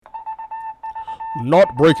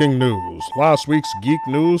Not breaking news. Last week's Geek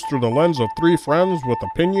news through the lens of three friends with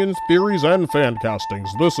opinions, theories, and fan castings.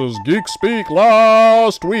 This is Geek Speak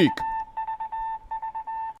Last Week.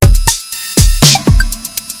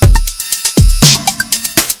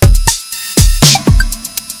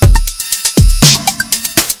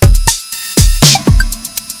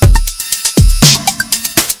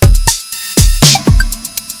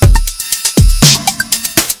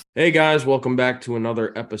 Hey guys, welcome back to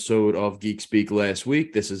another episode of Geek Speak Last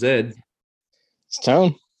Week. This is Ed. It's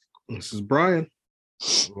Tone. This is Brian.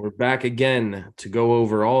 We're back again to go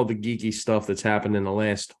over all the geeky stuff that's happened in the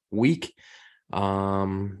last week.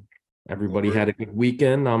 Everybody had a good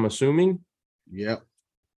weekend, I'm assuming. Yep.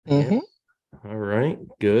 Mm-hmm. All right,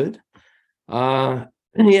 good. I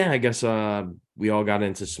guess we all got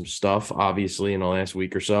into some stuff, obviously, in the last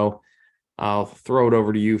week or so. I'll throw it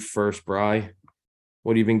over to you first, Bri.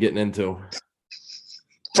 What have you been getting into?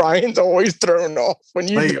 Brian's always thrown off when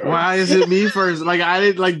you like, why is it me first? Like, I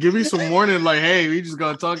didn't give me some warning. Like, hey, we just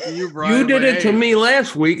gonna talk to you, Brian. You did it to me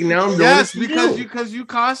last week. Now I'm doing it because you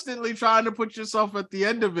constantly trying to put yourself at the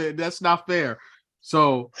end of it. That's not fair.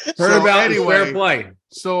 So fair play.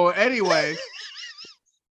 So anyway,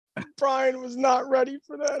 Brian was not ready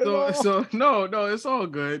for that at all. So no, it's all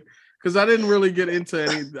good because I didn't really get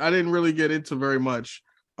into very much.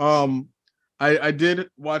 I did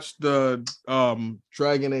watch the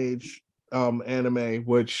Dragon Age anime,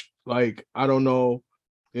 which I don't know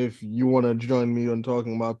if you want to join me on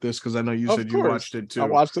talking about this because I know you said you watched it too. I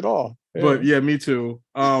watched it all. Yeah. But yeah, me too.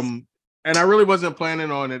 And I really wasn't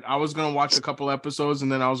planning on it. I was gonna watch a couple episodes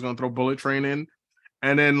and then I was gonna throw Bullet Train in.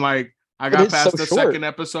 And then I got past the second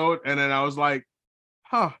episode and then I was like,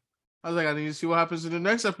 I need to see what happens in the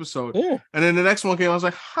next episode. Yeah. And then the next one came, I was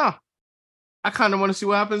like, I kind of want to see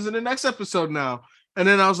what happens in the next episode now. And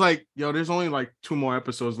then I was like, yo, there's only 2 more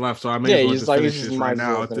episodes left. So I may as well just finish this right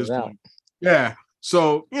now at this point. Yeah.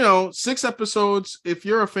 So, 6 episodes. If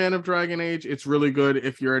you're a fan of Dragon Age, it's really good.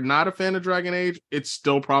 If you're not a fan of Dragon Age, it's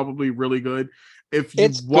still probably really good. If you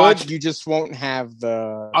good, you just won't have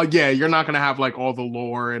the... Oh, yeah. You're not going to have all the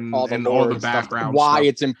lore and all the background why stuff.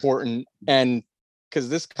 It's important. And because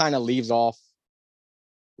this kind of leaves off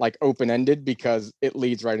open-ended because it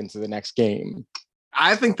leads right into the next game.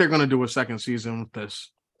 I think they're going to do a second season with this.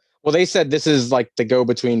 Well, they said this is the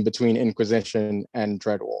go-between between Inquisition and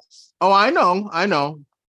Dreadwolf. Oh, I know.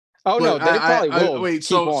 Oh, but no, they probably will. Wait,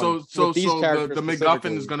 so the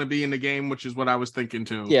MacGuffin is going to be in the game, which is what I was thinking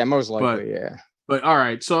too. Yeah, most likely, yeah. But all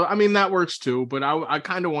right, so I mean that works too. But I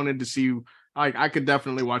kind of wanted to see. I could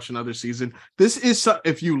definitely watch another season. This is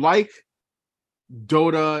if you like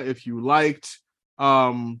Dota, if you liked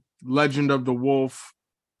Legend of the Wolf,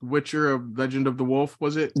 Witcher of Legend of the Wolf,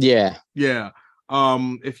 was it? Yeah.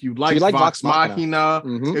 If you like Vox Machina,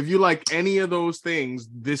 if you like any of those things,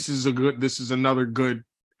 this is another good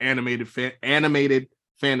animated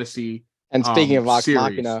fantasy. And speaking of Vox series.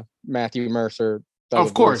 Machina, Matthew Mercer,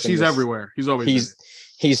 of course, he's everywhere. He's always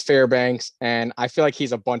he's Fairbanks, and I feel like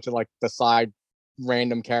he's a bunch of the side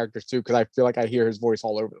random characters too, because I feel like I hear his voice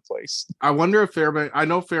all over the place. I wonder if I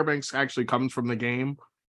know Fairbanks actually comes from the game.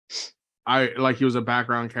 He was a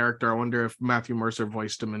background character. I wonder if Matthew Mercer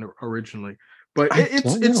voiced him originally. But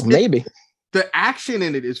it's maybe the action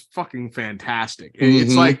in it is fucking fantastic.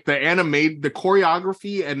 It's the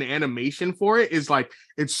choreography and the animation for it is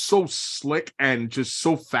it's so slick and just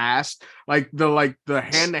so fast. The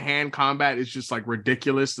hand-to-hand combat is just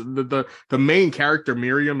ridiculous. The main character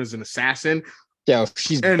Miriam is an assassin. Yo,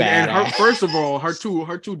 she's bad. And her, first of all, her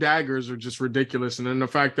two daggers are just ridiculous, and then the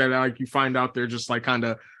fact that you find out they're just kind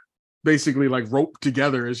of basically roped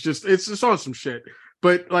together is it's on some shit.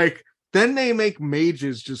 But then they make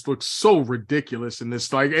mages just look so ridiculous in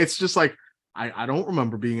this. It's just I don't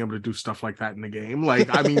remember being able to do stuff like that in the game.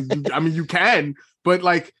 You can,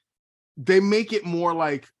 but they make it more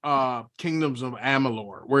Kingdoms of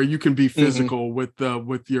Amalur, where you can be physical with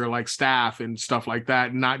your staff and stuff like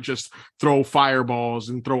that, and not just throw fireballs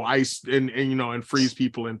and throw ice and freeze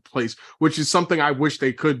people in place, which is something I wish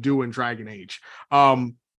they could do in Dragon Age.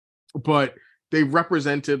 But they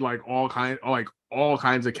represented all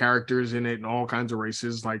kinds of characters in it and all kinds of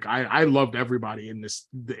races. I loved everybody in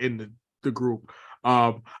the group.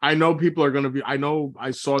 I know people are going to be,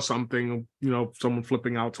 I saw something, someone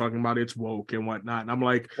flipping out talking about it's woke and whatnot. And I'm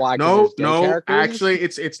like, why? No, actually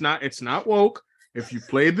it's not woke. If you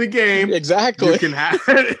played the game, exactly,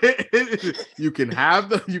 you can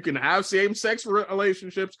have same-sex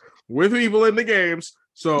relationships with people in the games.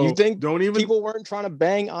 So you think people weren't trying to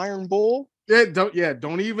bang Iron Bull?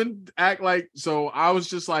 Don't even act like. So I was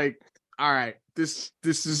just all right, this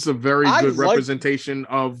is a very I good like- representation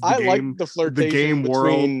of the I game, like the flirtation the game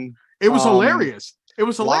world. between It was hilarious. It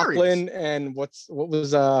was hilarious. Lachlan and what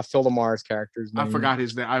was Phil Lamar's character's name? I forgot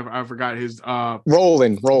his name. I forgot his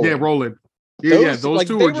Roland. Yeah, Roland. Yeah, those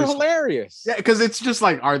two they were were just hilarious. Yeah, because it's just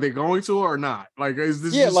like, are they going to or not? Like, is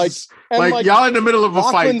this Yeah, just, and, like y'all in the middle of a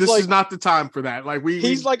fight? Lachlan's This like- is not the time for that. Like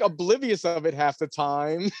He's like oblivious of it half the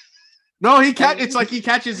time. no, it's like he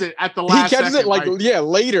catches it at the last. He catches second, it like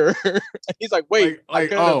later. He's like, wait, I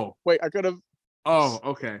could have. Oh,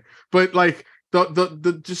 okay. But like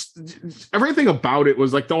the just everything about it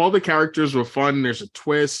was like all the characters were fun. There's a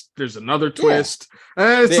twist. There's another twist.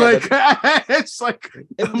 And it's like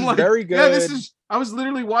I'm like, very good. Yeah, this is. I was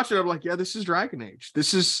literally watching. I'm like, yeah, this is Dragon Age.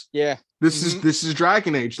 This is this is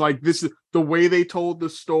Dragon Age. Like this is the way they told the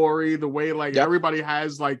story. The way like everybody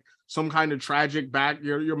has like some kind of tragic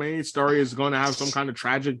your main story is going to have some kind of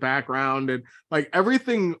tragic background, and like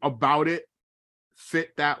everything about it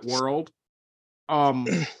fit that world.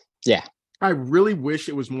 Yeah, I really wish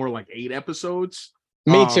it was more like 8 episodes.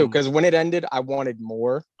 Me too, because when it ended, I wanted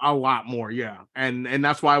more. A lot more, yeah. And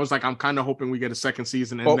that's why I was like, I'm kind of hoping we get a second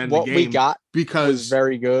season and then what the game we got because was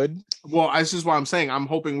very good. Well, this is why I'm saying I'm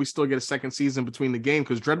hoping we still get a second season between the game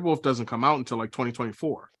because Dreadwolf doesn't come out until like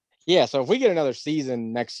 2024. Yeah, so if we get another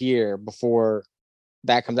season next year before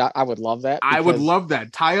that comes out, I would love that. I would love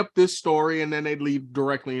that. Tie up this story and then they'd lead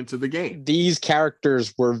directly into the game. These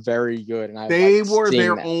characters were very good, and they were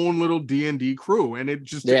their own little D&D crew, and it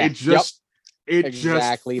just exactly just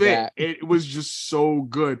fit. That. It was just so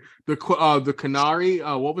good. The Canary,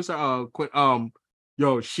 what was that?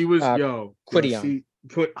 She was Quidion.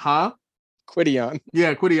 Quidion.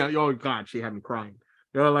 Yeah, Quidion. Oh God, she had me crying.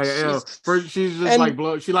 First she's just like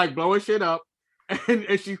blowing shit up. And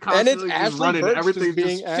she's constantly just running. Everything's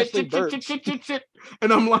just shit.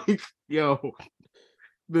 And I'm like,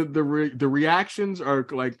 the reactions are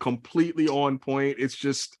like completely on point. It's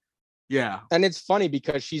just, yeah. And it's funny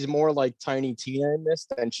because she's more like Tiny Tina in this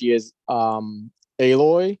than she is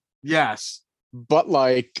Aloy. Yes. But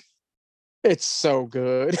like, it's so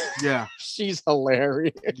good. Yeah. She's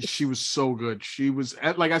hilarious. She was so good. She was,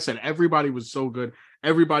 like I said, everybody was so good.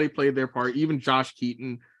 Everybody played their part. Even Josh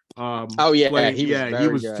Keaton. He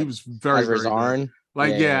was very good.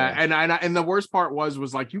 Like and the worst part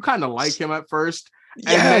was like you kind of like him at first,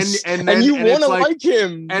 and then you want to like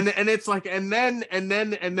him, and it's like and then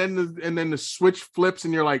the switch flips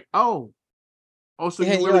and you're like, so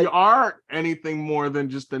you really aren't anything more than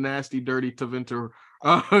just the nasty, dirty Tevinter.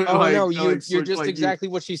 You're just like exactly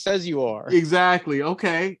what she says you are. Exactly.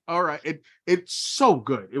 Okay. All right. It's so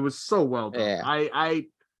good. It was so well done. Yeah.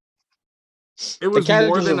 It was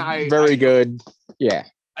more than very good. Yeah.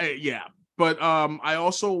 But I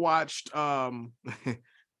also watched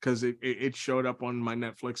because it showed up on my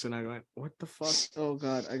Netflix and I went, what the fuck? Oh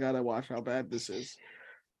God, I gotta watch how bad this is.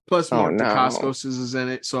 Plus Mark Dacascos is in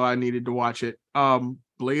it, so I needed to watch it.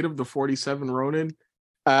 Blade of the 47 Ronin.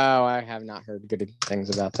 Oh, I have not heard good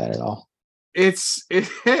things about that at all. It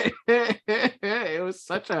was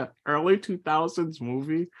such a early 2000s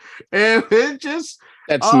movie, and it just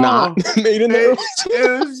not made in there.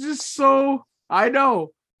 It was just so, I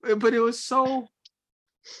know, but it was so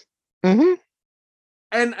and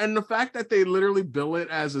the fact that they literally bill it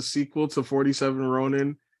as a sequel to 47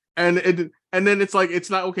 Ronin, and then it's like,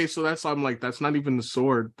 it's not okay, so I'm like, that's not even the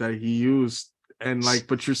sword that he used, and like,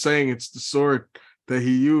 but you're saying it's the sword that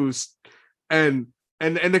he used, and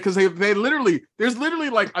because they literally, there's literally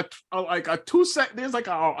like a 2 second, there's like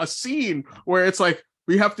a scene where it's like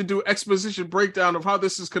we have to do exposition breakdown of how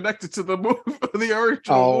this is connected to the movie, the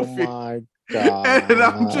original movie. Oh my God. And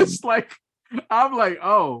I'm just like,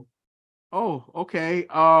 oh, okay.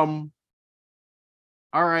 All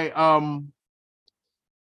right.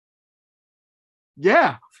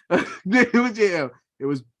 Yeah. It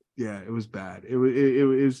was bad. It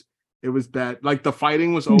was bad. Like the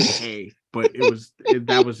fighting was okay, but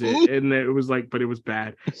that was it. And it was like, but it was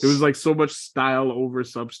bad. It was like so much style over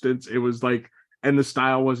substance. It was like, and the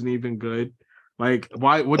style wasn't even good. Like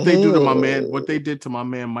what they did to my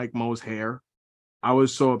man Mike Mo's hair. I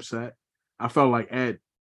was so upset. I felt like Ed.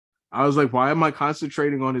 I was like, why am I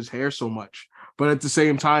concentrating on his hair so much? But at the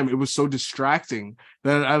same time, it was so distracting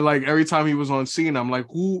that I like every time he was on scene, I'm like,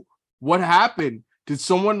 what happened? Did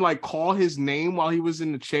someone like call his name while he was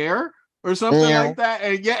in the chair or something like that?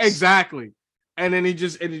 And yeah, exactly. And then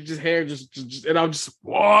his hair just and I'm just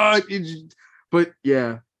what? But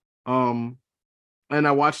yeah, and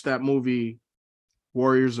I watched that movie,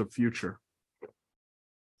 Warriors of Future.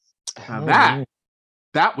 Now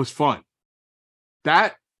that was fun.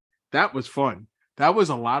 That was fun That was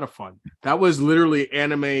a lot of fun. That was literally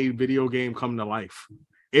anime video game come to life.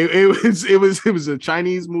 It was a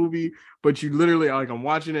Chinese movie, but you literally like I'm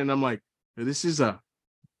watching it and I'm like, this is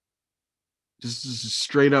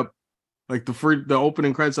straight up like the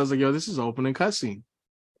opening credits. I was like, yo, this is an opening cutscene.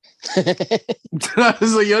 I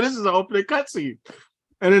was like, yo, this is an opening cutscene.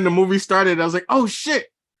 And then the movie started. I was like, oh shit,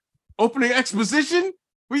 opening exposition.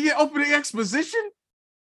 We get opening exposition.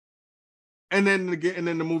 And then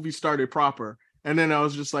the movie started proper. And then I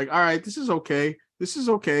was just like, all right, this is okay. This is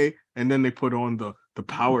okay. And then they put on the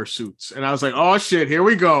power suits. And I was like, oh shit, here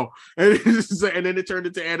we go. And then it turned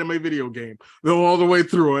into anime video game all the way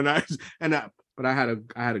through. But I had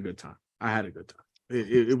a good time. I had a good time.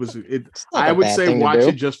 It was I would say watch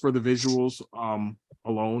it just for the visuals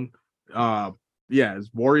alone. Yeah, it's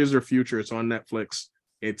Warriors of Future. It's on Netflix.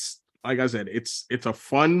 It's like I said, it's a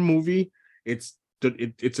fun movie. It's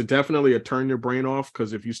definitely a turn your brain off,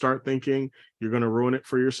 because if you start thinking, you're gonna ruin it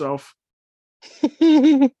for yourself.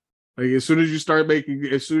 Like as soon as you start thinking,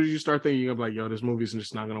 you're like, yo, this movie's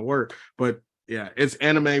just not gonna work. But yeah, it's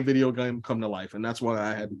anime video game come to life, and that's why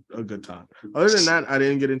I had a good time. Other than that, I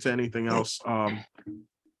didn't get into anything else.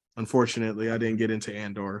 Unfortunately, I didn't get into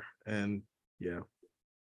Andor, and yeah,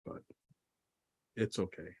 but it's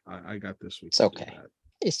okay. I got this week. It's okay.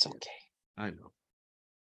 It's okay. I know.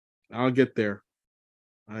 I'll get there.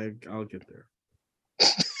 I'll get there.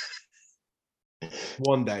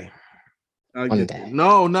 One day. One day.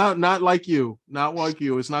 No, not like you. Not like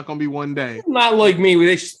you. It's not gonna be one day. Not like me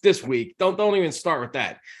this week. Don't even start with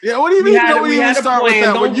that. Yeah, what do you mean? Don't even start with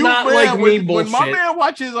that. When when my man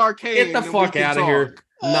watches Arcane, get the fuck out of here.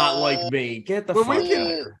 Not like me. Get the fuck out of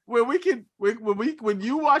here. When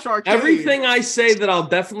you watch Arcane, everything I say that I'll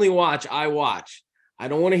definitely watch, I watch. I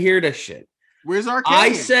don't want to hear this shit. Where's Arcane?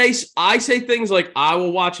 I say things like I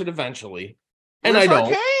will watch it eventually, and Where's I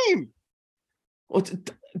don't. Arcane? What?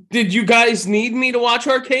 Did you guys need me to watch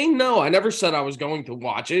Arcane? No, I never said I was going to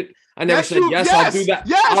watch it. I never said yes. I'll do that.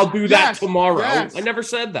 Yes, I'll do that tomorrow. Yes. I never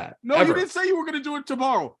said that. No, ever. You didn't say you were going to do it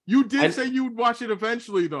tomorrow. You did say you would watch it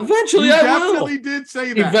eventually, though. Eventually, you I definitely will. Did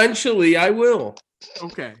say that. Eventually, I will.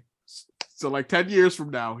 Okay, so like 10 years from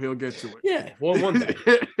now, he'll get to it. Yeah, well, one day,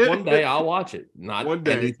 one day I'll watch it. Not one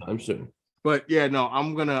day, anytime soon. But yeah, no,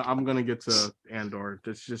 I'm gonna get to Andor.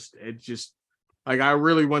 It just. Like I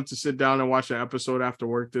really went to sit down and watch the episode after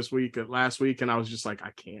work last week, and I was just like, I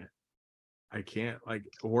can't. Like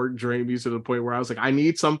work drained me to the point where I was like, I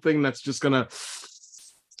need something that's just gonna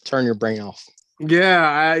turn your brain off.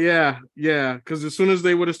 Yeah. Because as soon as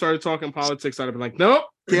they would have started talking politics, I'd have been like, nope,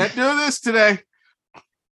 can't do this today.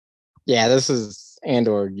 Yeah, this is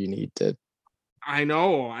Andor. You need to. I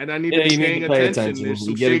know, and I need to be paying attention. There's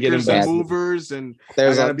some shakers and movers, and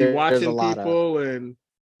I gotta be watching people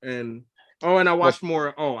and. Oh, and I watched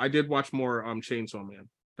more. Oh, I did watch more Chainsaw Man.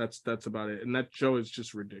 That's about it. And that show is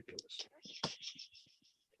just ridiculous.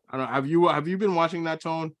 I don't know. Have you been watching that,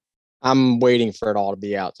 Tone? I'm waiting for it all to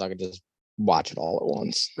be out so I can just watch it all at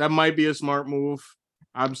once. That might be a smart move.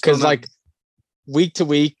 Because like week to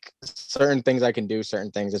week, certain things I can do, certain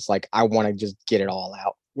things it's like I want to just get it all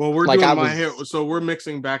out. Well, we're doing My Hero, so we're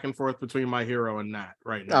mixing back and forth between My Hero and that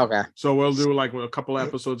right now. Okay. So we'll do like a couple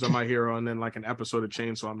episodes of My Hero and then like an episode of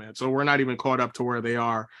Chainsaw Man. So we're not even caught up to where they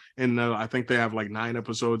are I think they have like 9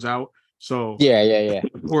 episodes out. So yeah.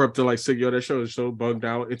 We're up to like 6. That show is so bugged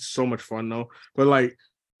out. It's so much fun though. But like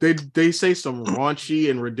they say some raunchy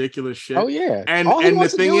and ridiculous shit. Oh yeah. And the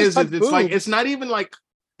thing is it's like it's not even like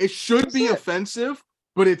it should be offensive.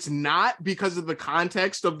 But it's not because of the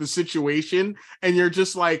context of the situation. And you're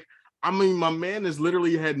just like, I mean, my man has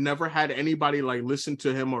literally never had anybody like listen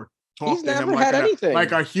to him or talk to him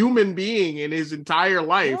like a human being in his entire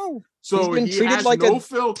life. No, so he has like no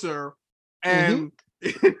filter. And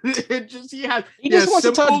it just he just wants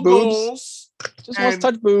to touch boobs. Just wants to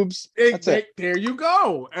touch boobs. That's it. There you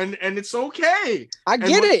go. And it's okay. I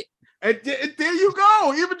get it. And there you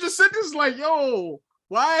go. Even just said this like, yo,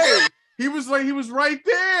 why? He was right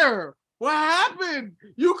there. What happened?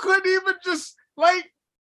 You couldn't even just like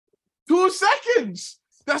 2 seconds.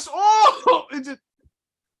 That's all.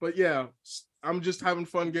 But yeah, I'm just having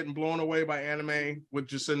fun getting blown away by anime with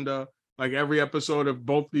Jacinda. Like every episode of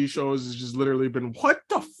both these shows has just literally been what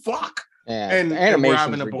the fuck? Yeah, and we're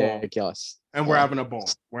having a ridiculous. Ball. And we're having a ball.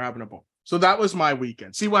 We're having a ball. So that was my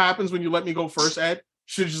weekend. See what happens when you let me go first, Ed?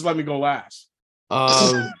 Should just let me go last.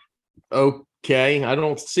 Okay, I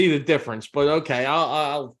don't see the difference, but okay,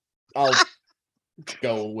 I'll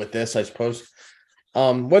go with this, I suppose.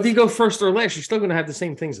 Whether you go first or last, you're still going to have the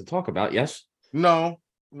same things to talk about. Yes? No.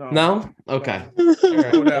 Okay. No.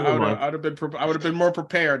 Right, I would have been more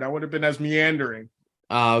prepared. I would have been as meandering.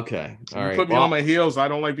 Okay. All You right. put me Well, on my heels. I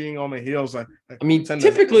don't like being on my heels. I mean, tend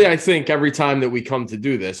to- typically, I think every time that we come to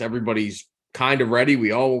do this, everybody's kind of ready.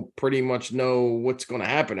 We all pretty much know what's going to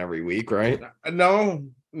happen every week, right? No,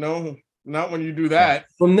 not when you do that.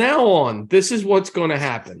 From now on, this is what's going to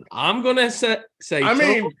happen. I'm going to say I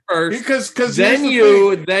mean, Tone first, because then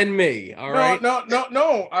you, then me. All right.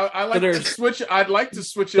 No. I like to switch. I'd like to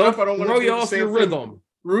switch it up. I don't want throw to you do the off same your thing. rhythm.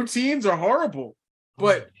 Routines are horrible.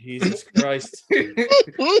 But Jesus Christ.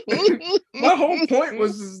 my whole point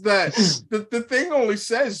was that the thing only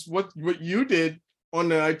says what you did on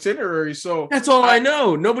the itinerary. So that's all I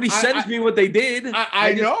know. Nobody sends me what they did.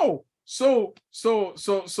 I know. So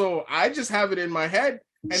I just have it in my head.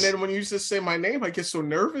 And then when you just say my name, I get so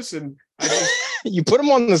nervous and I just you put him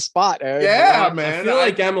on the spot, Ed. Yeah, man. I feel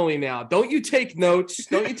like Emily now. Don't you take notes?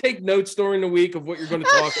 Don't you take notes during the week of what you're going to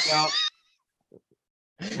talk about?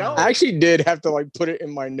 No. I actually did have to like put it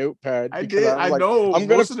in my notepad. I did. I like, know. I'm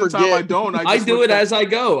gonna Most of the time I don't. I do it as I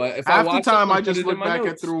go. If half I watch the time something, I just put it in look my back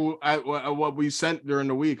notes. at what we sent during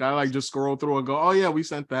the week. I like just scroll through and go, oh yeah, we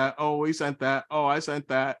sent that. Oh, we sent that. Oh, I sent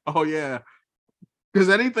that. Oh yeah. Because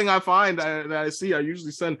anything I find that I see, I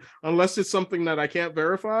usually send, unless it's something that I can't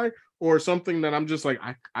verify or something that I'm just like,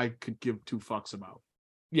 I could give two fucks about.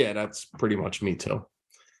 Yeah, that's pretty much me too.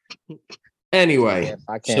 Anyway, if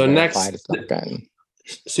I can't so verify next, it, it's not good.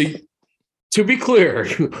 so to be clear,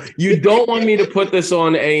 you don't want me to put this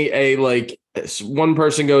on a like one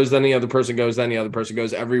person goes, then the other person goes, then the other person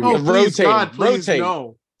goes every week. Oh, please, rotate, God, please, rotate.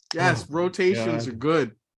 no. Yes, rotations are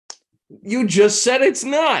good. You just said it's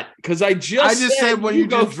not because I just said when you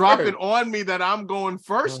go just drop first. it on me that I'm going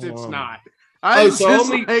first, it's not.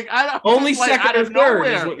 So only second or third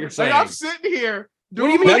is what you're saying. Like I'm sitting here. What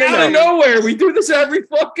do you mean out of nowhere? We do this every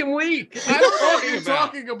fucking week. I don't know what you're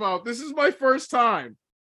talking about. This is my first time.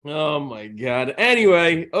 Oh my God.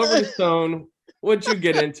 Anyway, over to Tone. What'd you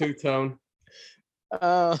get into, Tone?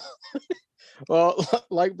 Well,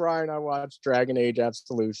 like Brian, I watched Dragon Age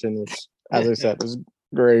Absolution, which, as I said, was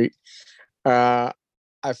great. I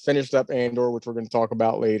finished up Andor, which we're going to talk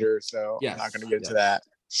about later, so I'm not going to get into that.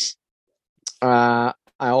 I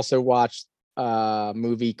also watched a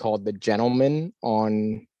movie called The Gentleman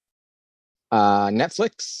on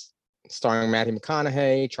Netflix, starring Matthew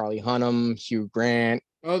McConaughey, Charlie Hunnam, Hugh Grant.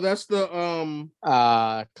 Oh, that's the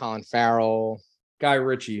Colin Farrell. Guy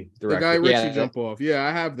Ritchie directed. The Guy Ritchie jump off. Yeah,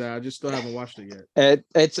 I have that. I just still haven't watched it yet.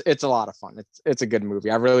 It's a lot of fun. It's a good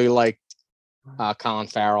movie. I really like Colin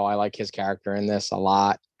Farrell. I like his character in this a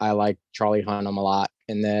lot. I like Charlie Hunnam a lot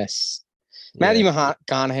in this. Matthew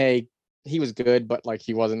McConaughey, he was good, but like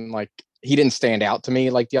he wasn't like he didn't stand out to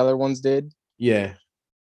me like the other ones did. Yeah.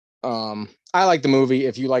 I like the movie.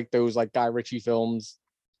 If you like those like Guy Ritchie films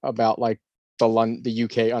about like the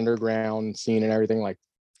UK underground scene and everything, like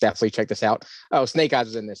definitely check this out. Oh, Snake Eyes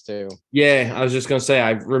was in this too. Yeah, I was just gonna say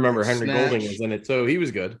I remember Henry Golding was in it too. He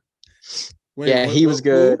was good. He was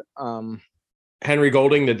good. Henry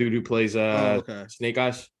Golding, the dude who plays Snake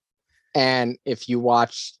Eyes. And if you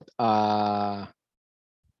watch the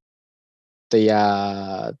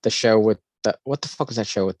show with what the fuck was that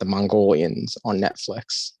show with the Mongolians on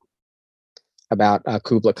Netflix about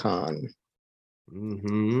Kublai Khan?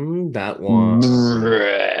 That one.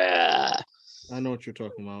 I know what you're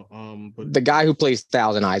talking about. But the guy who plays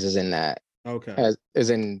Thousand Eyes is in that. Okay. Is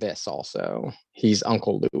in this also. He's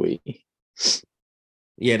Uncle Louis.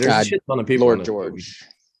 Yeah, there's a shit ton of people. Lord George. Movie.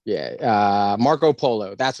 Yeah. Marco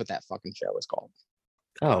Polo. That's what that fucking show is called.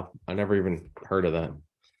 Oh, I never even heard of that.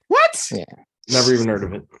 What? Yeah. Never even heard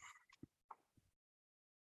of it.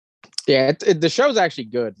 Yeah, the show's actually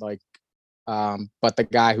good. Like, but the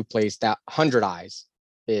guy who plays that 100 Eyes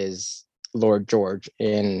is Lord George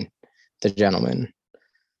in The Gentleman.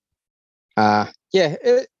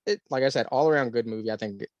 It like I said, all around good movie. I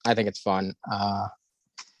think it's fun.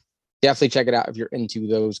 Definitely check it out if you're into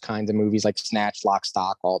those kinds of movies like Snatch, Lock,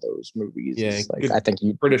 Stock, all those movies. Yeah, like I think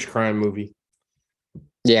British crime movie.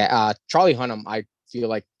 Yeah, Charlie Hunnam. I feel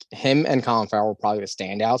like him and Colin Farrell were probably the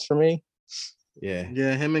standouts for me. Yeah,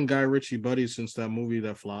 him and Guy Ritchie buddies since that movie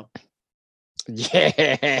that flopped.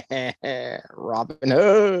 Yeah, Robin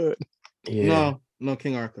Hood. Yeah. No,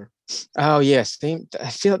 King Arthur. Oh yes, I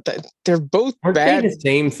feel that they're both Aren't bad. They the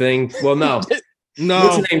same thing. Well, no. No,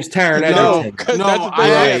 what's his name's Taron Egerton.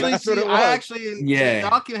 I actually,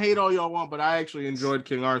 y'all can hate all y'all want, but I actually enjoyed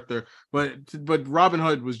King Arthur. But Robin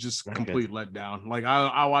Hood was just complete letdown. Like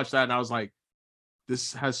I watched that and I was like,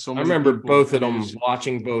 this has so many. I remember both of them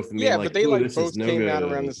watching both. And being but they like both came out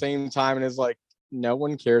around the same time, and it's like no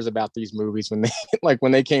one cares about these movies when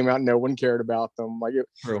they came out. No one cared about them. Like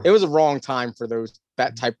it was a wrong time for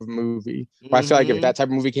that type of movie. But I feel like if that type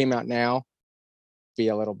of movie came out now, be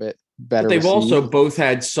a little bit better. But they've received. also both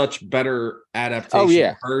had such better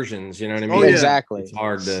adaptation versions. You know what I mean? Oh, yeah. Exactly. It's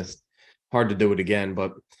hard to do it again,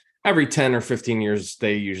 but every 10 or 15 years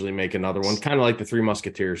they usually make another one, kind of like the Three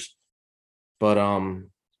Musketeers. But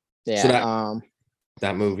yeah, so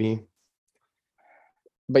that movie.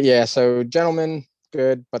 But yeah, so Gentlemen,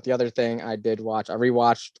 good. But the other thing I did watch, I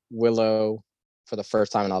rewatched Willow for the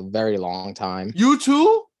first time in a very long time. You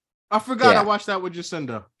too? I forgot Yeah. I watched that with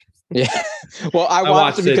Jacinda. Yeah. Well, I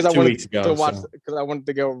watched it because I wanted to watch because I wanted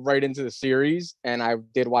to go right into the series, and I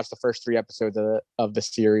did watch the first 3 episodes of the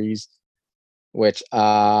series, which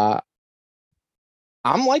I'm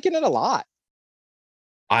liking it a lot.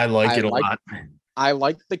 I like it a lot. I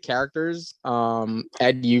like the characters.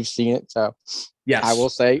 Ed, you've seen it, so yes, I will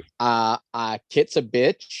say, Kit's a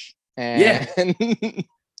bitch, and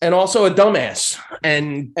and also a dumbass,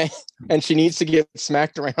 and she needs to get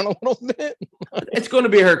smacked around a little bit. It's going to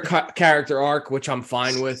be her character arc, which I'm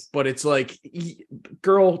fine with, but it's like,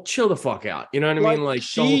 girl, chill the fuck out. You know what I mean? Like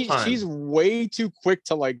she's way too quick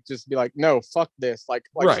to like just be like, no, fuck this. Like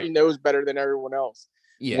right. She knows better than everyone else.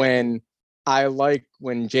 Yeah. When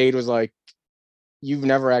Jade was like, you've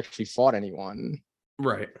never actually fought anyone.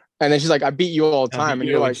 Right. And then she's like, I beat you all the time. And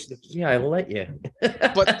you're like, yeah, I let you.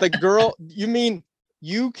 But the girl, you mean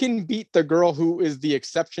you can beat the girl who is the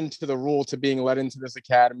exception to the rule to being let into this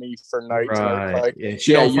academy for nights. Right. Like, yeah.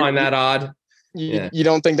 She don't find that odd. You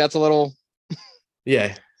don't think that's a little?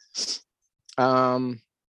 Yeah.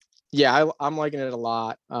 Yeah, I'm liking it a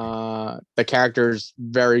lot. The character's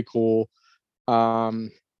very cool.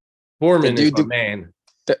 Foreman is a man.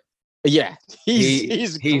 Yeah,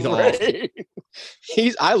 he's awesome.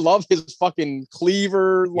 I love his fucking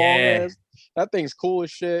cleaver long ass. That thing's cool as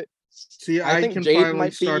shit. See, I think can Jade finally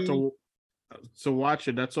start to watch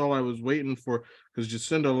it. That's all I was waiting for, because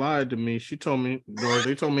Jacinda lied to me. She told me, or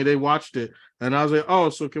they told me they watched it, and I was like, "Oh,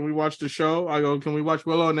 so can we watch the show?" I go, "Can we watch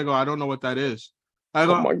Willow?" And they go, "I don't know what that is." I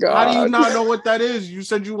go, "Oh my god, how do you not know what that is? You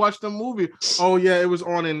said you watched the movie." "Oh yeah, it was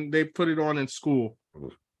on, and they put it on in school."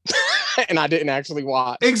 And I didn't actually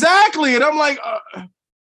watch. Exactly, and I'm like,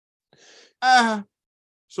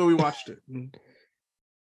 so we watched it.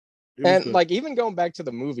 And like, even going back to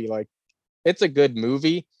the movie, like, it's a good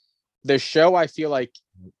movie. The show, I feel like,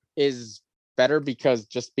 is better because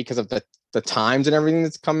of the times and everything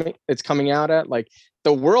it's coming out at. Like,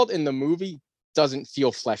 the world in the movie doesn't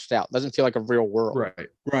feel fleshed out, doesn't feel like a real world. Right.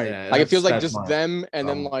 Yeah, like, it feels like just them, and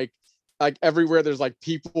then like everywhere there's like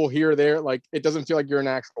people here or there. Like, it doesn't feel like you're in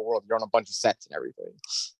an actual world. You're on a bunch of sets and everything.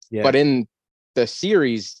 Yeah. But in the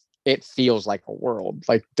series, it feels like a world,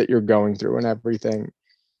 like, that you're going through and everything.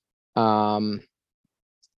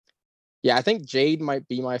 Yeah, I think Jade might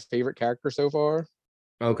be my favorite character so far.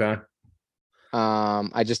 Okay.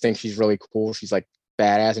 I just think she's really cool. She's like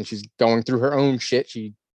badass, and she's going through her own shit.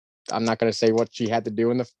 I'm not gonna say what she had to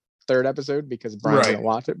do in the 3rd episode because Brian's gonna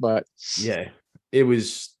watch it, but yeah,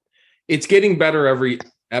 it's getting better every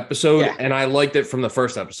episode, and I liked it from the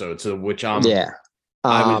first episode. So which I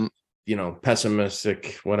was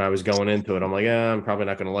pessimistic when I was going into it. I'm like, I'm probably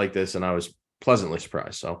not gonna like this, and I was pleasantly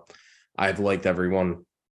surprised. So I've liked everyone.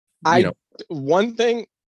 One thing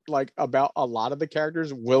like about a lot of the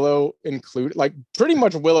characters, Willow included, like pretty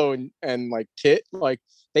much Willow and like Kit, like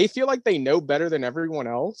they feel like they know better than everyone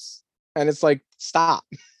else, and it's like, stop.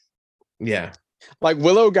 Yeah. Like,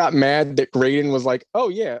 Willow got mad that Graydon was like, oh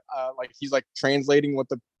yeah, like he's like translating what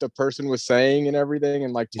the person was saying and everything,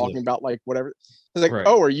 and like talking about like whatever. It's like,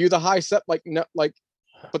 oh, are you the high set? Like, no, like,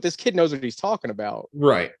 but this kid knows what he's talking about.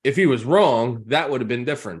 Right. If he was wrong, that would have been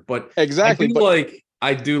different. But exactly.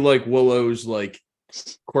 I do like Willow's like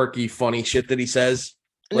quirky, funny shit that he says.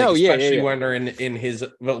 Like, especially when they're in his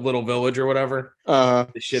little village or whatever. The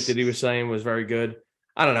shit that he was saying was very good.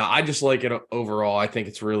 I don't know. I just like it overall. I think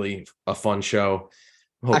it's really a fun show.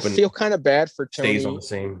 I feel kind of bad for Tony stays on the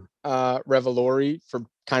same Revolori for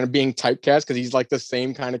kind of being typecast, because he's like the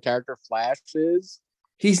same kind of character Flash is.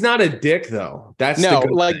 He's not a dick though. That's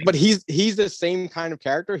but he's the same kind of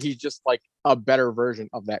character. He's just like a better version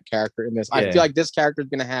of that character in this. Yeah. I feel like this character is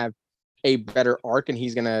gonna have a better arc, and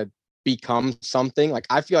he's gonna become something. Like,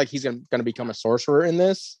 I feel like he's gonna become a sorcerer in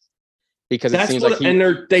this, because it seems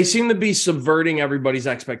they seem to be subverting everybody's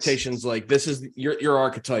expectations. Like, this is your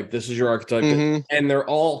archetype. This is your archetype, and they're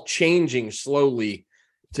all changing slowly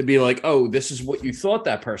to be like, oh, this is what you thought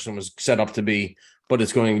that person was set up to be, but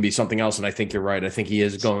it's going to be something else. And I think you're right. I think he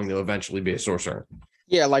is going to eventually be a sorcerer.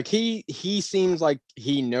 Yeah, like he seems like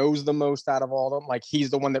he knows the most out of all of them. Like, he's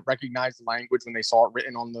the one that recognized the language when they saw it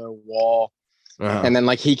written on the wall, and then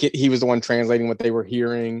like he was the one translating what they were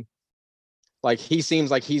hearing. Like, he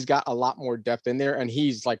seems like he's got a lot more depth in there, and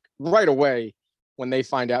he's like, right away when they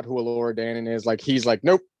find out who Elora Danan is, like he's like,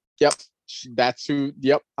 nope, yep, that's who.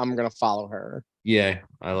 Yep, I'm gonna follow her. Yeah,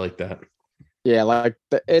 I like that. Yeah, like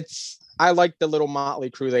I like the little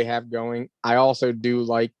motley crew they have going. I also do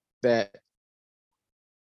like that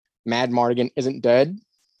Mad Mardigan isn't dead.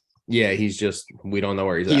 Yeah, he's just, we don't know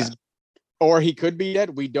where he's at. Or he could be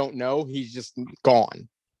dead. We don't know. He's just gone.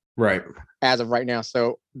 Right. As of right now.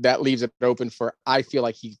 So that leaves it open for, I feel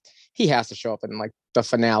like he has to show up in like the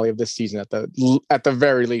finale of this season at the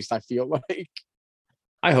very least, I feel like.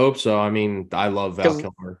 I hope so. I mean, I love Val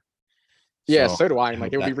Kilmer. Yeah, so do I. And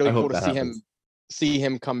like it would be really cool to see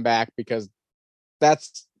him come back, because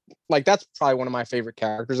that's probably one of my favorite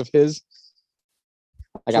characters of his.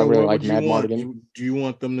 Like, so I really like Mad Mardigan. Do you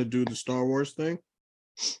want them to do the Star Wars thing?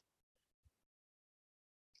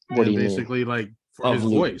 What do you basically mean? Like for his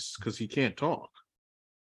voice, because he can't talk.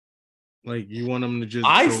 Like you want him to just.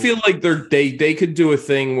 I feel like they could do a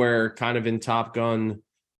thing where kind of in Top Gun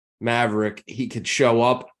Maverick, he could show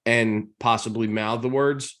up and possibly mouth the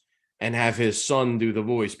words and have his son do the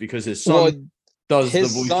voice, because his son does the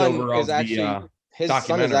voiceover of the his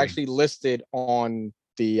son is actually listed on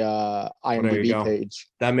the IMDb page.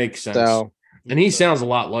 That makes sense. So, and he sounds a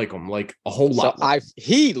lot like him, like a whole lot.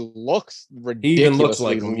 He looks ridiculously he even looks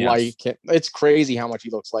like him. Yes. Him. It's crazy how much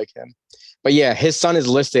he looks like him. But yeah, his son is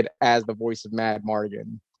listed as the voice of Mad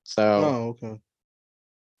Mardigan. So okay.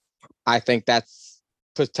 I think that's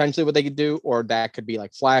potentially what they could do, or that could be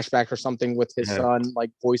like flashback or something with his son,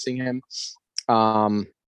 like voicing him.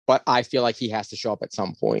 But I feel like he has to show up at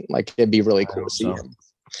some point. Like it'd be really cool to see him.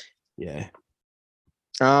 Yeah.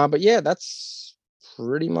 But yeah, that's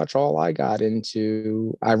pretty much all I got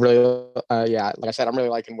into. I really, like I said, I'm really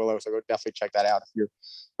liking Willow, so go definitely check that out if you're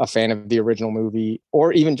a fan of the original movie,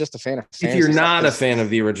 or even just a fan of fantasy. If you're not a fan of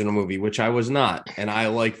the original movie, which I was not, and I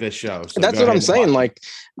like this show. So that's what I'm saying. Like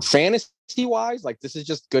fantasy wise, like this is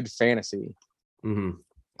just good fantasy. Mm-hmm.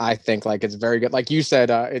 I think like it's very good. Like you said,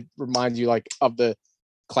 it reminds you like of the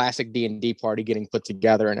classic D&D party getting put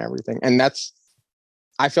together and everything. And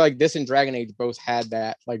I feel like this and Dragon Age both had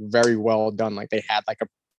that like very well done. Like they had like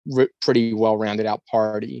a pretty well rounded out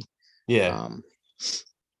party. Yeah.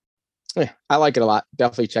 Yeah, I like it a lot.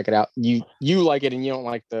 Definitely check it out. You like it and you don't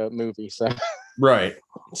like the movie, so right.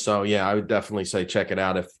 So yeah, I would definitely say check it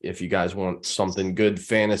out if you guys want something good,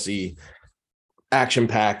 fantasy, action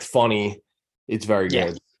packed, funny. It's very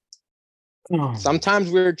good.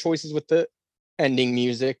 Sometimes weird choices with the ending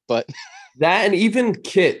music, but that, and even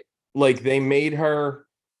Kit, like they made her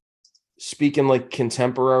speaking like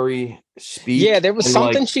contemporary speak. Yeah, there was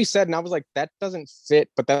something she said, and I was like, that doesn't fit.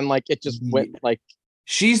 But then like it just went like.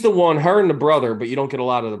 She's the one, her and the brother, but you don't get a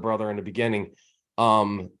lot of the brother in the beginning,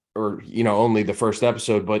 or only the first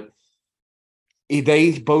episode. But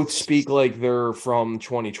they both speak like they're from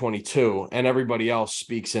 2022, and everybody else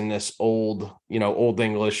speaks in this old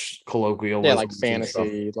English colloquial. Yeah, like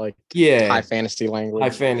fantasy, like high fantasy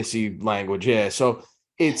language. Yeah, so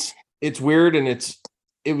it's weird, and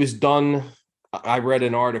it was done. I read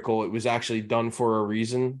an article. It was actually done for a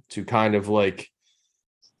reason, to kind of like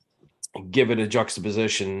give it a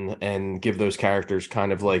juxtaposition and give those characters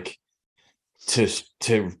kind of like to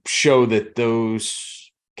show that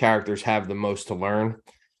those characters have the most to learn,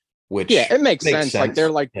 which it makes sense. Like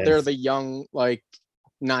they're the young, like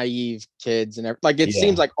naive kids, and like it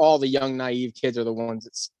seems like all the young naive kids are the ones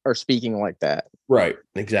that are speaking like that. Right.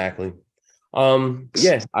 Exactly.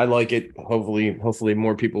 I like it. Hopefully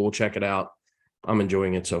more people will check it out. I'm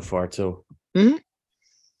enjoying it so far too. Mm-hmm.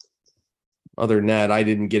 Other than that, I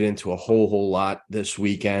didn't get into a whole lot this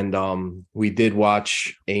weekend. We did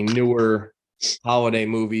watch a newer holiday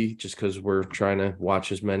movie, just because we're trying to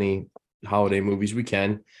watch as many holiday movies we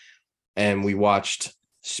can. And we watched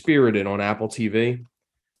Spirited on Apple TV,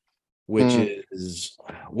 which is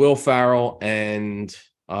Will Ferrell and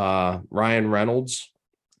Ryan Reynolds.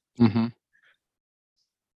 Mm-hmm.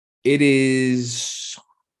 It is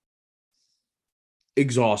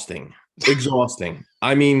exhausting.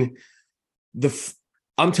 I mean,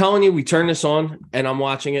 I'm telling you, we turn this on and I'm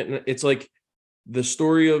watching it, and it's like the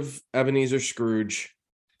story of Ebenezer Scrooge,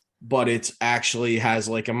 but it's actually has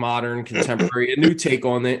like a modern, contemporary, a new take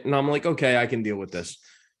on it. And I'm like, okay, I can deal with this.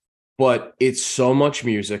 But it's so much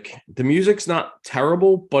music. The music's not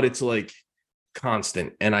terrible, but it's like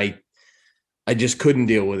constant. And I just couldn't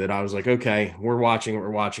deal with it. I was like, okay, we're watching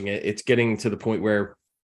it. It's getting to the point where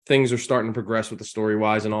things are starting to progress with the story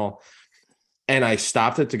wise and all. And I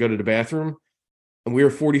stopped it to go to the bathroom, and we were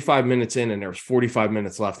 45 minutes in, and there was 45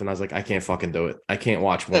 minutes left. And I was like, I can't fucking do it. I can't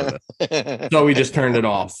watch more of this. So we just turned it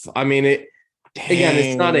off. I mean,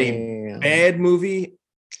 it's not a bad movie.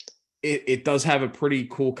 it does have a pretty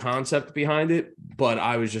cool concept behind it, but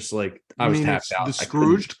I was just like, I was tapped it's out. the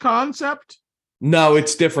Scrooged concept? No,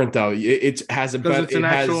 it's different though. It has a Because it's an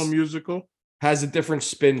actual has, musical. has a different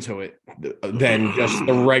spin to it than just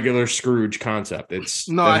the regular Scrooge concept.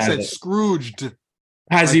 No, I said Scrooged.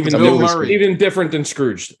 Has Like even Bill more, Murray. even different than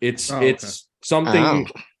Scrooged. It's okay.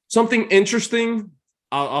 something interesting.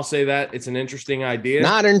 I'll say that it's an interesting idea.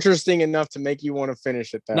 Not interesting enough to make you want to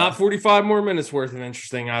finish it though. Not 45 more minutes worth of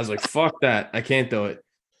interesting. I was like, fuck that. I can't do it.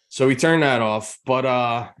 So we turned that off.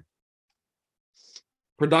 But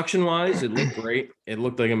production wise, it looked great. It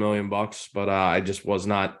looked like $1 million, but I just was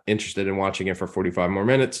not interested in watching it for 45 more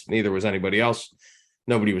minutes. Neither was anybody else.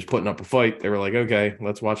 Nobody was putting up a fight. They were like, okay,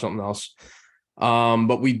 let's watch something else.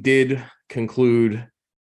 But we did conclude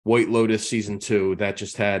White Lotus season 2. That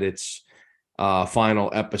just had its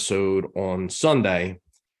final episode on Sunday,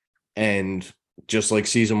 and just like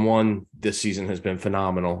season 1, this season has been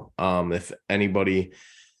phenomenal. If anybody,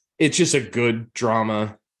 it's just a good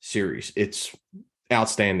drama series. It's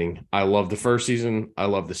outstanding. I love the first season. I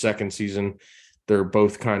love the second season. They're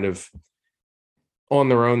both kind of on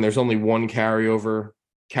their own. There's only one carryover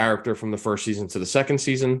character from the first season to the second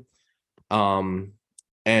season. And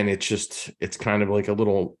it's kind of like a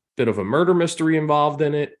little bit of a murder mystery involved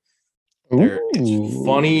in it. It's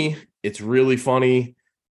funny. It's really funny.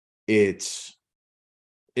 It's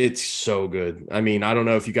so good. I mean, I don't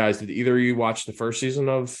know if you guys did either of you watch the first season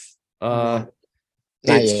of Not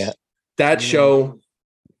yet. that show.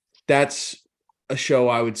 That's a show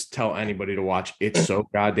I would tell anybody to watch. It's so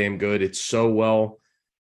goddamn good. It's so well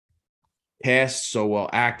cast, so well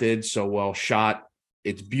acted, so well shot.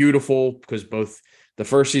 It's beautiful because both the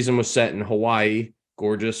first season was set in Hawaii,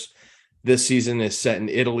 gorgeous. This season is set in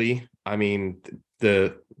Italy. I mean,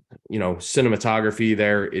 the cinematography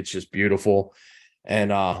there, it's just beautiful.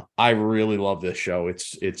 And I really love this show.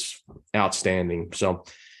 It's outstanding. So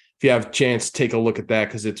if you have a chance, take a look at that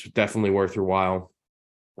because it's definitely worth your while.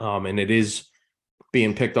 And it is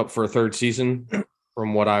being picked up for a third season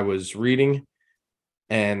from what I was reading.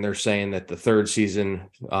 And they're saying that the third season,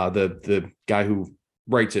 the guy who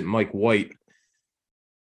writes it, Mike White,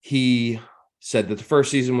 he said that the first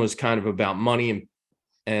season was kind of about money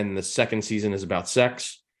and the second season is about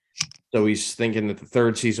sex. So he's thinking that the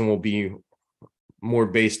third season will be more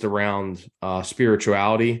based around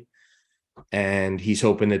spirituality. And he's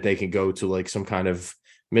hoping that they can go to like some kind of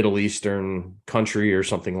Middle Eastern country or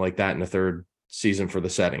something like that in the third season for the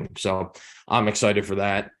setting. So I'm excited for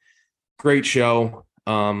that. Great show.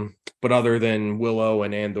 But other than Willow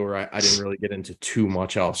and Andor, I didn't really get into too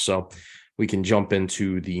much else. So we can jump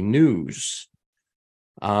into the news.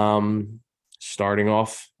 Starting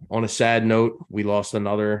off on a sad note, we lost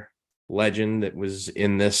another legend that was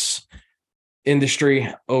in this industry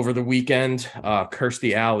over the weekend.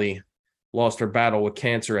 Kirstie Alley lost her battle with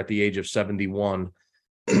cancer at the age of 71.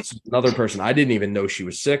 It's another person. I didn't even know she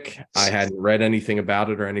was sick. I hadn't read anything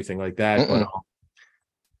about it or anything like that, but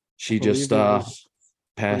she just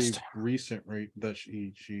passed. Recent rate that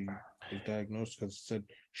she was diagnosed because it said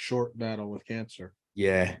short battle with cancer.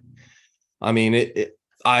 Yeah, I mean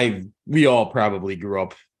we all probably grew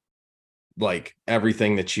up like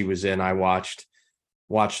everything that she was in. I watched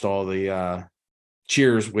all the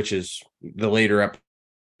Cheers, which is the later episodes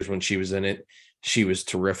when she was in it. She was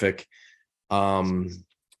terrific.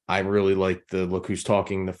 I really liked the Look Who's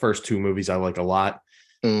Talking. The first two movies I like a lot.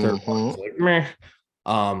 Third one was like meh.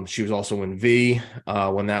 She was also in V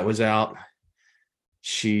when that was out.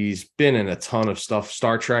 She's been in a ton of stuff.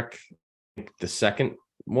 Star Trek, the second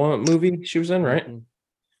one movie she was in, right?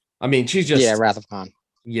 I mean, she's just Wrath of Khan.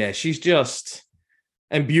 Yeah, she's just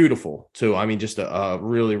and beautiful too. I mean, just a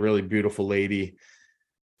really, really beautiful lady.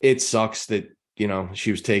 It sucks that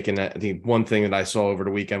she was taken. The one thing that I saw over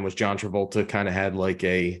the weekend was John Travolta kind of had like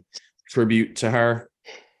a tribute to her,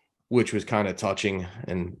 which was kind of touching.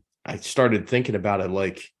 And I started thinking about it,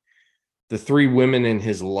 like the three women in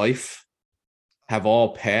his life have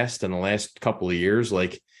all passed in the last couple of years.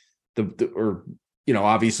 Like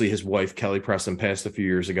obviously his wife, Kelly Preston, passed a few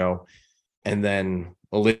years ago. And then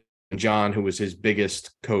Olivia John, who was his biggest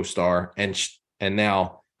co-star. And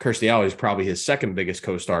now Kirstie Alley is probably his second biggest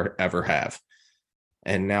co-star ever have.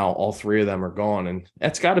 And now all three of them are gone. And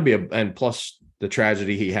that's got to be and plus the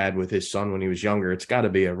tragedy he had with his son when he was younger, it's got to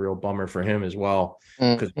be a real bummer for him as well.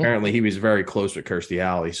 Because apparently he was very close with Kirstie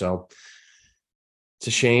Alley. So it's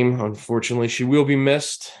a shame. Unfortunately, she will be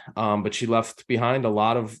missed. But she left behind a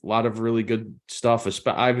lot of really good stuff.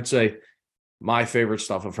 I would say my favorite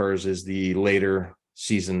stuff of hers is the later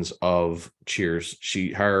seasons of Cheers.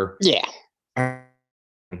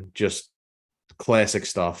 Just classic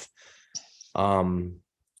stuff.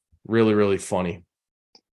 Really, really funny.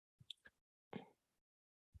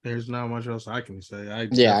 There's not much else I can say. I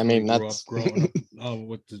Yeah, I definitely mean, grew up that's growing up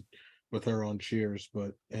with her on Cheers,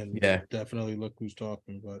 and Yeah. definitely Look Who's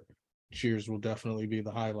Talking, but Cheers will definitely be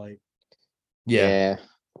the highlight. Yeah.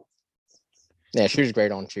 Yeah, she was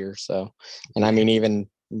great on Cheers. So, and I mean, even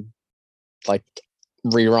like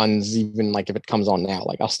reruns, even like if it comes on now,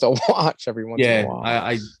 like I'll still watch every once in a Yeah, while.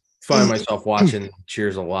 I find myself watching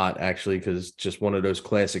Cheers a lot, actually, because it's just one of those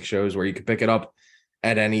classic shows where you can pick it up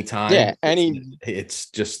at any time. Yeah, it's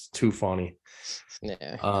just too funny.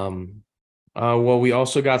 Yeah. Well, we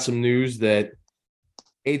also got some news that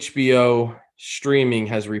HBO streaming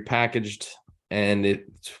has repackaged, and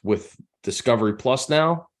it's with Discovery Plus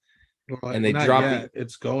now. Well, And they not dropped yet.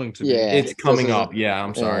 It's going to be. Yeah, It's coming this is- up. Yeah,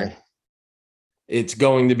 I'm sorry. Yeah. It's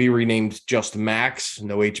going to be renamed just Max,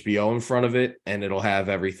 no HBO in front of it, and it'll have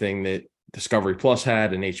everything that Discovery Plus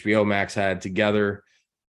had and HBO Max had together.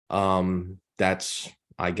 That's,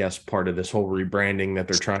 I guess, part of this whole rebranding that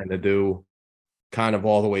they're trying to do, kind of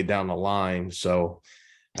all the way down the line. So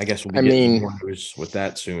I guess we'll be getting more news with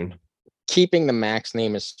that soon. Keeping the Max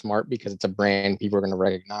name is smart because it's a brand people are going to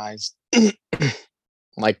recognize.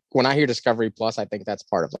 Like when I hear Discovery Plus, I think that's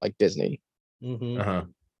part of like Disney. Uh-huh.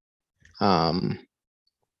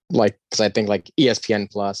 Like because I think like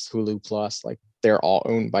ESPN Plus, Hulu Plus, like they're all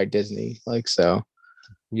owned by Disney. Like so,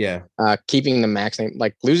 yeah. Keeping the Max name,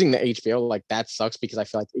 like losing the HBO, like that sucks because I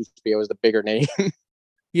feel like HBO is the bigger name.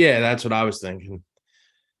 Yeah, that's what I was thinking.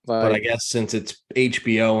 But I Like, guess since it's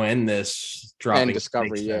HBO and this dropping and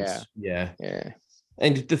Discovery, makes sense. yeah.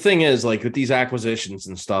 And the thing is, like with these acquisitions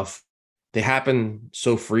and stuff, they happen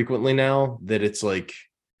so frequently now that it's like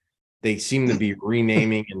they seem to be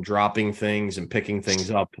renaming and dropping things and picking things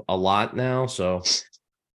up a lot now. So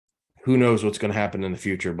who knows what's going to happen in the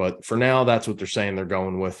future. But for now, that's what they're saying they're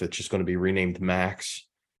going with. It's just going to be renamed Max,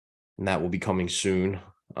 and that will be coming soon.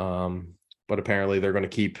 But apparently they're going to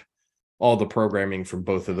keep all the programming from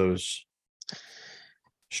both of those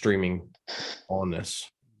streaming on this.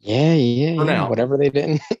 Yeah. For now. Whatever they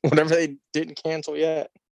didn't cancel yet.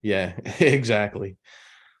 Yeah, exactly.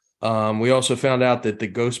 We also found out that the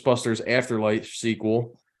Ghostbusters Afterlife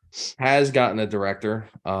sequel has gotten a director.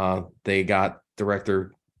 They got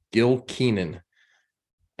director Gil Keenan,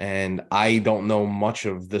 and I don't know much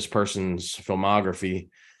of this person's filmography.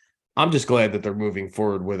 I'm just glad that they're moving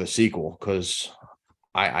forward with a sequel because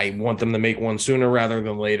I want them to make one sooner rather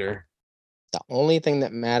than later. The only thing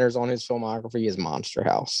that matters on his filmography is Monster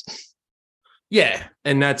House. Yeah,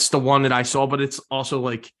 and that's the one that I saw, but it's also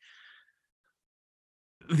like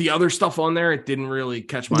the other stuff on there, it didn't really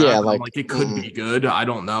catch my eye. Like it could be good. I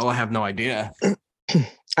don't know. I have no idea.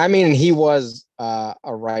 I mean, he was a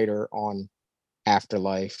writer on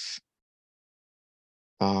Afterlife.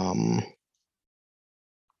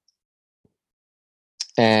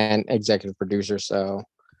 And executive producer, so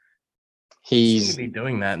he's be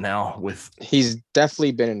doing that now he's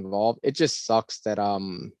definitely been involved. It just sucks that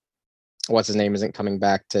what's his name isn't coming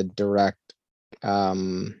back to direct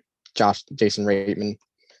Jason Reitman,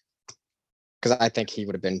 because I think he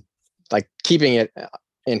would have been like keeping it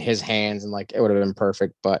in his hands and like it would have been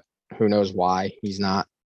perfect, but who knows why he's not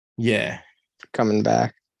coming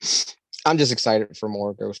back. I'm just excited for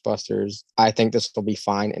more Ghostbusters. I think this will be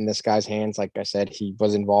fine in this guy's hands. Like I said, he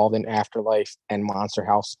was involved in Afterlife and Monster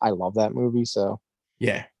House. I love that movie. So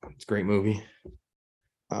yeah, it's a great movie.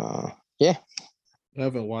 Yeah. I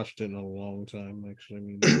haven't watched it in a long time,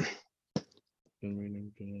 actually.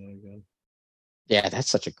 Again. Yeah,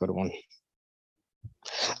 that's such a good one.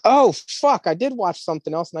 Oh, fuck. I did watch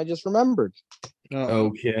something else and I just remembered.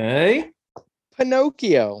 Okay.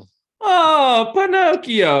 Pinocchio. Oh,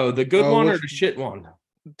 Pinocchio. The good one or the shit one?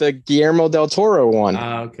 The Guillermo del Toro one.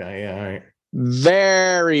 Okay, yeah, all right.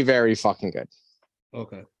 Very, very fucking good.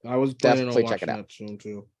 Okay. I was definitely check it out soon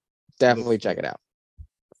too. Definitely check it out.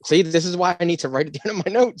 See, this is why I need to write it down in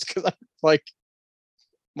my notes, because I like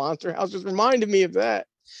Monster House just reminded me of that.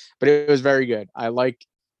 But it was very good. I like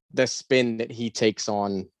the spin that he takes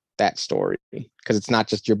on that story, because it's not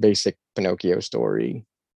just your basic Pinocchio story.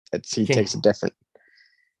 He takes a different.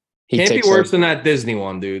 Can't be worse than that Disney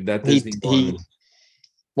one, dude. That Disney one.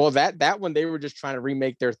 Well, that one they were just trying to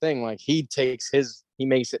remake their thing. Like he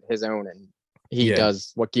makes it his own, and he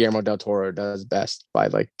does what Guillermo del Toro does best by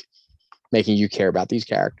like making you care about these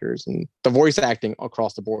characters, and the voice acting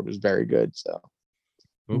across the board was very good. So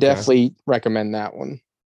definitely recommend that one.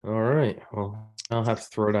 All right, well, I'll have to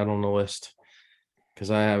throw that on the list because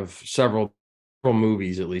I have several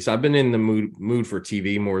movies at least. I've been in the mood for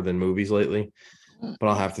TV more than movies lately, but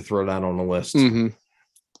I'll have to throw that on the list. Mm-hmm.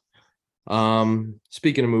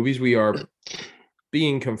 Speaking of movies, we are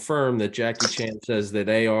being confirmed that Jackie Chan says that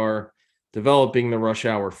they are developing the Rush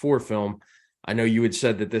Hour 4 film. I know you had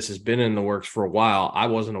said that this has been in the works for a while. I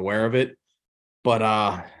wasn't aware of it, but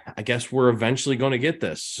I guess we're eventually going to get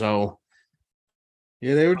this. So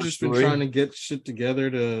Yeah, they were just been trying to get shit together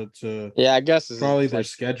to Yeah, I guess this probably is their like,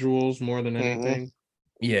 schedules more than anything.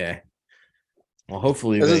 yeah. Well,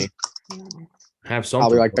 hopefully this they is have something.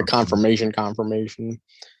 probably like the confirmation.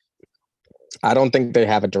 I don't think they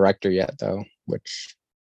have a director yet, though, which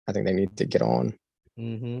I think they need to get on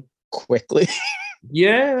quickly.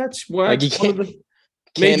 Yeah, that's what Like, you one of the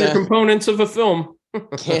can't, major components of a film.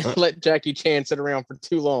 can't let Jackie Chan sit around for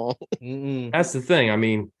too long. That's the thing. I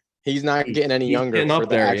mean, He's not getting any he's younger getting for up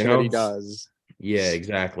the there, action that he does. Yeah,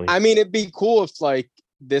 exactly. I mean, it'd be cool if like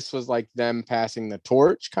this was like them passing the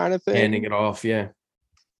torch kind of thing. Handing it off, yeah.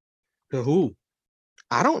 To who?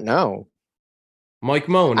 I don't know. Mike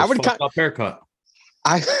Moe and I his would fucked up haircut.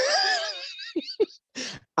 I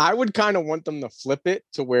I would kind of want them to flip it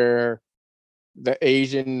to where the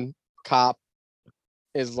Asian cop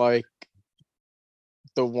is like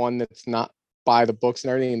the one that's not by the books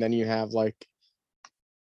and everything, and then you have like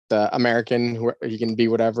the American who you can be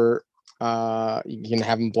whatever. You can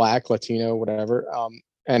have him black, Latino, whatever,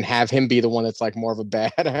 and have him be the one that's like more of a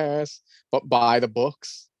badass, but by the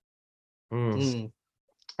books. I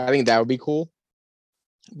think that would be cool.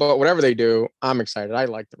 But whatever they do, I'm excited. I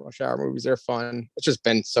like the Rush Hour movies. They're fun. It's just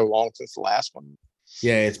been so long since the last one.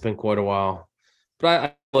 Yeah, it's been quite a while. But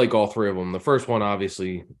I like all three of them. The first one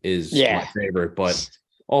obviously is my favorite, but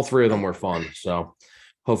all three of them were fun. So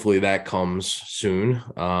hopefully that comes soon.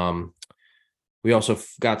 We also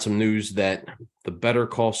got some news that the Better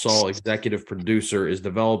Call Saul executive producer is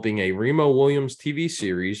developing a Remo Williams TV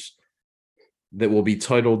series that will be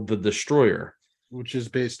titled The Destroyer. Which is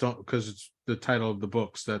based on, because it's the title of the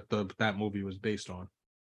books that that movie was based on.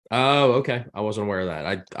 Oh, okay. I wasn't aware of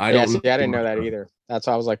that. I didn't know that either. That's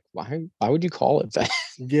why I was like, why would you call it that?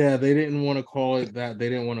 Yeah, they didn't want to call it that. They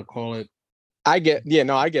didn't want to call it. I get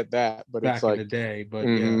that, but back it's like in the day. But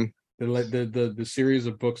yeah, the series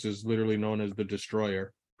of books is literally known as The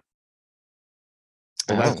Destroyer.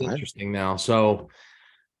 Well, that's interesting now. So,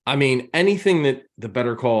 I mean, anything that the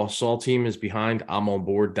Better Call Saul team is behind, I'm on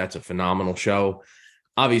board. That's a phenomenal show.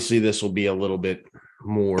 Obviously, this will be a little bit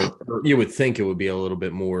more, you would think it would be a little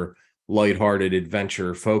bit more lighthearted,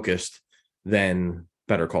 adventure focused than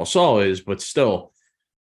Better Call Saul is, but still,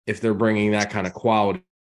 if they're bringing that kind of quality,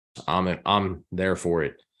 I'm there for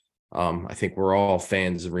it. I think we're all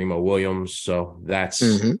fans of Remo Williams, so that's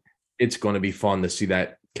it's going to be fun to see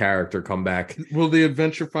that character come back. Will the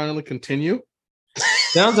adventure finally continue?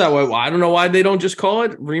 Sounds that way. Well, I don't know why they don't just call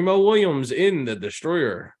it Remo Williams in The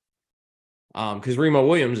Destroyer. Because Remo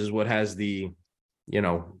Williams is what has the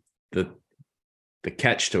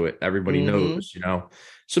catch to it. Everybody knows,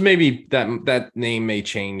 So maybe that name may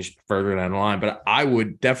change further down the line, but I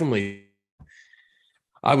would definitely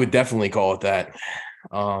call it that.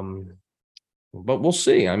 But we'll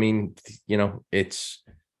see. I mean, it's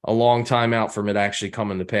a long time out from it actually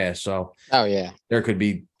coming to pass. So there could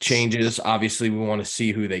be changes. Obviously, we want to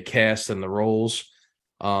see who they cast in the roles.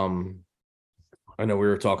 I know we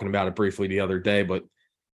were talking about it briefly the other day, but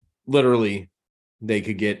literally they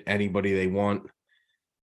could get anybody they want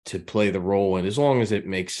to play the role. And as long as it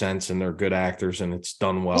makes sense and they're good actors and it's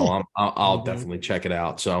done well, I'll definitely check it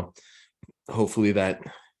out. So hopefully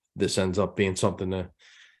this ends up being something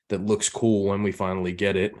that looks cool when we finally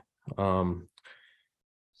get it. Another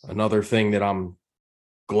thing that I'm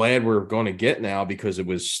glad we're going to get now, because it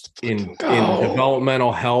was in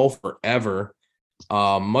developmental hell forever.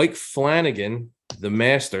 Mike Flanagan, the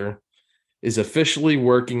master, is officially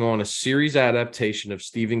working on a series adaptation of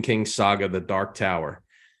Stephen King's saga, The Dark Tower.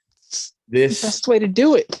 This best way to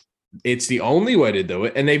do it. It's the only way to do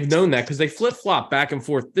it. And they've known that because they flip-flop back and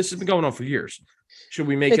forth. This has been going on for years. Should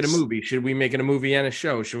we make it a movie? Should we make it a movie and a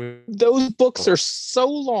show? Those books are so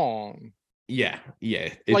long. Yeah.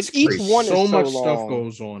 It's like each crazy. one is so much long, stuff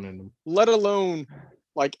goes on in them. Let alone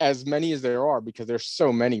like as many as there are, because there's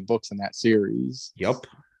so many books in that series. Yep.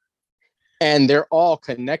 And they're all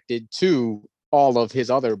connected to all of his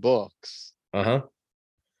other books.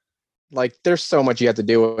 Like there's so much you have to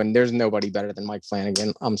do, and there's nobody better than Mike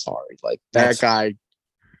Flanagan. I'm sorry. Like that guy,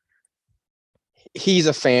 he's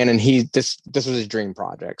a fan, and this was his dream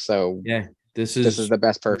project. So yeah, this is the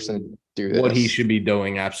best person to do this. What he should be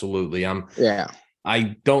doing. Absolutely. I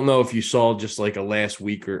don't know if you saw just like last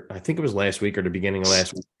week, or I think it was last week or the beginning of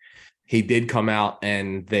last week, he did come out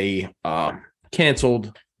and they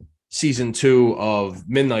canceled season 2 of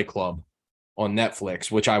Midnight Club on Netflix,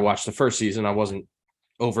 which I watched the first season. I wasn't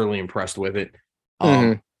overly impressed with it.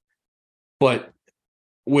 But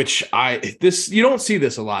which you don't see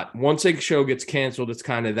this a lot. Once a show gets canceled, it's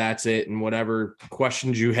kind of that's it, and whatever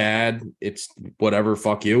questions you had, it's whatever,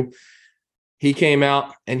 fuck you. He came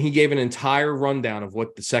out and he gave an entire rundown of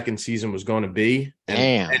what the second season was going to be,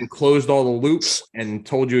 and closed all the loops and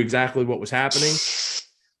told you exactly what was happening,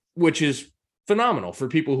 which is phenomenal for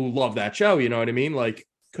people who love that show. You know what I mean? Like,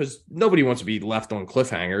 because nobody wants to be left on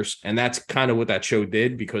cliffhangers, and that's kind of what that show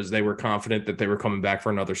did, because they were confident that they were coming back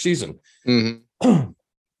for another season. Mm-hmm.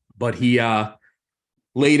 But he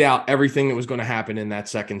laid out everything that was going to happen in that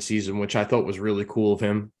second season, which I thought was really cool of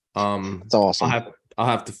him. It's awesome. I'll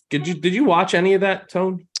have to. Did you watch any of that,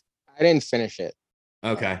 Tone? I didn't finish it.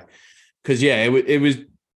 Okay, because it was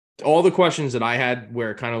all the questions that I had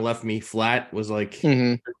where it kind of left me flat. Was like,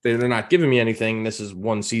 they're not giving me anything. This is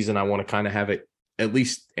one season. I want to kind of have it at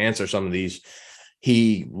least answer some of these.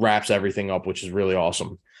 He wraps everything up, which is really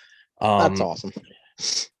awesome. That's awesome.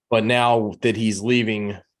 But now that he's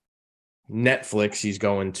leaving Netflix, he's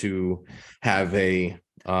going to have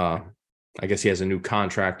I guess he has a new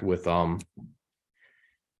contract with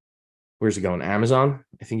where's he going? Amazon?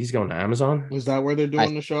 I think he's going to Amazon. Is that where they're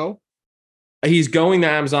doing the show? He's going to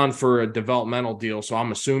Amazon for a developmental deal, so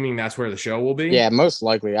I'm assuming that's where the show will be. Yeah, most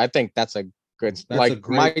likely. I think that's a good. My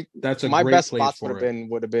best spots would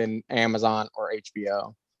have been Amazon or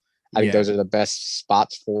HBO. I think those are the best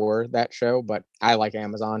spots for that show. But I like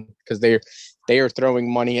Amazon because they are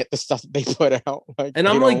throwing money at the stuff that they put out. And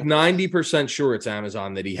I'm like 90% sure it's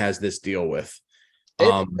Amazon that he has this deal with.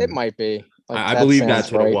 It might be. I believe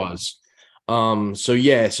that's what it was.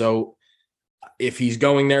 So if he's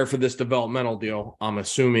going there for this developmental deal, I'm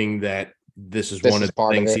assuming that this is one of the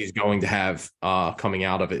things he's going to have coming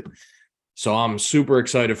out of it. So I'm super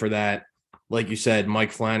excited for that. Like you said,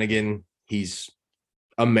 Mike Flanagan, he's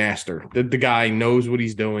a master. The guy knows what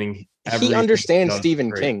he's doing. He understands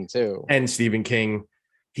Stephen King too. And Stephen King,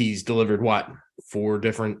 he's delivered 4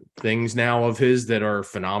 different things now of his that are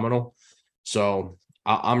phenomenal. So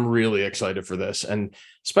I'm really excited for this, and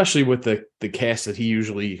especially with the cast that he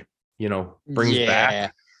usually brings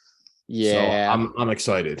back. Yeah, so I'm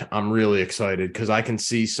excited. I'm really excited because I can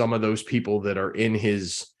see some of those people that are in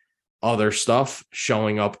his other stuff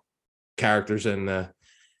showing up, characters in the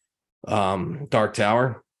Dark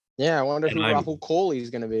Tower. Yeah, I wonder who Rahul Kohli is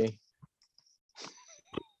going to be.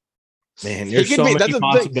 Man, there's so many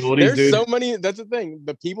possibilities, There's so many. That's the thing.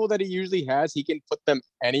 The people that he usually has, he can put them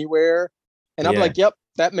anywhere. And I'm like,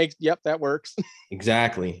 that works.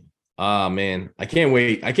 Exactly. Man, I can't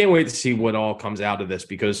wait. I can't wait to see what all comes out of this,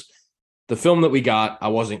 because the film that we got, I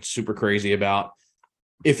wasn't super crazy about.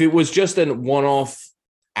 If it was just a one-off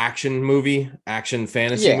action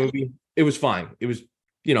fantasy movie, it was fine. It was,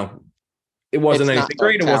 it wasn't anything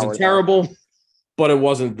great. It wasn't terrible, but it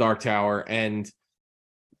wasn't Dark Tower. And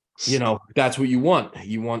that's what you want.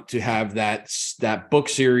 You want to have that book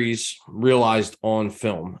series realized on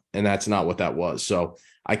film, and that's not what that was. So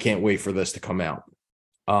I can't wait for this to come out.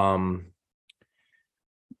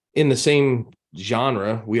 In the same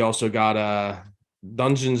genre, we also got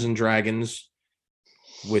Dungeons and Dragons,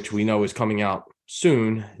 which we know is coming out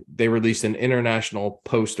soon. They released an international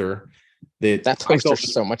poster. That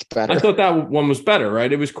poster's so much better. I thought that one was better,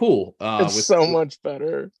 right? It was cool. It's so much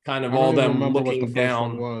better. Kind of all them looking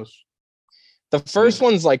down. The first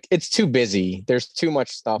one's like, it's too busy. There's too much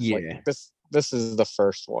stuff. Yeah. Like this is the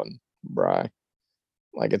first one, Bri.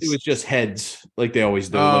 Like it was just heads, like they always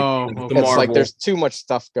do. It's like there's too much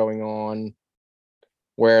stuff going on.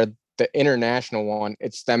 Where the international one,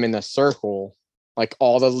 it's them in a circle, like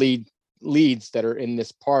all the leads that are in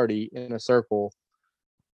this party in a circle.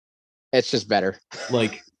 It's just better.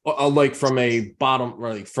 Like from a bottom,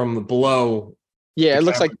 like from the below. Yeah, it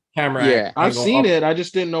looks like camera. Yeah, I've seen it. I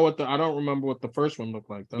just didn't know I don't remember what the first one looked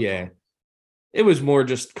like. Yeah, it was more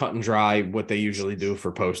just cut and dry what they usually do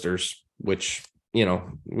for posters, which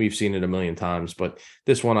we've seen it a million times. But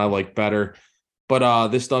this one I like better. But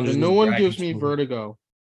this Dungeons. The new one gives me vertigo.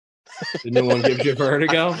 The new one gives you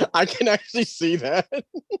vertigo. I can actually see that.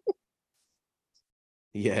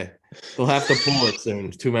 Yeah, they'll have to pull it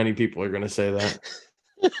soon. Too many people are going to say that.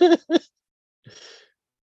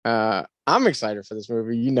 I'm excited for this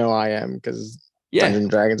movie. I am, because Dungeons and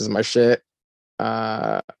Dragons is my shit.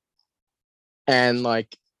 And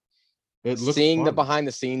like seeing fun. The behind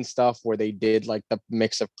the scenes stuff where they did like the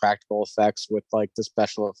mix of practical effects with like the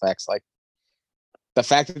special effects, like the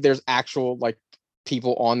fact that there's actual like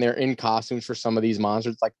people on there in costumes for some of these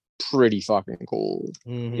monsters, like pretty fucking cool.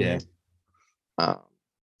 Mm-hmm. Yeah.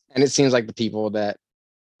 And it seems like the people that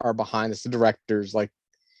are behind this, the directors, like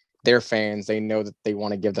they're fans. They know that they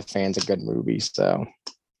want to give the fans a good movie. So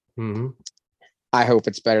I hope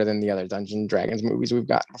it's better than the other Dungeons and Dragons movies we've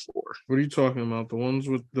gotten before. What are you talking about? The ones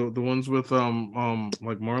with the ones with like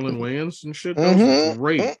Marlon Wayans and shit. Those are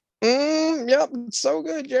great. Yep, it's so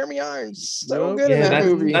good. Jeremy Irons, so Yep. good in that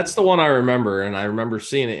movie. That's the one I remember, and I remember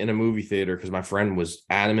seeing it in a movie theater because my friend was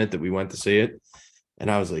adamant that we went to see it, and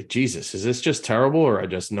I was like, Jesus, is this just terrible, or I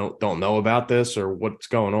just don't know about this, or what's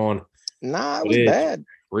going on? Nah, it was bad.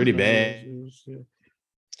 Pretty bad.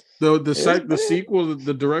 The sequel,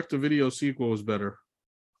 the direct-to-video sequel was better.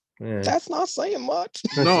 Yeah. That's not saying much.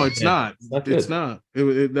 No, it's not. It's not.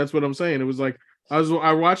 That's what I'm saying. It was like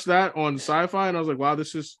I watched that on Sci-Fi, and I was like, wow,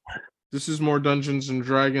 this is more Dungeons and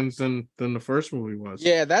Dragons than the first movie was.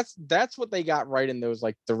 Yeah, that's what they got right in those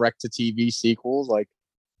like direct-to-TV sequels. Like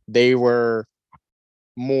they were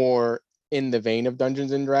more in the vein of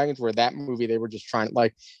Dungeons and Dragons, where that movie they were just trying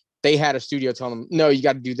like they had a studio telling them, no, you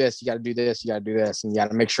got to do this, you got to do this, you got to do this, and you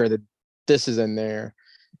got to make sure that this is in there.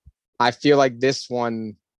 I feel like this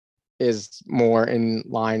one is more in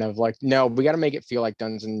line of like, no, we got to make it feel like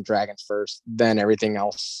Dungeons and Dragons first, then everything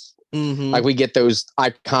else. Mm-hmm. Like we get those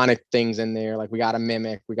iconic things in there. Like we got a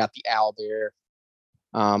mimic, we got the owl there.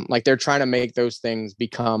 Like they're trying to make those things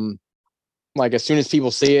become like as soon as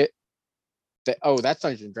people see it, that that's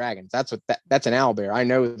Dungeons and Dragons. That's an owl bear. I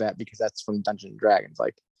know that because that's from Dungeons and Dragons.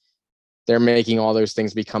 Like they're making all those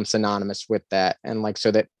things become synonymous with that, and like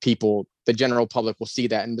so that people, the general public, will see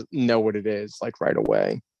that and know what it is like right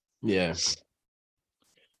away. Yeah.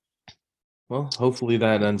 Well, hopefully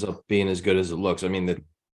that ends up being as good as it looks. I mean,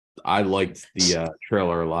 I liked the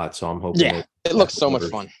trailer a lot, so I'm hoping. Yeah, it looks so much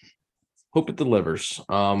fun. Hope it delivers.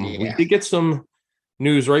 We did get some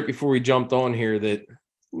news right before we jumped on here that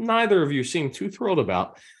neither of you seem too thrilled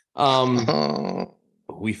about.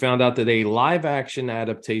 We found out that a live action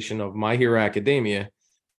adaptation of My Hero Academia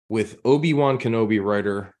with Obi-Wan Kenobi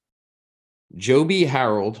writer Joby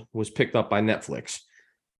Harold was picked up by Netflix.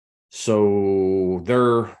 So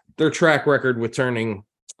their track record with turning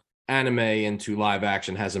anime into live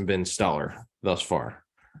action hasn't been stellar thus far.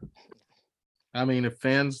 I mean, if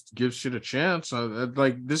fans give shit a chance,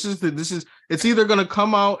 like this is it's either going to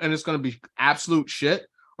come out and it's going to be absolute shit,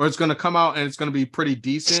 or it's going to come out and it's going to be pretty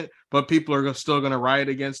decent, but people are still going to riot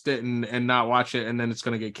against it and not watch it, and then it's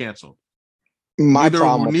going to get canceled. Neither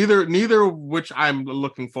of which I'm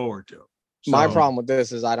looking forward to. So, my problem with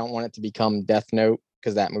this is I don't want it to become Death Note,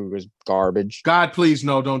 because that movie was garbage. God, please,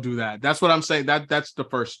 no, don't do that. That's what I'm saying. That's the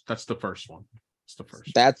first one. It's the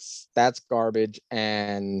first. That's garbage.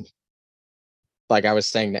 And like I was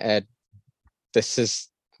saying to Ed, this is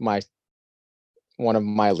one of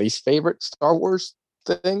my least favorite Star Wars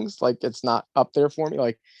things. Like it's not up there for me.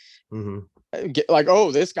 Like,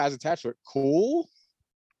 this guy's attached to it. Cool.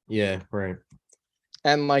 Yeah, right.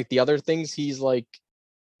 And like the other things he's like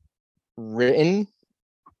written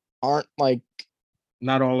aren't like.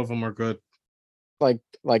 Not all of them are good.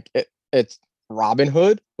 It's Robin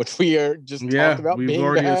Hood, which we are just talked about. We've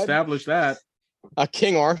already established that.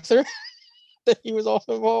 King Arthur that he was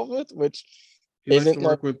also involved with, which he isn't to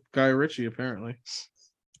work with Guy Ritchie apparently.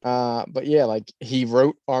 But yeah, like he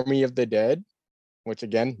wrote Army of the Dead, which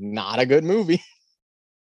again, not a good movie.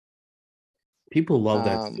 People love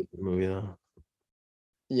that stupid movie though.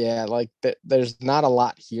 Yeah, like there's not a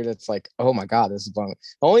lot here that's like, oh my god, this is fun.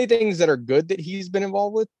 The only things that are good that he's been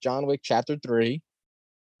involved with: John Wick Chapter 3,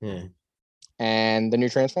 and the new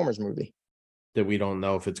Transformers movie. That we don't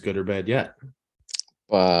know if it's good or bad yet,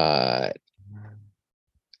 but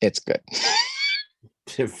it's good.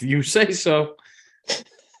 If you say so.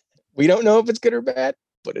 We don't know if it's good or bad,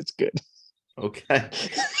 but it's good. Okay,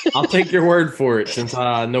 I'll take your word for it, since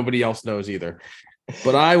nobody else knows either.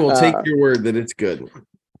 But I will take your word that it's good.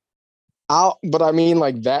 But I mean,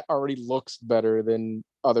 like that already looks better than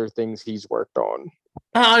other things he's worked on.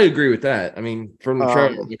 I agree with that. I mean, from the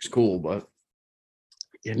trailer, it looks cool, but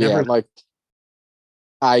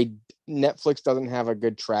Netflix doesn't have a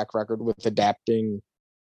good track record with adapting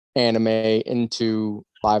anime into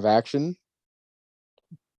live action.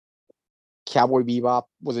 Cowboy Bebop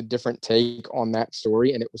was a different take on that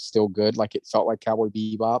story, and it was still good. Like it felt like Cowboy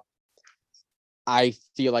Bebop. I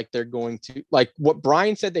feel like they're going to like what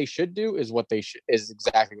Brian said they should do is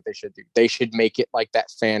exactly what they should do. They should make it like that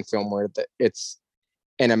fan film where it's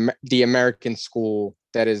the American school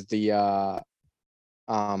that is the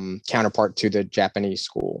counterpart to the Japanese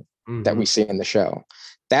school that we see in the show.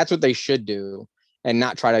 That's what they should do, and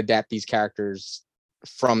not try to adapt these characters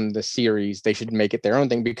from the series. They should make it their own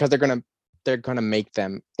thing, because they're going to they're gonna make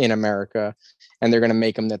them in America, and they're gonna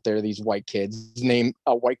make them that they're these white kids. Name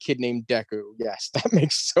a white kid named Deku. Yes, that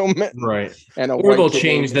makes so many. Right. And or they'll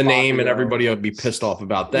change the name and everybody will be pissed off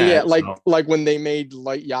about that. Yeah, like when they made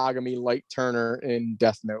Light Yagami Light Turner in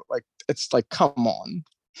Death Note. Like it's like, come on.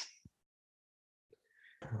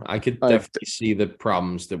 I could definitely see the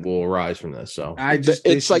problems that will arise from this. So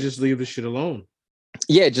they should just leave the shit alone.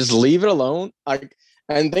 Yeah, just leave it alone. Like,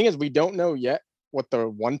 and the thing is, we don't know yet what the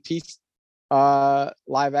One Piece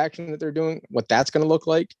live action that they're doing, what that's going to look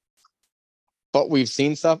like. But we've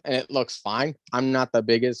seen stuff and it looks fine. I'm not the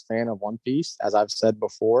biggest fan of One Piece, as I've said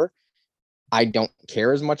before. I don't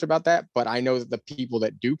care as much about that, but I know that the people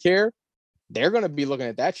that do care, they're going to be looking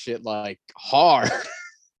at that shit like hard.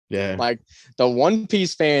 Yeah. Like the One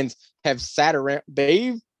Piece fans have sat around.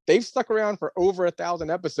 They've stuck around for over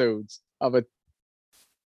 1,000 episodes of an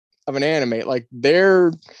anime. Like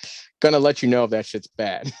they're gonna let you know if that shit's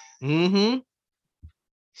bad. Mm-hmm.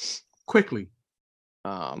 Quickly.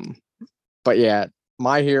 But yeah,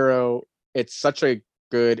 My Hero, it's such a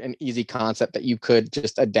good and easy concept that you could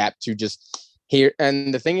just adapt to just here.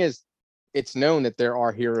 And the thing is, it's known that there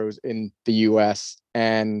are heroes in the US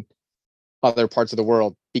and other parts of the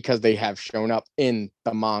world because they have shown up in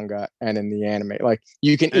the manga and in the anime. Like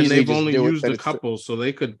you can easily they've just only do used it, a couple, so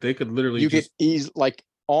they could literally could easily, like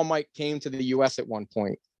All Might came to the US at one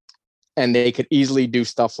point, and they could easily do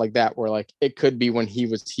stuff like that where like it could be when he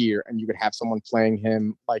was here and you could have someone playing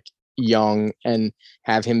him like young and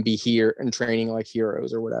have him be here and training like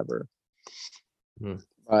heroes or whatever.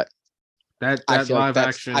 But that live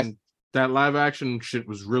action shit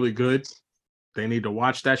was really good. They need to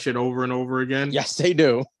watch that shit over and over again. Yes, they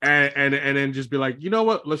do. And then just be like, you know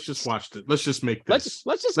what? Let's just watch it. Let's just make this.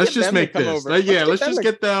 Let's just make this. Let's just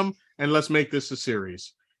get them and let's make this a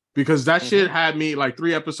series. Because that shit had me like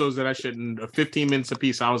 3 episodes of that shit in 15 minutes a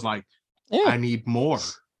piece. I was like, I need more.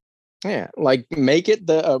 Yeah, like make it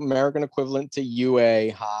the American equivalent to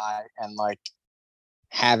UA High and like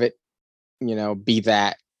have it, be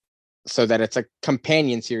that so that it's a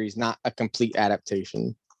companion series, not a complete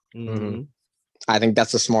adaptation. Mm-hmm. I think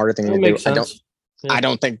that's the smarter thing to do. Sense. I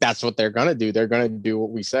don't think that's what they're gonna do. They're gonna do what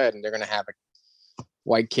we said, and they're gonna have a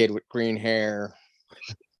white kid with green hair.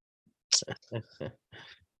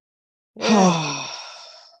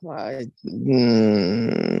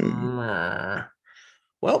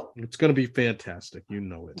 Well, it's gonna be fantastic. You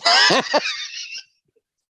know it.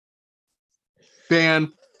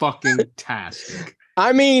 Fan-fucking-tastic.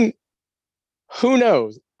 I mean, who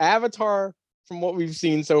knows? Avatar, from what we've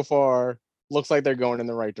seen so far, looks like they're going in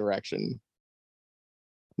the right direction.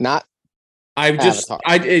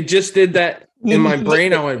 It just did that in my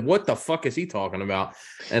brain. I went, what the fuck is he talking about?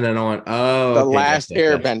 And then I went, oh, the Last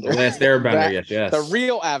Airbender. The Last Airbender, yes. The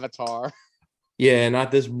real Avatar. Yeah,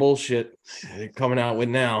 not this bullshit they're coming out with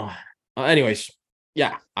now. Anyways,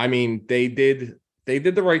 yeah, I mean, they did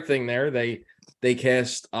the right thing there. They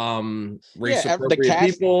cast race appropriate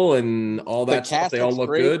people and all that stuff. They all look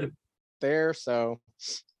good there. So,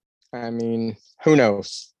 I mean, who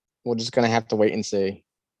knows? We're just gonna have to wait and see.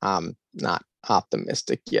 Not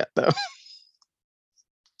optimistic yet, though.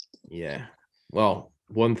 Yeah. Well,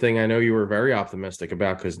 one thing I know you were very optimistic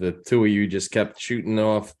about because the two of you just kept shooting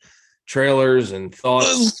off trailers and thoughts.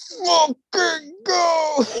 Let's fucking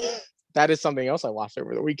go. That is something else I watched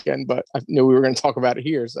over the weekend, but I knew we were going to talk about it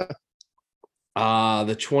here. So,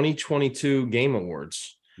 the 2022 Game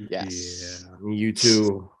Awards. Yes. Yeah. You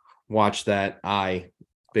two watched that.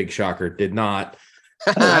 Big shocker, did not.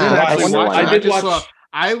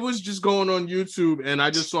 I was just going on YouTube and I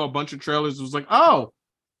just saw a bunch of trailers. It was like, oh,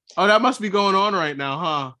 that must be going on right now,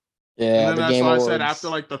 huh? Yeah. And then that's why I said after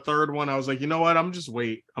like the third one, I was like, you know what? I'm gonna just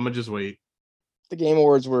wait. The Game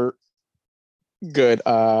Awards were good.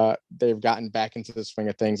 They've gotten back into the swing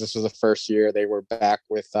of things. This was the first year they were back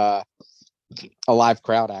with a live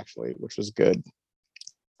crowd, actually, which was good.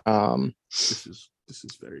 This is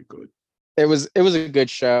very good. It was a good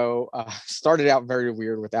show. Started out very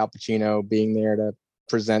weird with Al Pacino being there to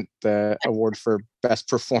present the award for best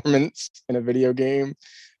performance in a video game.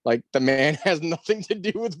 Like the man has nothing to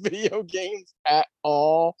do with video games at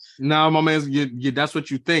all. No, my man, that's what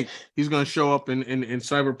you think. He's gonna show up in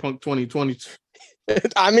Cyberpunk 2022.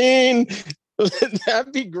 I mean,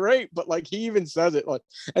 that'd be great, but like he even says it like,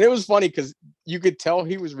 and it was funny because you could tell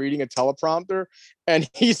he was reading a teleprompter, and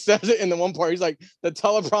he says it in the one part. He's like, "The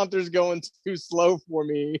teleprompter's going too slow for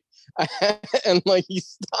me," and like he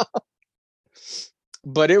stopped.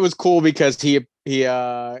 But it was cool because he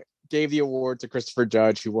gave the award to Christopher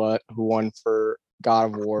Judge, who won for God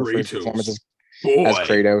of War for his performance as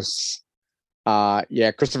Kratos.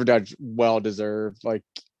 Yeah, Christopher Judge, well deserved. Like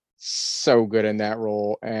so good in that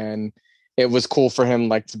role, and it was cool for him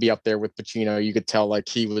like to be up there with Pacino. You could tell like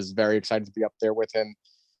he was very excited to be up there with him.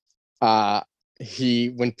 When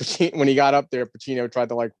he got up there, Pacino tried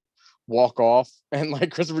to like walk off, and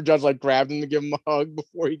like Christopher Judge like grabbed him to give him a hug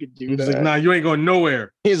before he could do He was that. like, "Nah, you ain't going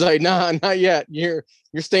nowhere." He's like, "Nah, not yet. You're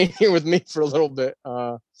staying here with me for a little bit."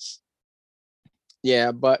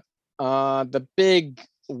 Yeah, but the big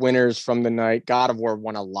winners from the night, God of War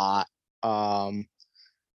won a lot.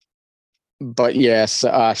 But yes,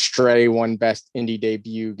 Stray won best indie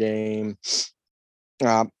debut game.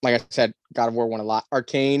 Like I said, God of War won a lot.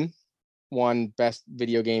 Arcane won best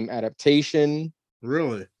video game adaptation.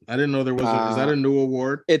 Really? I didn't know there was is that a new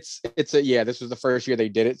award? This was the first year they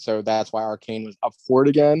did it, so that's why Arcane was up for it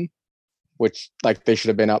again, which like they should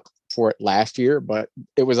have been up for it last year, but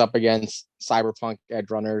it was up against Cyberpunk Edge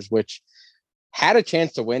Runners, which had a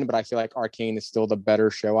chance to win, but I feel like Arcane is still the better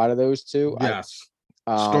show out of those two. Yes.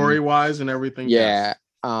 Story-wise and everything. Yeah.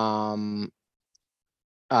 Yes.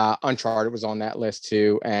 Uncharted was on that list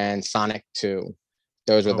too, and Sonic 2.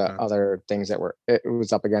 Those were the other things that it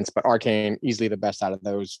was up against, but Arcane easily the best out of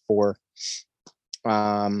those four.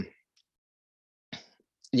 Yeah,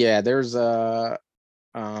 there's Kojima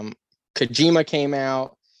came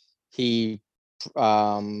out. He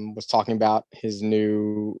was talking about his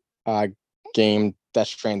new game, Death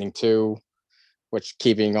Stranding 2, which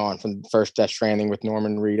keeping on from the first Death Stranding with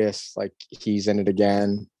Norman Reedus, like he's in it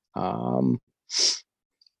again.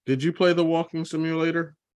 Did you play the walking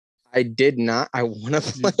simulator? I did not. I want to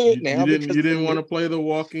play it now. You didn't want to play the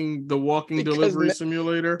walking delivery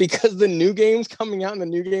simulator because the new game's coming out and the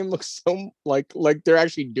new game looks so like they're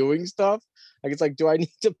actually doing stuff. Like it's like, do I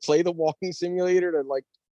need to play the walking simulator to like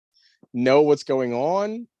know what's going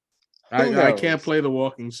on? I can't play the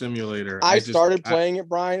walking simulator. I started playing it,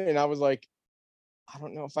 Brian, and I was like, I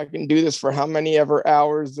don't know if I can do this for how many ever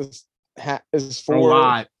hours this is for.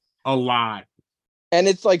 A lot. And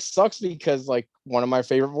it's like sucks because like one of my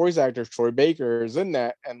favorite voice actors, Troy Baker, is in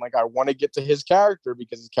that, and like I want to get to his character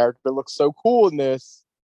because his character looks so cool in this.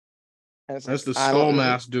 And it's that's like, the skull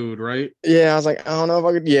mask dude, right? Yeah, I was like, I don't know if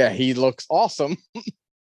I could. Yeah, he looks awesome,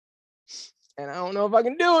 and I don't know if I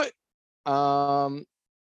can do it.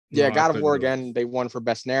 Yeah, God of War again. They won for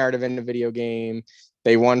best narrative in the video game.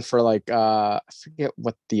 They won for like I forget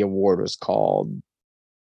what the award was called.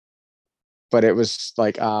 But it was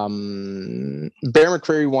like Bear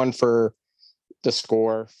McCreary won for the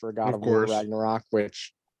score for God of War Ragnarok,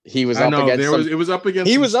 which he was up against. It was up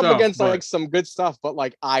against. He was up against like some good stuff, but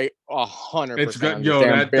like 100%. It's good. Yo,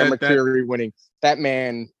 Bear McCreary winning. That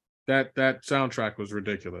man. That soundtrack was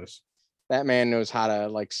ridiculous. That man knows how to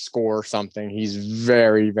like score something. He's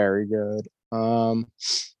very, very good. And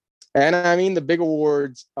I mean the big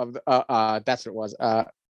awards of that's what it was.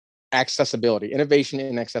 Accessibility, innovation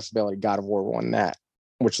in accessibility. God of War won that,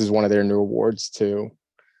 which is one of their new awards too.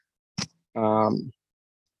 Elden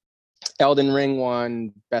Ring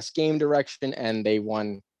won best game direction, and they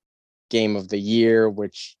won game of the year,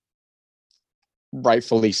 which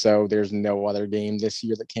rightfully so. There's no other game this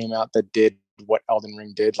year that came out that did what Elden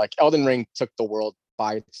Ring did. Like Elden Ring took the world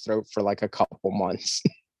by its throat for like a couple months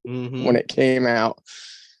when it came out,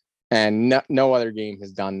 and no other game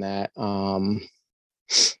has done that.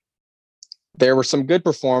 There were some good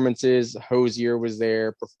performances. Hosier was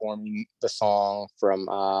there performing the song from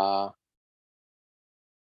God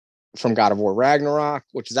of War Ragnarok,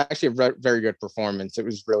 which is actually a very good performance. It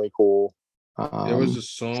was really cool. There was a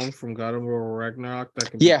song from God of War Ragnarok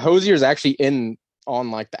Hosier's actually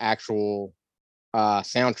on like the actual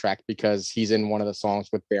soundtrack because he's in one of the songs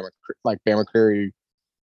with Bear McCreary.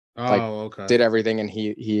 Did everything, and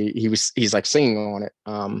he's like singing on it.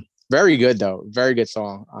 Very good though, very good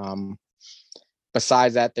song.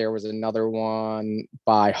 Besides that, there was another one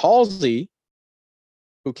by Halsey,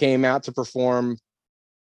 who came out to perform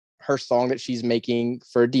her song that she's making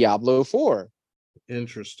for Diablo 4.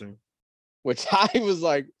 Interesting. Which I was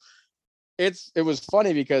like, it was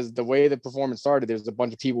funny because the way the performance started, there's a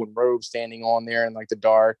bunch of people in robes standing on there in like the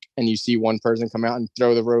dark, and you see one person come out and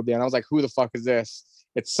throw the robe down. I was like, who the fuck is this?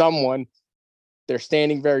 It's someone. They're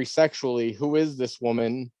standing very sexually. Who is this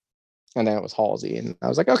woman? And then it was Halsey, and I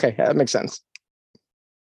was like, okay, that makes sense.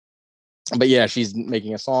 But yeah, she's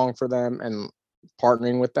making a song for them and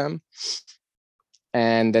partnering with them.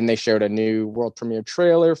 And then they showed a new world premiere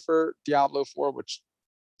trailer for Diablo 4, which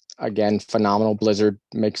again, phenomenal. Blizzard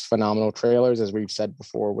makes phenomenal trailers, as we've said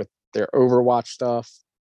before with their Overwatch stuff.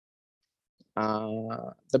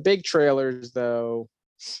 The big trailers, though,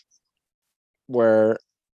 were,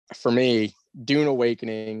 for me, Dune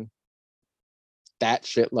Awakening. That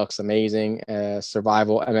shit looks amazing.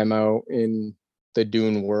 Survival MMO in the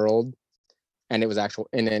Dune world, and it was actual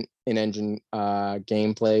in-engine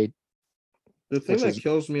gameplay. The thing Which that is-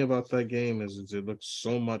 kills me about that game is it looks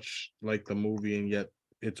so much like the movie and yet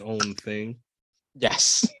its own thing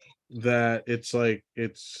Yes. that it's like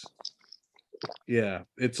it's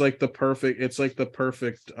like the perfect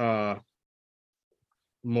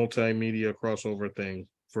multimedia crossover thing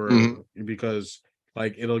for because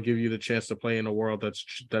like it'll give you the chance to play in a world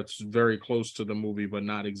that's very close to the movie but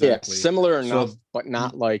not exactly. Yeah, similar So- enough, but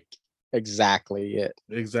not like exactly it.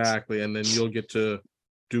 Exactly, and then you'll get to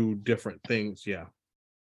do different things. Yeah.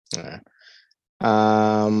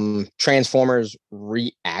 Transformers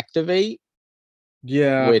Reactivate,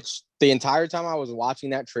 Yeah. which the entire time I was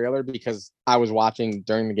watching that trailer, because I was watching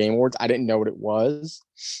during the Game Awards, I didn't know what it was.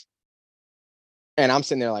 And I'm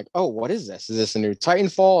sitting there like, oh, what is this? Is this a new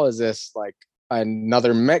Titanfall? Is this like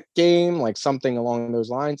another mech game? Like something along those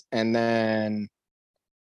lines. And then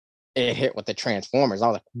it hit with the Transformers. I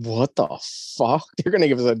was like, what the fuck? They're gonna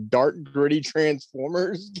give us a dark, gritty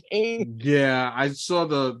Transformers game? Yeah, I saw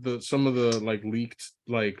the some of the like leaked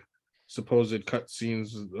like supposed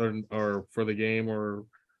cutscenes or for the game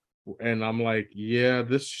and I'm like, yeah,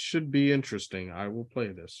 this should be interesting. I will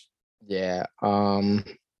play this. Yeah. Hellboy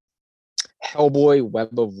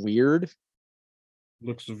Web of Weird.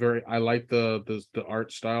 Looks very. I like the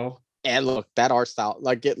art style. And look, that art style,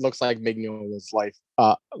 like it looks like Mignola's life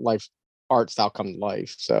art style come to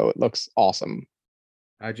life. So it looks awesome.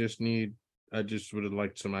 I just would have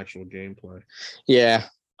liked some actual gameplay. Yeah.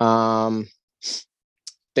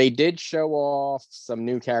 They did show off some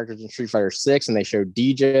new characters in Street Fighter 6, and they showed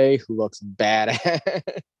DJ, who looks badass.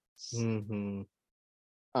 Mm-hmm.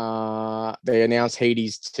 They announced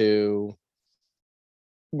Hades 2,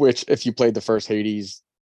 which if you played the first Hades,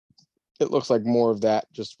 it looks like more of that,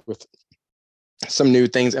 just with some new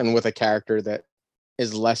things and with a character that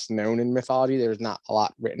is less known in mythology. There's not a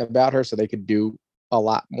lot written about her, so they could do a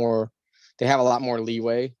lot more. They have a lot more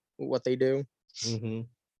leeway with what they do. Mm-hmm.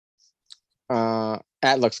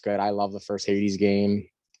 That looks good. I love the first Hades game.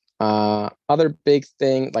 Other big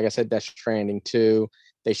thing, like I said, Death Stranding 2.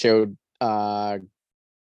 They showed the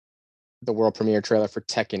world premiere trailer for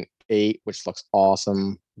Tekken 8, which looks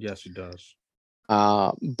awesome. Yes, it does.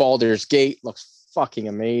 Baldur's Gate looks fucking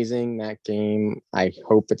amazing. That game, I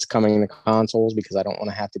hope it's coming to consoles because I don't want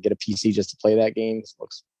to have to get a PC just to play that game. It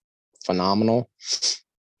looks phenomenal.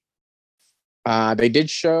 They did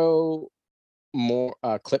show more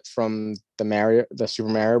clips from the Super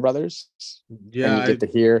Mario Brothers. Yeah, and you get to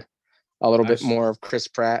hear a little bit more of Chris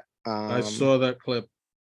Pratt. I saw that clip.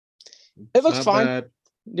 It looks Not fine. bad.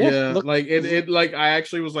 Yeah, like it like I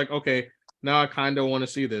actually was like, okay, now I kind of want to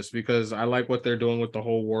see this because I like what they're doing with the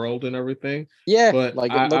whole world and everything. Yeah, But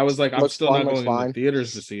like I was like, I'm still fun, not going fine. in the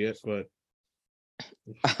theaters to see it. But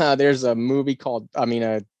There's a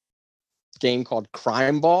game called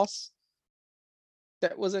Crime Boss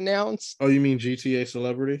that was announced. Oh, you mean GTA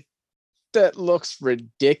Celebrity? That looks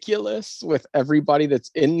ridiculous with everybody that's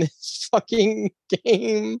in this fucking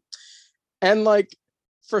game. And like,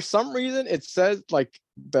 for some reason, it says like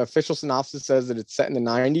the official synopsis says that it's set in the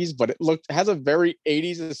 90s, but it has a very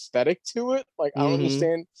 80s aesthetic to it. Like, I don't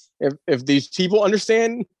understand if these people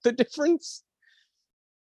understand the difference.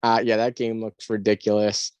 Yeah, that game looks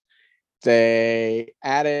ridiculous. They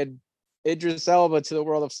added Idris Elba to the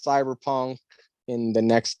world of Cyberpunk in the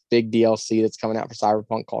next big DLC that's coming out for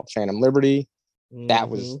Cyberpunk called Phantom Liberty. That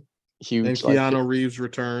was huge. And Keanu Reeves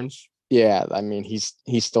returns. Yeah, I mean he's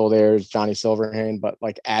still there as Johnny Silverhand, but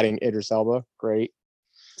like adding Idris Elba, great.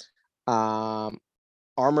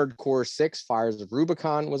 Armored Core 6 Fires of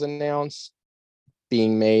Rubicon was announced,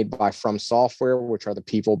 being made by From Software, which are the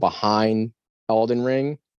people behind Elden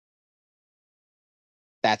Ring.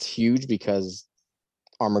 That's huge because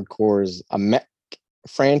Armored Core is a mech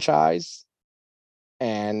franchise.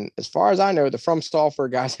 And as far as I know, the From Software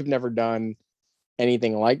guys have never done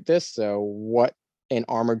anything like this. So what an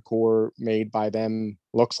Armored Core made by them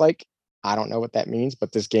looks like, I don't know what that means,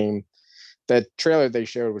 but this game, the trailer they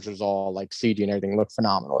showed, which was all like CG and everything, looked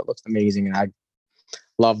phenomenal. It looked amazing. And I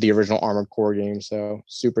love the original Armored Core game. So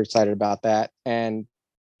super excited about that. And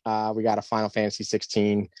we got a Final Fantasy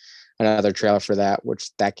 16, another trailer for that,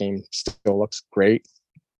 which that game still looks great.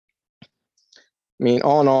 I mean,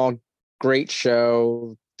 all in all, great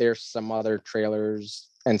show. There's some other trailers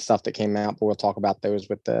and stuff that came out, but we'll talk about those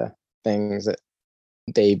with the things that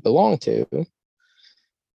they belong to,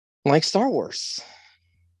 like Star Wars.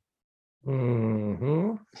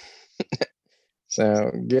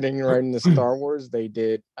 So getting right into Star Wars, they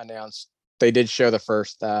did show the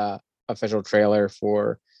first official trailer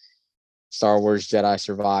for Star Wars Jedi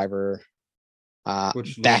Survivor.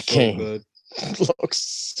 Which that looks so game, good. looks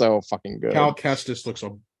so fucking good. Cal Kestis looks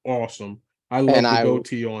awesome. I love the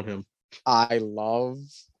goatee on him. I love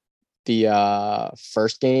the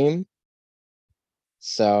first game.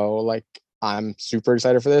 So like I'm super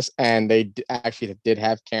excited for this. And they actually did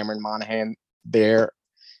have Cameron Monaghan there,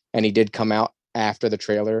 and he did come out after the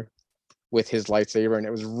trailer with his lightsaber, and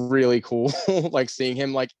it was really cool. Like seeing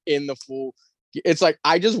him like in the full. It's like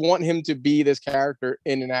I just want him to be this character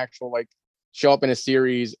in an actual like show up in a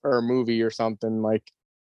series or a movie or something. Like,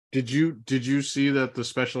 did you see that the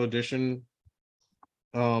special edition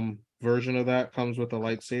version of that comes with a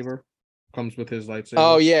lightsaber? Comes with his lightsaber.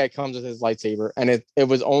 Oh yeah, it comes with his lightsaber, and it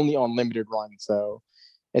was only on limited run, so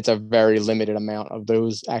it's a very limited amount of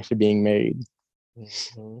those actually being made.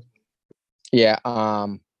 Mm-hmm. Yeah.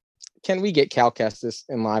 Can we get Cal Kestis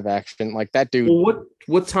in live action? Like that dude. Well,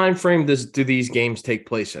 what time frame do these games take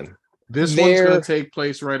place in? This one's going to take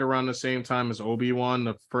place right around the same time as Obi-Wan.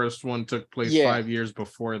 The first one took place 5 years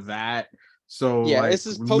before that. So yeah, like this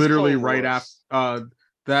is literally right after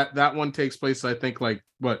that one takes place, I think, like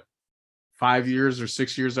what, 5 years or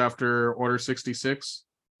 6 years after Order 66?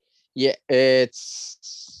 Yeah,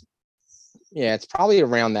 it's probably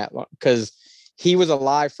around that long because he was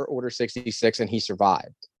alive for Order 66 and he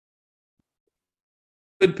survived.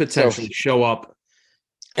 Could potentially show up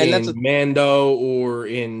and in Mando or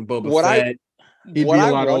in Boba Fett. He'd be a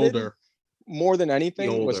lot older. More than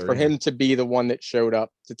anything was for him to be the one that showed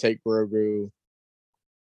up to take Grogu.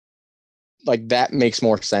 Like that makes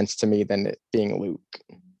more sense to me than it being Luke.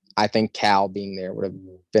 I think Cal being there would have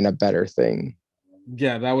been a better thing.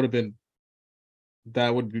 Yeah, that would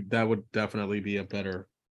definitely be a better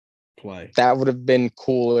play. That would have been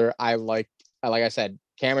cooler. Like I said,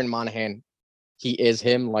 Cameron Monaghan, he is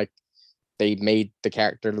him. Like they made the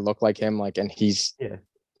character look like him. Like, and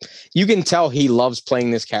you can tell he loves playing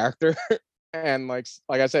this character. And like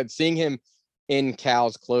I said, seeing him in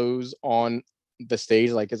Cal's clothes on the stage,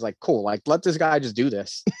 like it's like cool. Like let this guy just do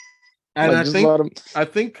this. And like, I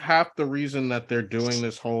think half the reason that they're doing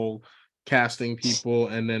this whole casting people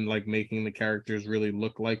and then like making the characters really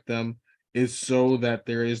look like them is so that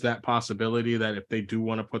there is that possibility that if they do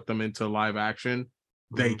want to put them into live action,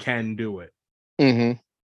 they can do it. Mm-hmm.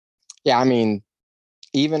 Yeah, I mean,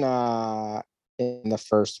 even in the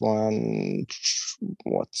first one,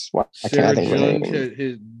 I can't think of her name.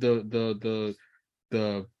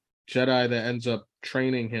 The Jedi that ends up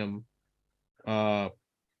training him, or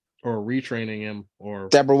retraining him, or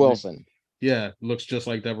Deborah Wilson. Yeah, looks just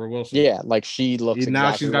like Deborah Wilson. Yeah, like she looks now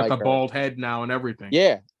exactly she's got like the her. bald head now and everything.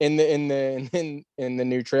 Yeah, in the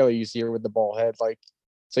new trailer, you see her with the bald head, like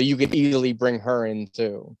so you could easily bring her in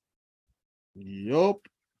too. Yup.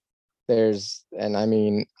 And I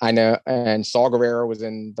mean, I know, and Saw Gerrera was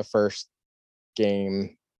in the first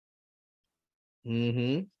game.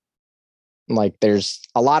 Mm-hmm. Like, there's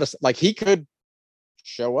a lot of like he could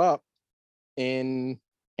show up in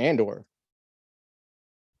Andor.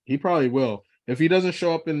 He probably will. If he doesn't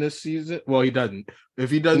show up in this season, well, he doesn't.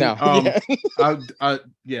 If he doesn't,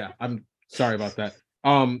 I'm sorry about that.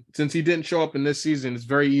 Since he didn't show up in this season, it's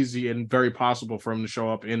very easy and very possible for him to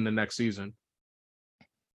show up in the next season.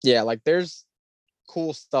 Yeah, like there's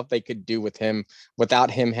cool stuff they could do with him without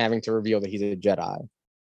him having to reveal that he's a Jedi.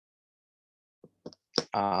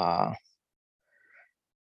 But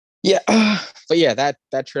yeah,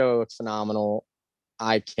 that trailer looks phenomenal.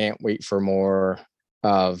 I can't wait for more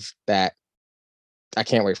of that. I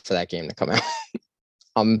can't wait for that game to come out.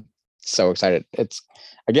 I'm so excited.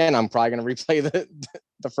 I'm probably gonna replay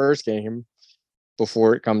the first game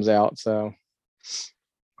before it comes out. So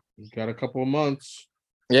you got a couple of months.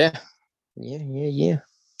 Yeah.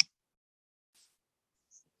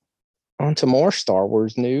 On to more Star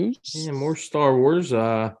Wars news. Yeah, more Star Wars.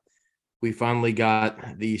 We finally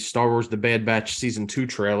got the Star Wars The Bad Batch Season 2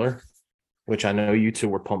 trailer, which I know you two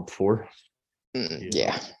were pumped for.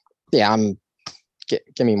 Yeah, I'm give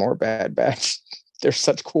me more Bad Batch. They're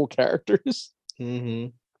such cool characters.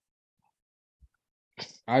 Mm-hmm.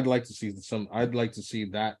 I'd like to see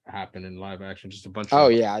that happen in live action. Just a bunch of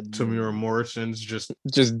Tamura Morrisons, just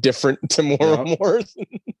different Tamura Morrisons.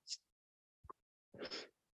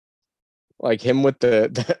 Like him with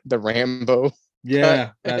the Rambo.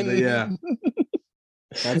 Yeah, that'd be the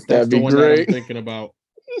one great. that I'm thinking about.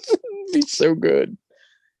 Be so good.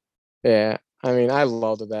 Yeah, I mean, I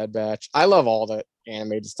love the Bad Batch. I love all the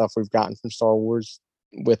animated stuff we've gotten from Star Wars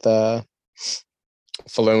with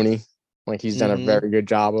Filoni. Like he's done a very good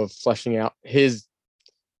job of fleshing out his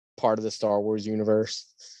part of the Star Wars universe.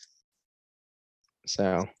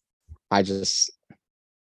 So I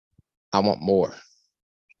want more,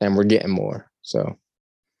 and we're getting more. So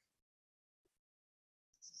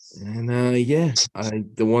And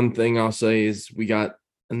the one thing I'll say is we got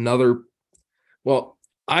another. Well,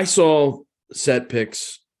 I saw set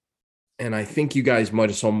picks, and I think you guys might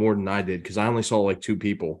have saw more than I did because I only saw like 2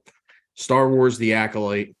 people. Star Wars: The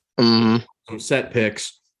Acolyte, Mhm. some set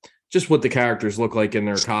picks, just what the characters look like in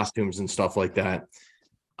their costumes and stuff like that.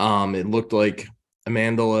 It looked like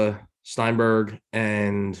Amandla Steinberg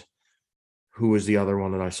and who was the other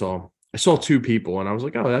one that I saw? I saw 2 people, and I was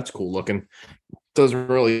like, oh, that's cool looking. Doesn't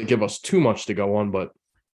really give us too much to go on, but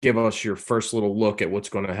give us your first little look at what's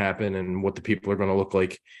going to happen and what the people are going to look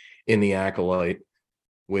like in the Acolyte,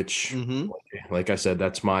 which, like I said,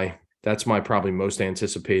 that's my probably most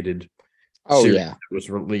anticipated Oh series yeah. that was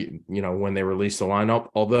released, when they released the lineup,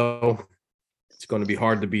 although it's going to be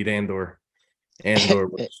hard to beat Andor,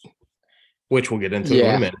 which we'll get into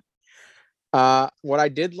in a minute. What I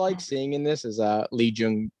did like seeing in this is Lee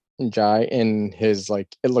Jung Jae in his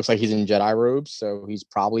it looks like he's in Jedi robes, so he's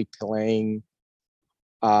probably playing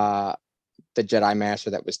the Jedi Master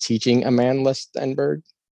that was teaching Amandla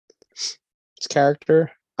Stenberg's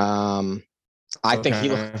character. I think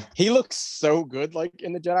he looks so good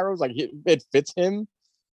in the Jedi robes, it fits him.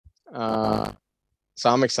 So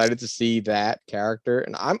I'm excited to see that character,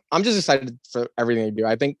 and I'm just excited for everything they do.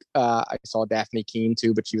 I think I saw Daphne Keane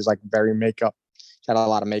too, but she was very makeup. She had a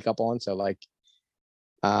lot of makeup on, so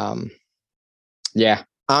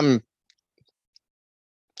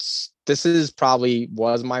this is probably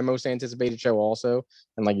was my most anticipated show also,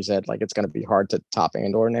 and like you said, it's gonna be hard to top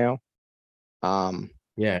Andor now.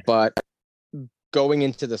 But going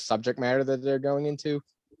into the subject matter that they're going into,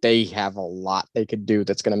 they have a lot they could do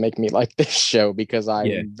that's going to make me like this show because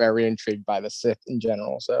I'm very intrigued by the Sith in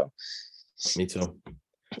general. So, me too.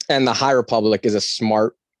 And the High Republic is a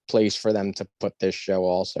smart place for them to put this show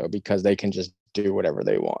also because they can just do whatever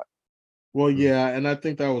they want. Well, yeah, and I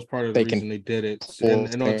think that was part of the reason they did it.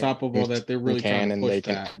 And on top of all that, they're really trying to push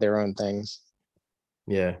that. Their own things.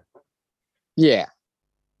 Yeah. Yeah.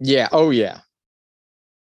 Yeah. Oh yeah.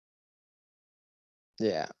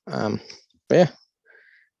 Yeah. But yeah.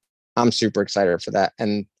 I'm super excited for that.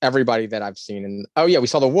 And everybody that I've seen we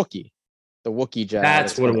saw the Wookiee Jedi.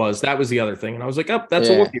 That's what it was. That was the other thing. And I was like, oh, that's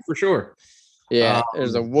a Wookiee for sure. Yeah,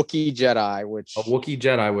 there's a Wookiee Jedi, which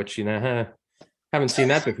haven't seen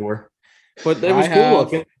that before. But it was cool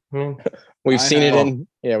looking. We've seen it in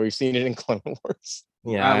Clone Wars.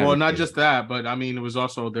 Yeah. Well, not just that, but I mean, there was a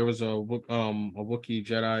Wookiee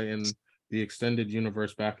Jedi in the extended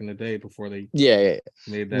universe back in the day before they made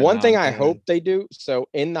that. One thing I hope they do. So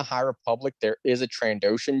in the High Republic, there is a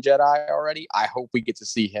Trandoshan Jedi already. I hope we get to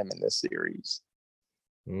see him in this series.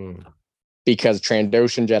 Because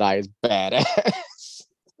Trandoshan Jedi is badass.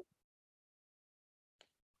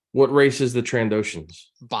 What race is the Trandoshans?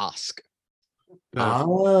 Bosk.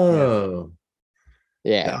 Oh.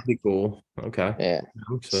 Yeah. That'd be cool. Okay. Yeah.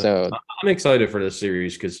 So I'm excited for this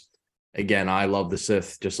series because, again, I love the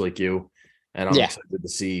Sith just like you. And I'm excited to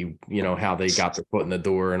see, how they got their foot in the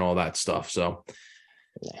door and all that stuff. So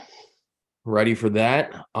ready for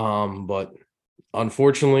that. But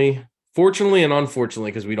fortunately and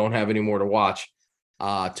unfortunately, because we don't have any more to watch,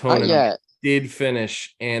 Tony and I did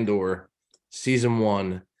finish Andor season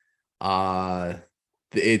 1.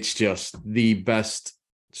 It's just the best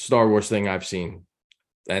Star Wars thing I've seen.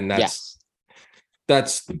 And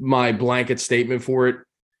that's my blanket statement for it.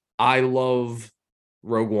 I love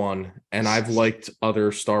Rogue One, and I've liked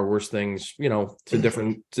other Star Wars things, to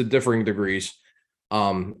differing degrees.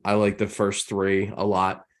 I like the first 3 a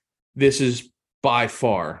lot. This is by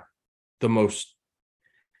far the most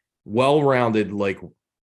well-rounded.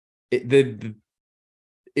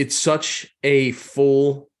 It's such a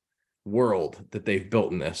full world that they've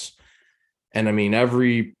built in this, and I mean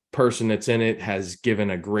every person that's in it has given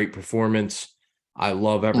a great performance. I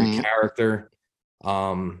love every character,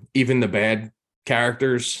 even the bad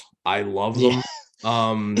characters. I love them.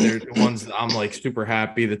 They're the ones that I'm super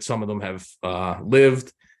happy that some of them have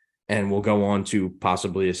lived and will go on to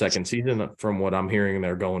possibly a second season. From what I'm hearing,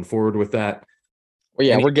 they're going forward with that. Well,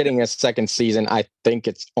 yeah, we're getting a second season. I think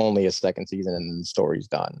it's only a second season and the story's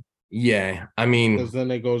done. Yeah, I mean, because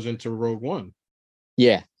then it goes into Rogue One.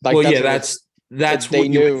 Yeah, that's what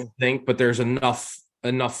you would think, but there's enough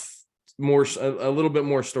more, a little bit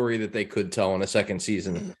more story that they could tell in a second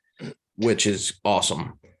season, which is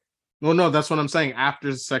awesome. Well, no, that's what I'm saying. After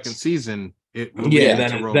the second season, then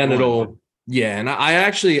it'll. Yeah, and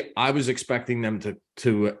I was expecting them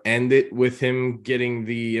to end it with him getting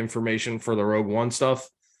the information for the Rogue One stuff,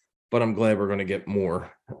 but I'm glad we're going to get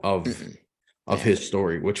more of his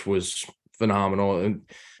story, which was phenomenal. And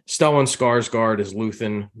Stellan Skarsgård as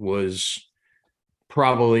Luthen was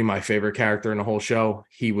probably my favorite character in the whole show.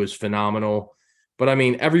 He was phenomenal. But I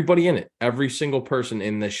mean, everybody in it, every single person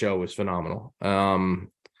in this show was phenomenal. I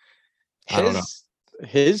don't know.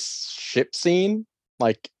 His ship scene,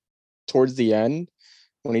 like towards the end,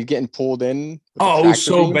 when he's getting pulled in. Oh, it was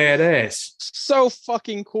so badass. So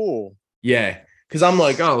fucking cool. Yeah. Because I'm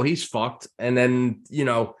like, oh, he's fucked. And then, you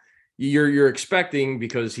know, you're expecting,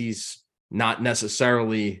 because he's not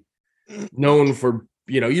necessarily known for,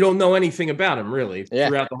 you know, you don't know anything about him really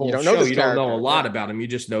throughout the whole show. You don't know a lot about him. You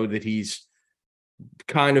just know that he's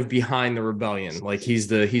kind of behind the rebellion. Like he's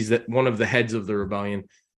the one of the heads of the rebellion.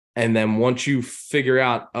 And then once you figure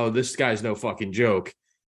out, oh, this guy's no fucking joke,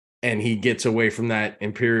 and he gets away from that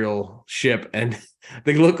Imperial ship, and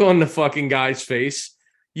the look on the fucking guy's face,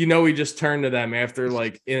 you know, he just turned to them after,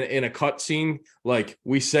 like, in a cutscene, like,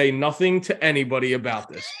 we say nothing to anybody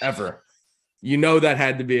about this ever. You know, that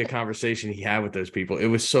had to be a conversation he had with those people. It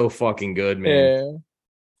was so fucking good, man.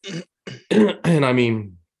 Yeah. And I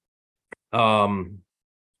mean,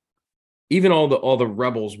 even all the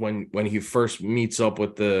rebels, when he first meets up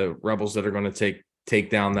with the rebels that are going to take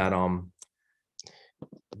down that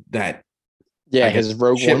his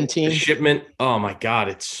Rogue One team shipment. Oh my god,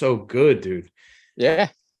 it's so good, dude. Yeah,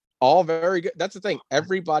 all very good. That's the thing.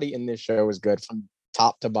 Everybody in this show is good from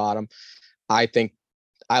top to bottom. I think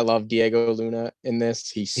I love Diego Luna in this.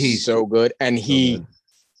 He's so good, and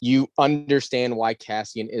you understand why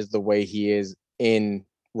Cassian is the way he is in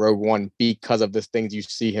Rogue One because of the things you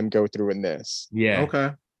see him go through in this. Yeah.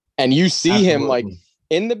 Okay. And you see him, like,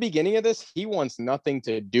 in the beginning of this, he wants nothing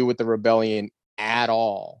to do with the rebellion at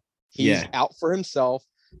all. He's out for himself,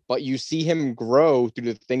 but you see him grow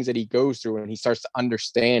through the things that he goes through, and he starts to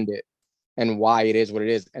understand it and why it is what it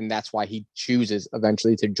is. And that's why he chooses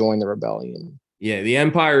eventually to join the rebellion. Yeah, the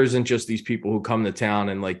Empire isn't just these people who come to town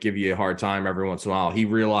and, like, give you a hard time every once in a while. He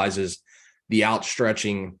realizes the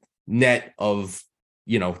outstretching net of,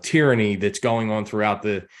 you know, tyranny that's going on throughout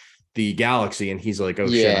the galaxy, and he's like, oh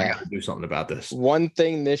shit, I gotta do something about this. One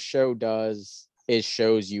thing this show does is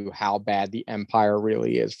shows you how bad the Empire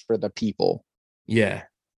really is for the people. Yeah,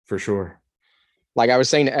 for sure. Like I was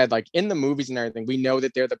saying to Ed, like, in the movies and everything, we know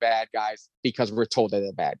that they're the bad guys because we're told they're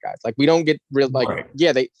the bad guys. Like, we don't get real, like,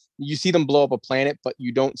 you see them blow up a planet, but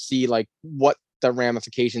you don't see, like, what the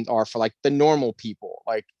ramifications are for, like, the normal people.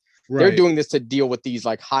 Like, they're doing this to deal with these,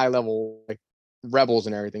 like, high level, like, rebels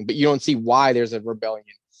and everything, but you don't see why there's a rebellion,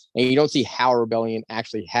 and you don't see how a rebellion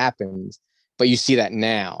actually happens, but you see that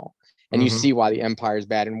now, and you see why the Empire is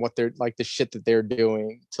bad and what they're, like, the shit that they're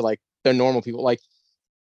doing to, like, the normal people. Like,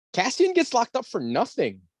 Cassian gets locked up for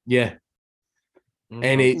nothing. Yeah.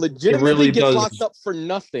 And it legitimately really gets locked up for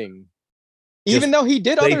nothing. Even though he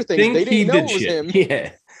did other things, they didn't know it was him.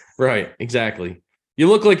 Yeah, right. Exactly. You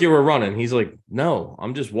look like you were running. He's like, no,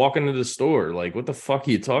 I'm just walking to the store. Like, what the fuck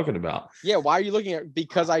are you talking about? Yeah, why are you looking at?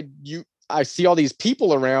 Because I see all these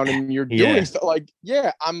people around and you're doing stuff. Like,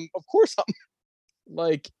 yeah, I'm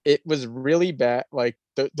like, it was really bad. Like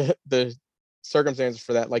the circumstances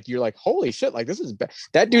for that, like, you're like, holy shit, like, this is bad.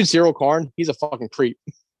 That dude Cyril Karn, he's a fucking creep.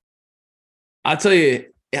 I'll tell you,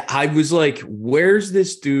 I was like, where's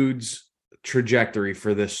this dude's trajectory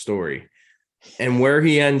for this story? And where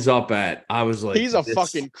he ends up at, I was like, he's a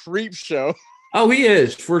fucking creep show. Oh, he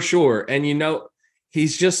is, for sure. And, you know,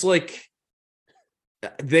 he's just like,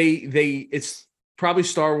 it's probably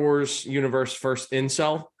Star Wars universe first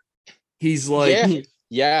incel. He's like,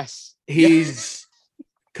 he's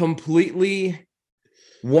completely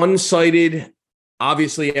one-sided.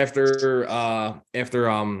 Obviously, after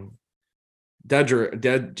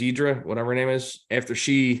Deidre, whatever her name is, after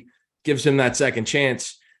she gives him that second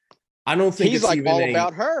chance, I don't think he's it's like even all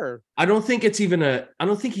about her. I don't think it's even I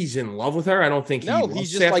don't think he's in love with her. I don't think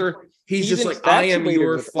he's just like, he's just like, I am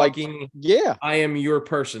your fucking, like, I am your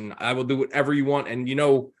person. I will do whatever you want. And, you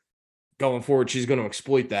know, going forward, she's going to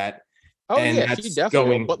exploit that. Oh, and yeah, she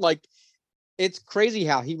definitely will. But, like, it's crazy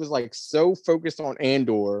how he was, like, so focused on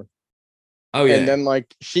Andor. Oh, yeah. And then,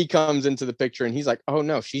 like, she comes into the picture and he's like, oh,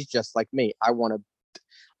 no, she's just like me. I want to,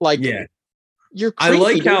 like, you're creepy, I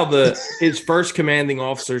like dude. how his first commanding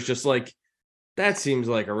officer is just like, that seems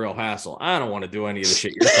like a real hassle. I don't want to do any of the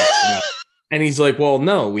shit you're talking about. And he's like, well,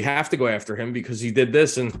 no, we have to go after him because he did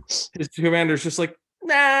this. And his commander's just like,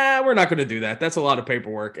 nah, we're not going to do that. That's a lot of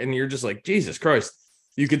paperwork. And you're just like, Jesus Christ.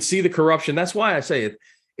 You could see the corruption. That's why I say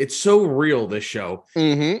it's so real, this show.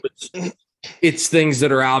 It's things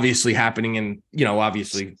that are obviously happening, and, you know,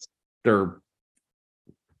 obviously they're,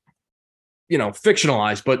 you know,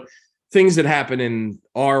 fictionalized, but things that happen in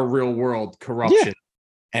our real world, corruption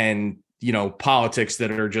and, you know, politics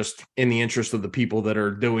that are just in the interest of the people that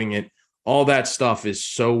are doing it All that stuff is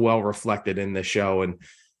so well reflected in the show. And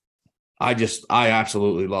I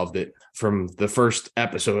absolutely loved it. From the first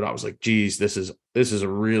episode, I was like, geez, this is a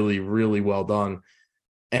really, really well done.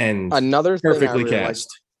 And Another thing I perfectly really like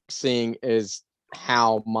cast. seeing is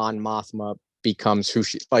how Mon Mothma becomes who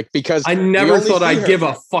she like, because I we never only thought see I'd her- give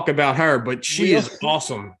a fuck about her, but she We is only-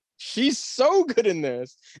 awesome. She's so good in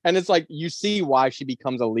this, and it's like you see why she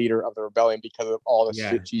becomes a leader of the rebellion because of all the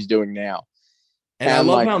Yeah. shit she's doing now. And I love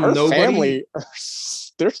like, how her nobody family,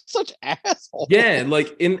 they're such assholes. Yeah,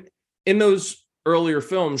 like in those earlier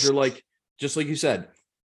films, you're like, just like you said,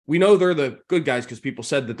 we know they're the good guys because people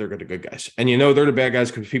said that they're the good guys, and you know they're the bad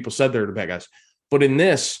guys because people said they're the bad guys. But in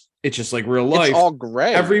this, it's just like real life. It's all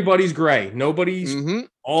gray. Everybody's gray. Nobody's Mhm.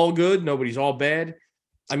 all good. Nobody's all bad.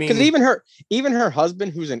 I mean, Because even her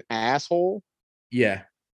husband, who's an asshole, yeah,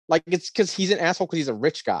 like it's because he's an asshole because he's a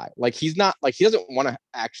rich guy. Like he's not like he doesn't want to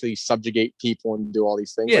actually subjugate people and do all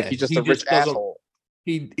these things. Yeah, like he's just he a rich just doesn't- asshole.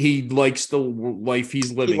 he likes the life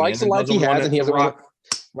he's living. likes in the and life he doesn't has, want and he to doesn't wanna-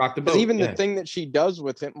 rock the boat. Because even yeah. the thing that she does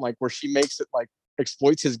with him, like where she makes it like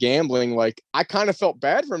exploits his gambling, like I kind of felt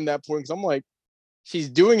bad from that point because I'm like, she's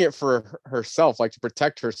doing it for herself, like to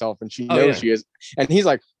protect herself, and she knows she is. And he's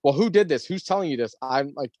like, well, who did this? Who's telling you this?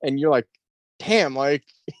 I'm like, and you're like, damn, like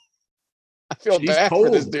I feel She's bad for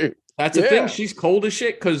this cold. dude. That's the thing. She's cold as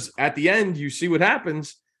shit because at the end, you see what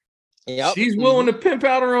happens. Yep. She's willing to pimp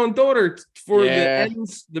out her own daughter for the Yeah.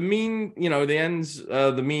 ends, the mean, the ends,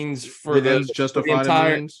 the means for The the ends justify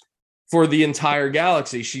the means. for the entire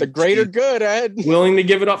galaxy. The greater she's good, Ed. willing to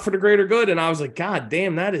give it up for the greater good. And I was like, God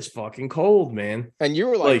damn, that is fucking cold, man. And you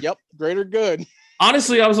were like, yep, greater good.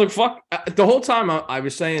 Honestly, I was like, fuck. The whole time I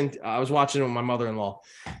was saying, I was watching it with my mother-in-law,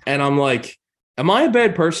 and I'm like, am I a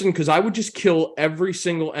bad person? Because I would just kill every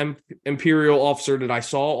single Imperial officer that I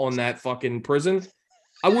saw on that fucking prison.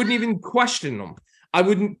 I wouldn't even question them. I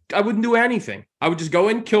wouldn't do anything. I would just go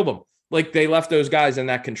in, kill them. Like they left those guys in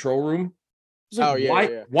that control room.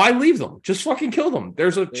 Like, why leave them? Just fucking kill them.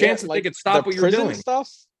 There's a chance that they could stop what you're doing.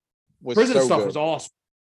 Prison stuff was awesome.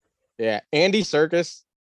 Yeah, Andy Serkis,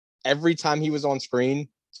 every time he was on screen,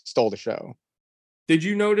 stole the show. Did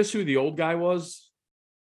you notice who the old guy was?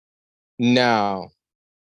 No.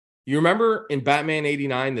 You remember in Batman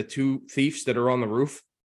 89, the two thieves that are on the roof?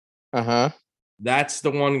 Uh-huh. That's the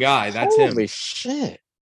one guy. That's him. Holy shit.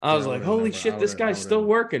 I was like, holy shit, this guy's still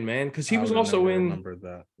working, man. Because he was also in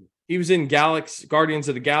he was in Guardians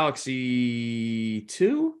of the Galaxy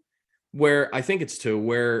 2, where I think it's 2,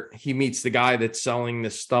 where he meets the guy that's selling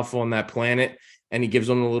this stuff on that planet and he gives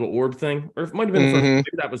him the little orb thing. Or it might have been the first one. Maybe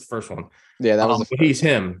that was the first one. Yeah, that was the but first he's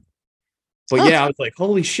him. But yeah, I was like,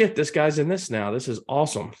 holy shit, this guy's in this now. This is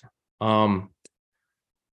awesome.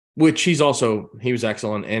 Which he was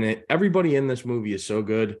excellent in it. Everybody in this movie is so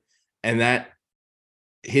good. And that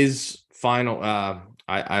his final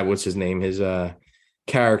what's his name? His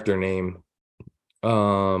character name.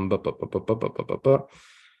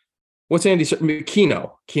 What's Andy?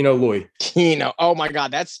 Kino Loy. Kino. Oh my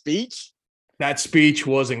god, that speech. That speech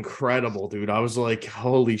was incredible, dude. I was like,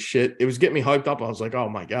 holy shit. It was getting me hyped up. I was like, oh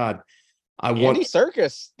my God. Andy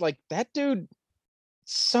Serkis, like that dude,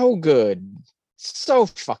 so good. So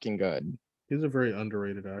fucking good. He's a very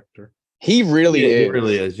underrated actor. He really is. He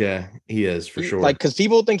really is. Yeah, he is for sure. Like, because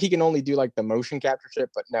people think he can only do like the motion capture shit,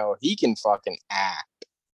 but no, he can fucking act.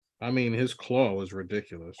 I mean, his claw was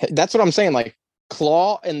ridiculous. That's what I'm saying. Like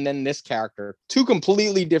Claw and then this character, two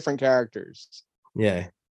completely different characters. Yeah.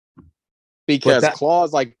 Because Claw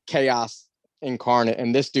is like chaos incarnate,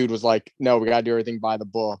 and this dude was like, no, we gotta do everything by the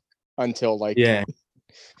book until like. Yeah.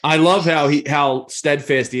 I love how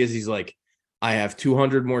steadfast he is. He's like, I have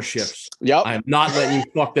 200 more shifts. Yep. I'm not letting you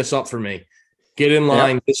fuck this up for me. Get in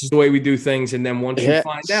line. Yep. This is the way we do things. And then once you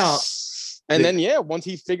find out. And then, once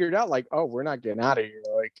he figured out, like, oh, we're not getting out of here.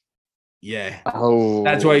 Like, yeah. Oh.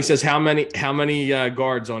 That's why he says how many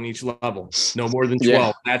guards on each level? No more than 12.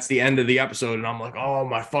 Yeah. That's the end of the episode. And I'm like, oh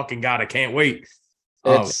my fucking God, I can't wait.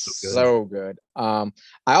 It's so good. I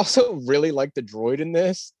also really like the droid in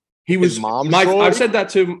this. He was I've said that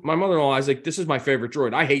to my mother-in-law. I was like, this is my favorite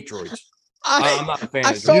droid. I hate droids. I'm not a fan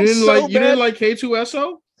of it. You didn't like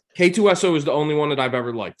K2SO? K2SO is the only one that I've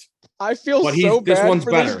ever liked. I feel so bad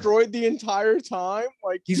for this droid the entire time.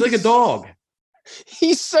 Like he's like a dog.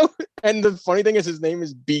 He's so, and the funny thing is his name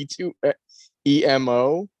is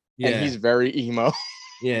B2EMO, and he's very emo.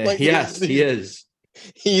 Yeah, like, yes, he is.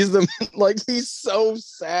 He's he's so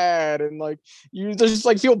sad, and like you just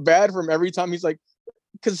like feel bad for him every time he's like,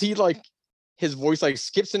 because he like his voice like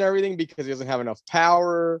skips and everything because he doesn't have enough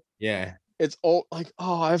power. Yeah. it's all like,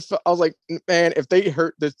 oh, I was like, man, if they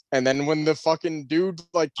hurt this, and then when the fucking dude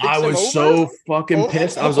like kicks I him was over, so fucking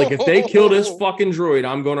pissed. I was like, if they kill this fucking droid,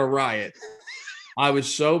 I'm gonna riot. I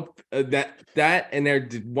was so that and there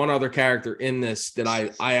one other character in this that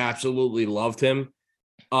I absolutely loved him.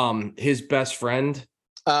 His best friend.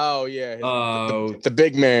 Oh yeah, Oh, the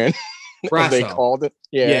big man, as they Brasso. called it.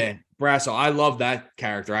 Yeah, Brasso. I love that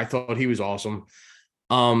character. I thought he was awesome.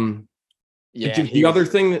 yeah. The other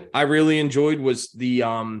thing that I really enjoyed was the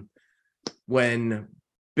when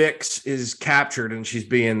Bix is captured and she's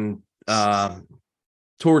being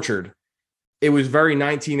tortured. It was very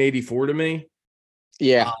 1984 to me.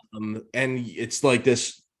 Yeah. And it's like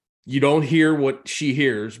this, you don't hear what she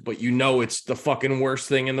hears, but you know it's the fucking worst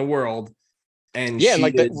thing in the world. And yeah, and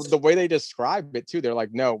like the way they describe it too, they're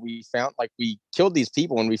like, no, we killed these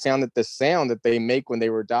people and we found that the sound that they make when they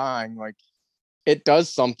were dying, like it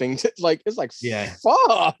does something to, like, it's like, yeah,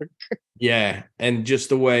 fuck. Yeah. And just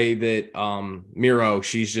the way that Miro,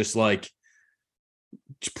 she's just like,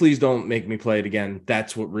 please don't make me play it again.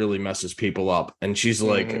 That's what really messes people up. And she's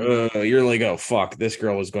like, you're like, oh fuck, this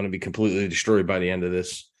girl is going to be completely destroyed by the end of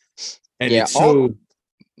this. And yeah, it's so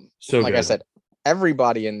like good. I said,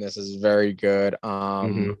 everybody in this is very good.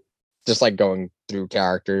 Just like going through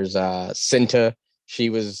characters, Cinta, she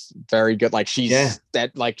was very good. Like she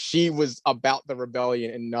was about the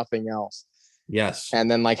rebellion and nothing else. Yes. And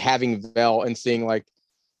then like having Vel and seeing like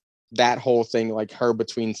that whole thing, like her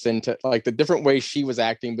between Cinta, like the different ways she was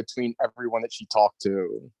acting between everyone that she talked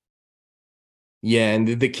to. Yeah, and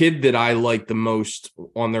the kid that I liked the most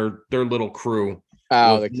on their little crew,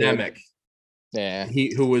 the Nemec. Yeah,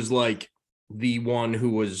 who was like the one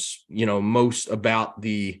who was, most about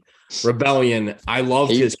the rebellion. I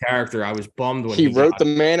loved his character. I was bummed when he wrote the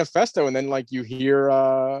manifesto, and then like you hear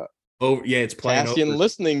it's playing Cassian over.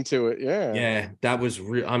 listening to it. Yeah, that was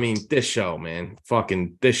real. I mean, this show, man,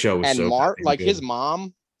 this show was and so Mark, like good. his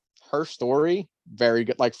mom, her story, very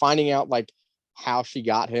good. Like finding out like how she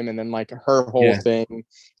got him, and then like her whole thing,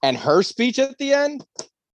 and her speech at the end.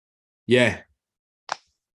 Yeah,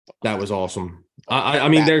 that was awesome. I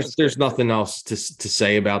mean, there's nothing else to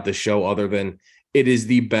say about this show other than it is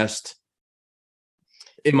the best,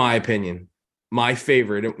 in my opinion. My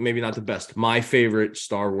favorite, maybe not the best, my favorite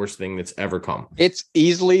Star Wars thing that's ever come. It's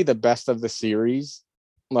easily the best of the series.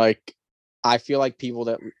 Like, I feel like people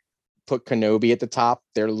that put Kenobi at the top,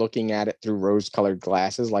 they're looking at it through rose-colored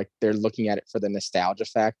glasses. Like, they're looking at it for the nostalgia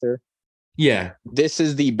factor. Yeah. This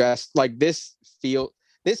is the best. Like, this feels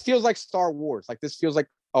like Star Wars. Like, this feels like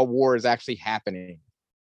a war is actually happening.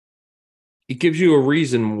 It gives you a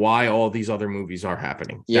reason why all these other movies are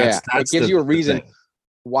happening. Yeah, it gives you a reason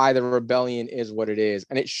why the rebellion is what it is,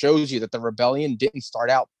 and it shows you that the rebellion didn't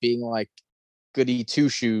start out being like goody two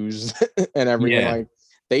shoes and everything. Like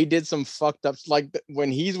they did some fucked up, like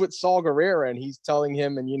when he's with Saul Guerrero and he's telling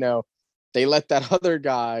him, and they let that other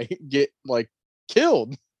guy get like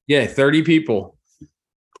killed. Yeah, 30 people.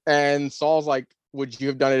 And Saul's like, "Would you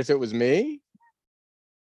have done it if it was me?"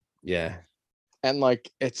 Yeah. And like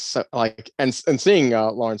it's like and seeing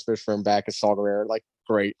Lawrence Fishburne back as Saul Guerrero, like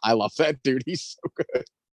great. I love that dude. He's so good.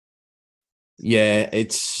 Yeah,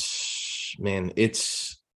 it's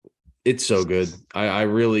so good. I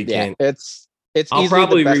really can't. It's I'll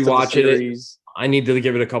probably rewatch it. I need to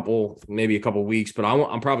give it maybe a couple weeks, but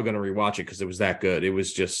I'm probably going to rewatch it because it was that good. It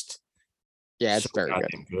was just it's very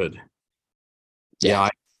good. Yeah,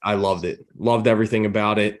 I loved it. Loved everything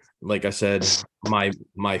about it. Like I said,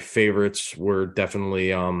 my favorites were definitely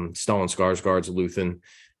Stellan Skarsgård's Luthen,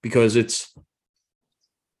 because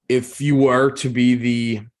if you were to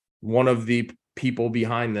be one of the people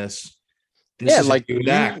behind this is like a good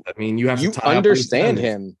act. I mean, you have to understand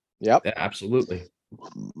him. Yep. Yeah, absolutely.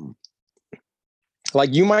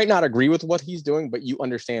 Like you might not agree with what he's doing, but you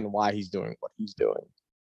understand why he's doing what he's doing.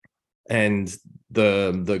 And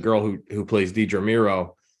the girl who plays Deidre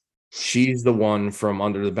Miro, she's the one from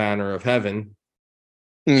Under the Banner of Heaven.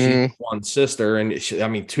 She's one sister,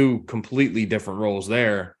 and two completely different roles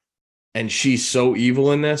there. And she's so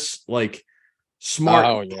evil in this, like smart.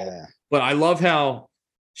 Oh yeah. But I love how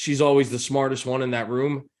she's always the smartest one in that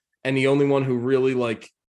room, and the only one who really like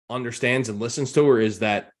understands and listens to her is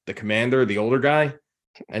that the commander, the older guy,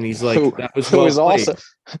 and he's like, who was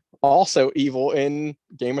also evil in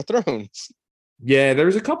Game of Thrones. Yeah,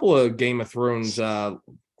 there's a couple of Game of Thrones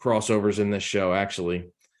crossovers in this show actually,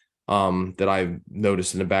 that I've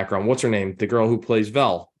noticed in the background. What's her name? The girl who plays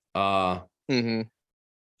Vel.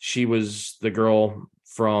 She was the girl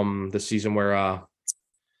from the season where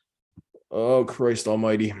oh Christ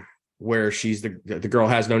Almighty, where she's the girl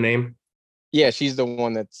has no name. Yeah, she's the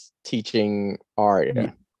one that's teaching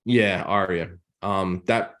Arya. Yeah, Arya.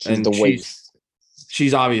 That She's and the waif.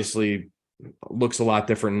 she's obviously looks a lot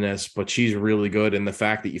different in this, but she's really good. And the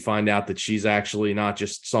fact that you find out that she's actually not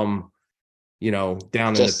just some, down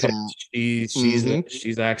in the Just pit, some. she's Mhm.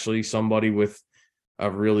 she's actually somebody with a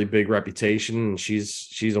really big reputation, and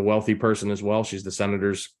she's a wealthy person as well. She's the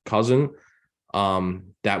senator's cousin.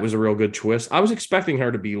 That was a real good twist. I was expecting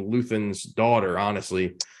her to be Luthen's daughter,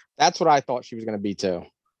 honestly, That's what I thought she was going to be too.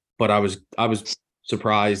 but I was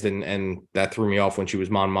surprised, and that threw me off when she was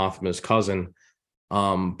Mon Mothma's cousin.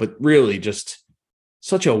 But really just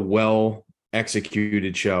such a well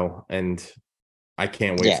executed show, and I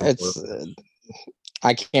can't wait Yeah, for more. it's.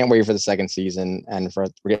 I can't wait for the second season, and we're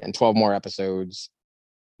getting 12 more episodes.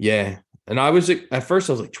 Yeah. And at first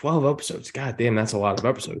I was like 12 episodes. God damn, that's a lot of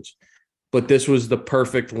episodes. But this was the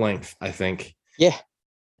perfect length, I think. Yeah,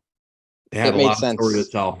 They had it a made lot of story to sense.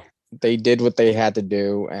 tell. They did what they had to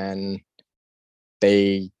do, and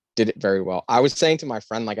they did it very well. I was saying to my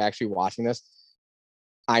friend, like actually watching this,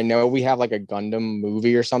 I know we have like a Gundam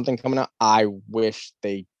movie or something coming up. I wish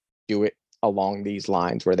they do it along these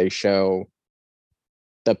lines where they show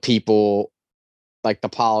the people, like the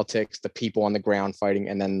politics, the people on the ground fighting,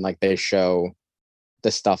 and then like they show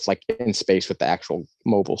the stuff like in space with the actual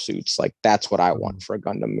mobile suits. Like that's what I want for a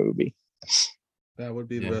Gundam movie. That would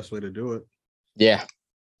be the Yeah. best way to do it. Yeah.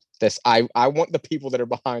 I want the people that are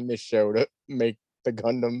behind this show to make the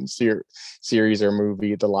Gundam series or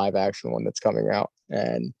movie, the live action one that's coming out.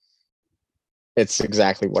 And it's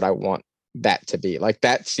exactly what I want that to be. Like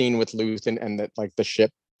that scene with Luthen and the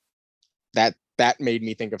ship, that made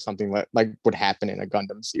me think of something like would happen in a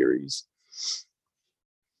Gundam series.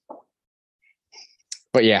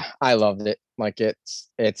 But yeah, I loved it. Like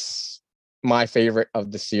it's my favorite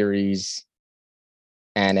of the series,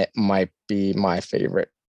 and it might be my favorite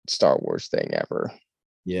Star Wars thing ever.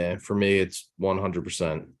 Yeah, for me it's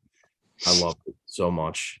 100%. I love it so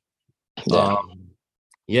much. Yeah.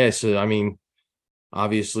 Yeah, so I mean,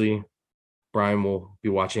 obviously Brian will be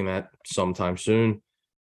watching that sometime soon.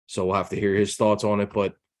 So we'll have to hear his thoughts on it,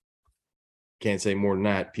 but can't say more than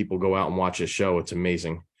that. People go out and watch this show. It's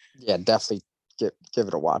amazing. Yeah, definitely give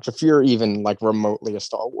it a watch. If you're even like remotely a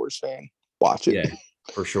Star Wars fan, watch it. Yeah,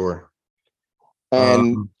 for sure.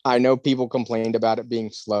 And I know people complained about it being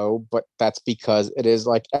slow, but that's because it is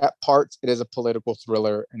like at parts it is a political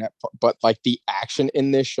thriller, but like the action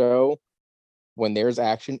in this show, when there's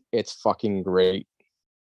action, it's fucking great.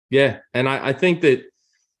 Yeah, and I think that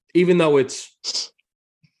even though it's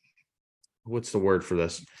what's the word for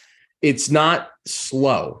this? It's not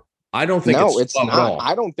slow. I don't think it's slow not. at all.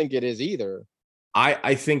 I don't think it is either.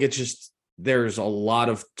 I think it's just there's a lot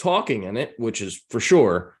of talking in it, which is for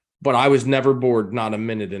sure. But I was never bored, not a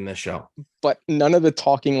minute in this show. But none of the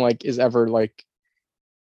talking like is ever like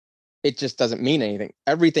it just doesn't mean anything.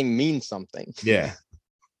 Everything means something. Yeah.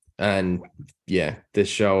 And yeah, this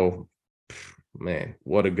show, man,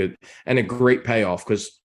 what a good and a great payoff,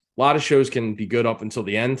 because a lot of shows can be good up until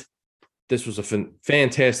the end. This was a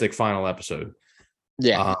fantastic final episode.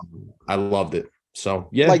 Yeah. I loved it. So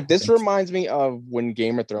yeah, like this reminds me of when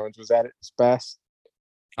Game of Thrones was at its best.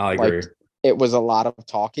 I agree. Like, it was a lot of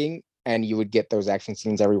talking, and you would get those action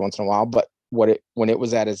scenes every once in a while. But when it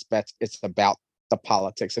was at its best, it's about the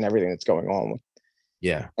politics and everything that's going on with,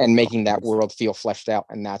 yeah, and making that world feel fleshed out.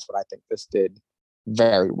 And that's what I think this did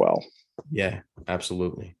very well. Yeah,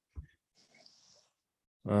 absolutely.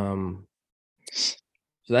 So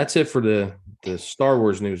that's it for the Star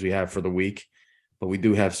Wars news we have for the week. But we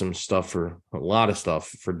do have a lot of stuff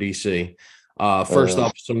for DC. First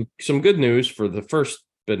up, some good news for the first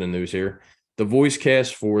bit of news here. The voice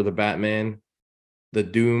cast for the Batman, the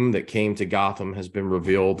Doom that came to Gotham, has been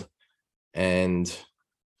revealed. And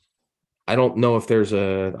I don't know if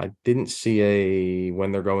I didn't see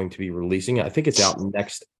when they're going to be releasing it. I think it's out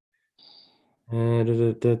next.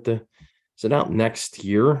 Is it out next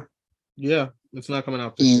year? Yeah, it's not coming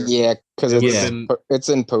out this year. Yeah, because Yeah. it's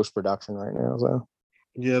in post-production right now. So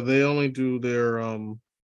yeah, they only do their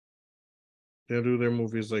they do their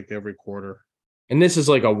movies like every quarter. And this is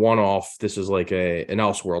like a one-off. This is like an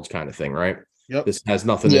Elseworlds kind of thing, right? Yep. This has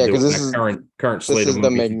nothing to do with that current slate this of is the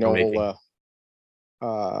movies that they're making.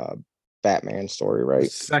 Mignola Batman story,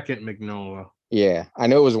 right? Second Mignola. Yeah, I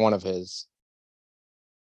know it was one of his.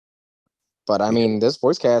 But I mean, this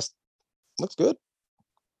voice cast looks good.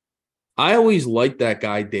 I always liked that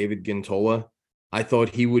guy, David Gintola. I thought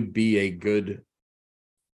he would be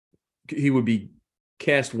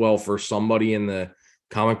cast well for somebody in the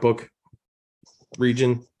comic book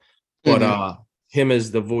region. But him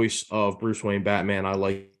as the voice of Bruce Wayne Batman, I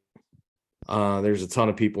like. There's a ton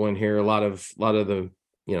of people in here, a lot of the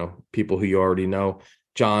people who you already know.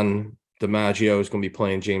 John DiMaggio is going to be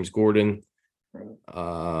playing James Gordon.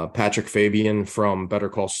 Patrick Fabian from Better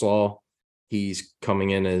Call Saul, he's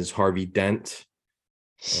coming in as Harvey Dent.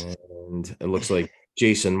 And it looks like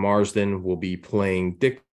Jason Marsden will be playing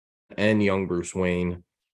Dick and young Bruce Wayne.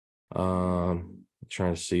 Trying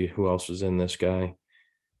to see who else is in this guy.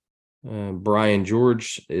 Brian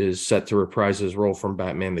George is set to reprise his role from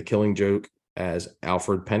Batman the Killing Joke as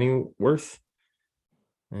Alfred Pennyworth.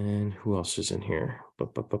 And who else is in here?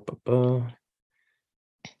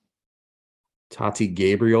 Tati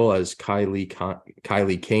Gabriel as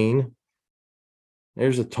Kylie Kane.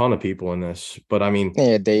 There's a ton of people in this, but I mean,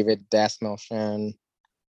 yeah, David Dasmalchian.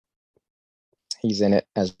 He's in it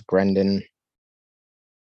as Brendan.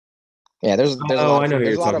 Yeah, there's a lot. I know who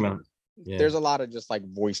there's you're a lot talking of about. Yeah. there's a lot of just like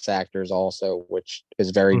voice actors also, which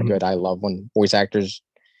is very good. I love when voice actors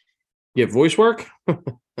get voice work.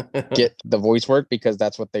 get the voice work because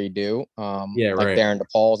that's what they do. Yeah, like right. Darren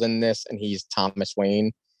DePaul's in this, and he's Thomas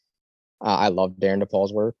Wayne. I love Darren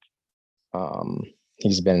DePaul's work.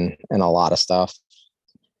 He's been in a lot of stuff.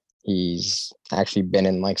 He's actually been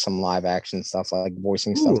in like some live action stuff, like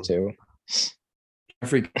voicing stuff too.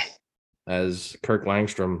 Jeffrey as Kirk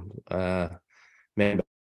Langstrom, man.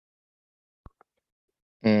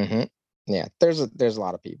 Yeah, there's a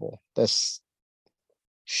lot of people. This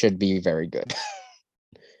should be very good.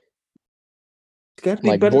 It's got to be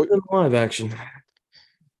Like better than live action.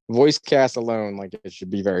 Voice cast alone, like it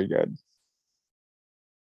should be very good.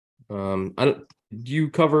 Do you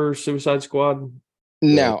cover Suicide Squad?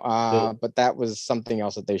 No, but that was something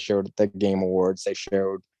else that they showed at the Game Awards. They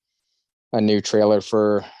showed a new trailer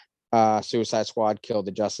for Suicide Squad Kill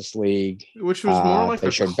the Justice League, which was more like they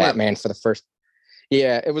a showed clip. Batman for the first.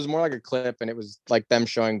 Yeah, it was more like a clip, and it was like them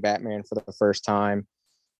showing Batman for the first time.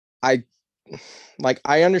 I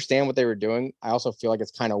understand what they were doing. I also feel like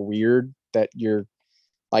it's kind of weird that you're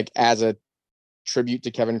like, as a tribute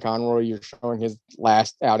to Kevin Conroy, you're showing his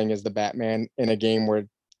last outing as the Batman in a game where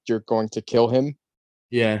you're going to kill him.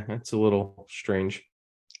 Yeah, that's a little strange.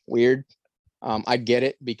 Weird. I get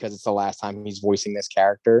it because it's the last time he's voicing this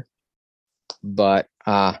character. But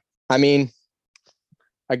I mean,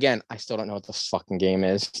 again, I still don't know what the fucking game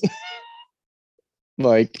is.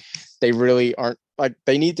 Like, they really aren't, like,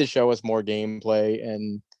 they need to show us more gameplay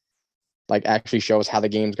and like actually show us how the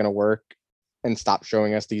game's gonna work and stop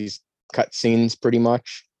showing us these cutscenes pretty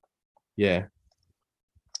much. Yeah.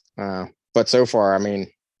 But so far, I mean,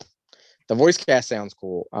 the voice cast sounds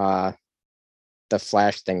cool. The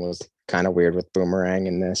Flash thing was kind of weird with Boomerang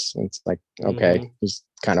in this. It's like, okay, he's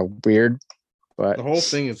kind of weird, but the whole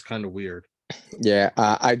thing is kind of weird. Yeah,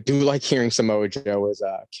 I do like hearing Samoa Joe as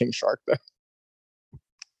King Shark though.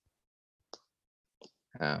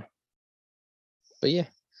 But yeah,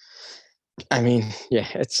 I mean, yeah,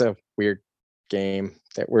 it's a weird game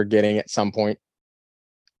that we're getting at some point.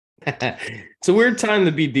 It's a weird time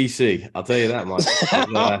to be DC. I'll tell you that much.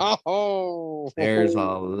 There's a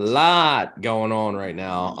lot going on right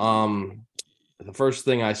now. The first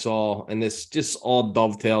thing I saw, and this just all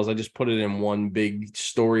dovetails, I just put it in one big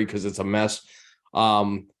story because it's a mess.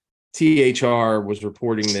 THR was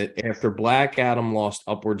reporting that after Black Adam lost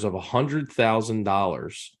upwards of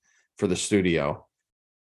 $100,000 for the studio,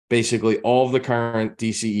 basically all of the current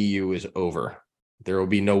DCEU is over. There will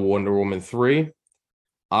be no Wonder Woman 3.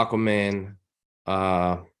 Aquaman,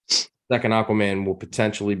 second Aquaman will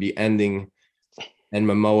potentially be ending, and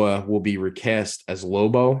Momoa will be recast as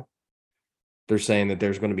Lobo. They're saying that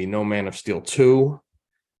there's going to be no Man of Steel 2.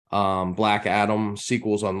 Black Adam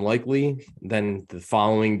sequel's unlikely. Then the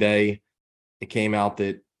following day, it came out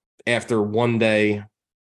that after one day,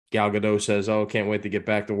 Gal Gadot says, "Oh, can't wait to get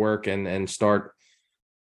back to work and start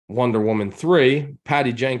Wonder Woman 3.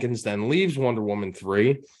 Patty Jenkins then leaves Wonder Woman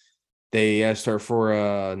 3. They asked her for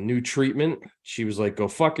a new treatment. She was like, "Go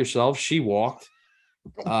fuck yourself." She walked.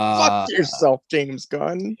 Fuck yourself, James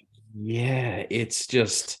Gunn. Yeah, it's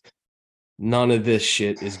just none of this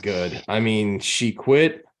shit is good. I mean, she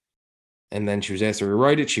quit, and then she was asked to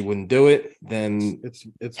rewrite it. She wouldn't do it. Then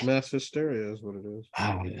it's mass hysteria is what it is.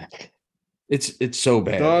 Oh, it's so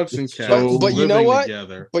bad. Dogs and It's cats. so- But you know what?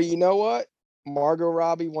 Together. But you know what? Margot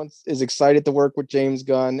Robbie is excited to work with James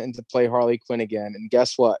Gunn and to play Harley Quinn again. And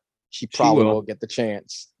guess what? She probably will get the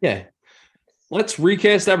chance. Yeah. Let's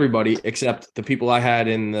recast everybody except the people I had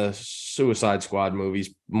in the Suicide Squad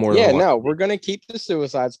movies more than no, we're gonna keep the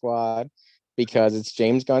Suicide Squad because it's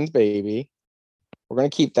James Gunn's baby. We're gonna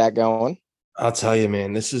keep that going. I'll tell you,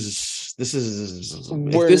 man, this is if this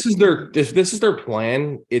is their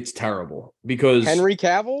plan, it's terrible because Henry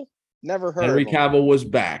Cavill, never heard Henry of him. Cavill was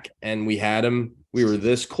back and we had him. We were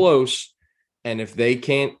this close, and if they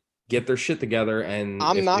can't get their shit together. And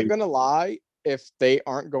I'm not gonna lie, if they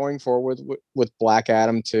aren't going forward with Black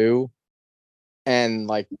Adam 2, and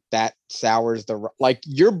like that sours like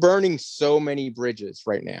you're burning so many bridges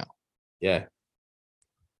right now. Yeah.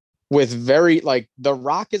 With very like The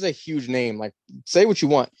Rock is a huge name. Like, say what you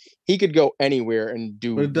want, he could go anywhere and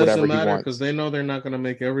do But it whatever doesn't he matter wants. because they know they're not going to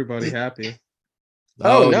make everybody happy.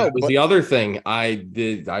 Oh, no, that was but- the other thing I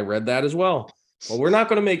read that as well. Well, we're not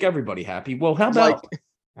going to make everybody happy. Well, how about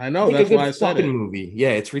I know make that's a good why I said fucking it. movie?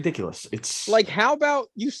 Yeah, it's ridiculous. It's like, how about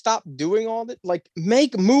you stop doing all that? Like,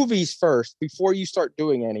 make movies first before you start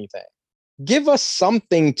doing anything. Give us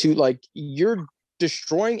something to like. You're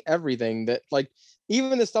destroying everything that like,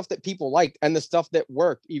 even the stuff that people liked and the stuff that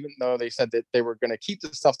worked, even though they said that they were going to keep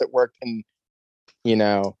the stuff that worked and, you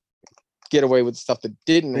know, get away with stuff that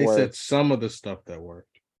didn't They work. said some of the stuff that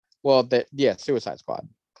worked. Well, Suicide Squad.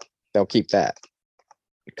 They'll keep that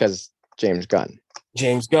because James Gunn.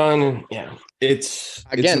 Yeah. This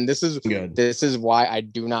is good. This is why I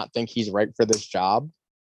do not think he's right for this job.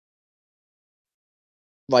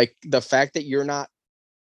 Like, the fact that you're not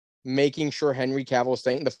making sure Henry Cavill is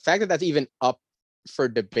staying, the fact that that's even up for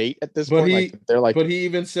debate at this point. But he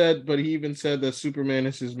even said that Superman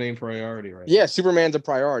is his main priority right now. Superman's a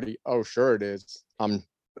priority. Oh, sure it is. I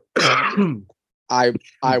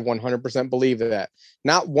 100% believe that.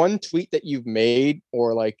 Not one tweet that you've made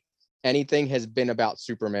or like anything has been about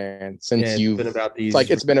Superman since you've been about these.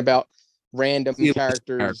 Like, it's been about random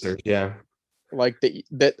characters. Yeah. Like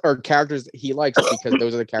that are characters that he likes because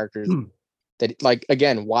those are the characters that, like,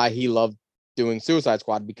 again, why he loved doing Suicide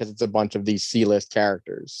Squad, because it's a bunch of these C-list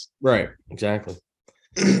characters. Right. Exactly.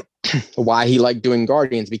 Why he liked doing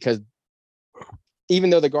Guardians, because even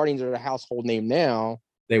though the Guardians are a household name now,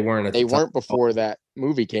 they weren't before that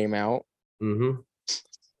movie came out. Mm-hmm.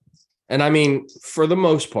 And I mean, for the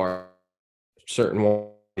most part, certain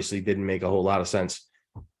ones obviously didn't make a whole lot of sense.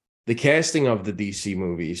 The casting of the DC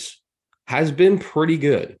movies has been pretty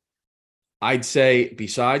good. I'd say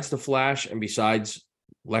besides The Flash and besides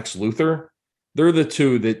Lex Luthor, they're the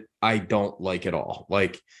two that I don't like at all.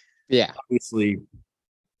 Like, yeah, obviously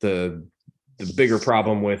the bigger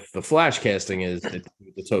problem with the Flash casting is the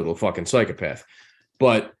total fucking psychopath.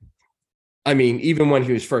 But I mean, even when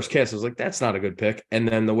he was first cast, I was like, that's not a good pick. And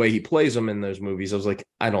then the way he plays them in those movies, I was like,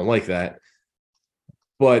 I don't like that.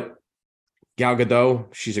 But Gal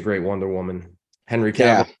Gadot, she's a great Wonder Woman. Henry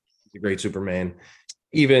Cavill, a great Superman.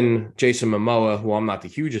 Even Jason Momoa, who I'm not the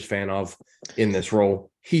hugest fan of in this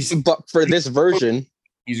role, but for this version,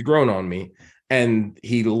 he's grown on me, and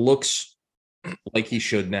he looks like he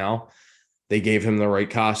should now. They gave him the right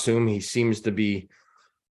costume. He seems to be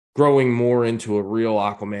growing more into a real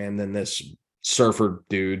Aquaman than this surfer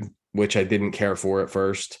dude, which I didn't care for at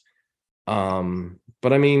first.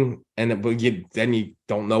 But I mean, then you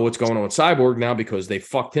don't know what's going on with Cyborg now because they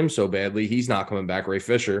fucked him so badly. He's not coming back, Ray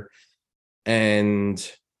Fisher. And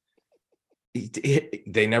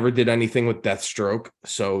they never did anything with Deathstroke.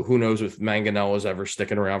 So who knows if Manganiello's ever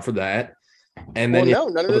sticking around for that. And then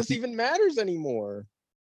none of this even matters anymore.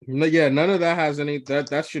 Yeah, none of that has any that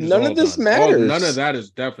shit is none all of this done. matters. None of that is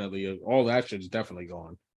definitely all that shit is definitely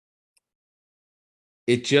gone.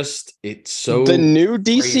 It's so the new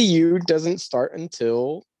DCU doesn't start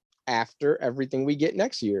until after everything we get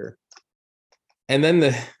next year. And then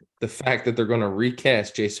the fact that they're going to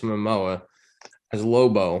recast Jason Momoa as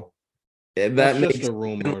Lobo, that makes just a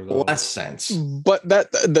rumor, less sense. But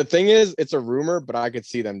the thing is, it's a rumor, but I could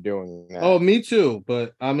see them doing that. Oh, me too.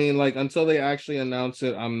 But I mean, like, until they actually announce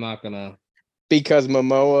it, I'm not gonna. Because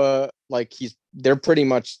Momoa, like, they're pretty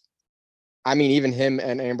much. I mean, even him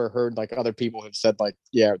and Amber Heard, like, other people have said, like,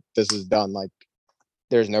 yeah, this is done. Like,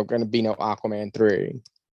 there's going to be no Aquaman 3.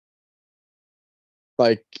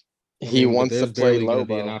 Like, he wants to play Lobo.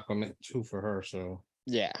 Be an Aquaman 2 for her, so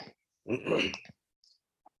yeah.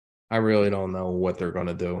 I really don't know what they're going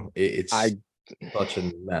to do. It's such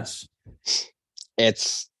a mess.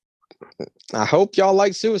 I hope y'all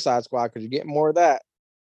like Suicide Squad because you get more of that.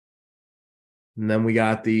 And then we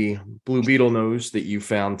got the Blue Beetle news that you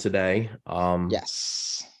found today.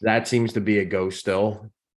 Yes. That seems to be a go still.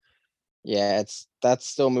 Yeah, that's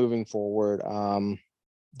still moving forward.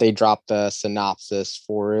 They dropped the synopsis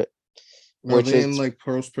for it. Are they in like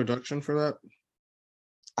post-production for that?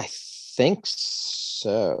 I think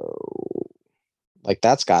so. Like,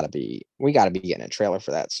 that's gotta be, we gotta be getting a trailer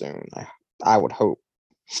for that soon. I would hope.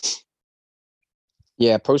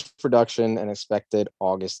 Yeah, post-production and expected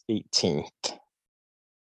August 18th.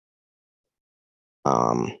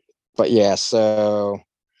 But yeah, so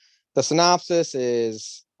the synopsis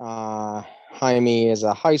is Jaime is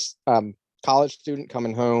a college student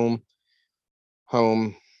coming home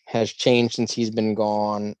has changed since he's been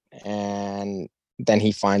gone, and then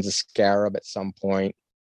he finds a scarab at some point.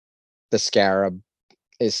 The scarab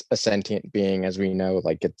is a sentient being, as we know,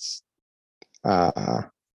 like it's and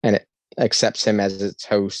it accepts him as its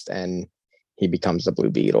host, and he becomes the Blue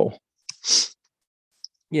Beetle.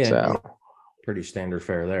 Yeah, So pretty standard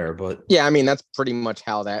fare there, but yeah, I mean that's pretty much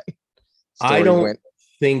how that story I don't went.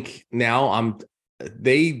 think now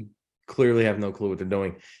they clearly have no clue what they're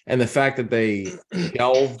doing. And the fact that they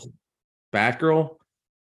shelved Batgirl,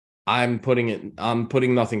 I'm putting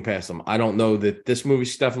nothing past them. I don't know that this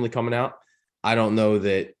movie's definitely coming out. I don't know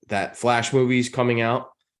that Flash movie's coming out.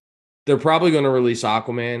 They're probably going to release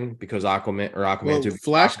Aquaman because Aquaman Well, 2.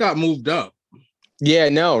 Flash got moved up. Yeah,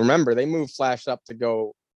 no, remember they moved Flash up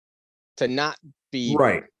to not be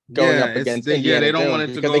Right. going up against Indiana they don't Jones want it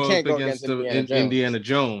to because go they can't up go against against Indiana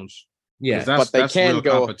Jones. Yeah. But That's real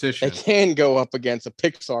competition. They can go up against a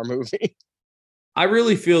Pixar movie. I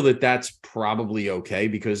really feel that that's probably okay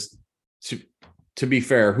because to be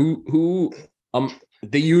fair, who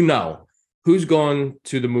who's gone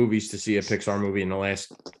to the movies to see a Pixar movie in the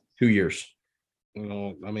last 2 years? I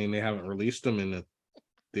mean, they haven't released them in the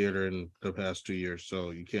theater in the past 2 years,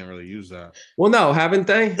 so you can't really use that. Well, no, haven't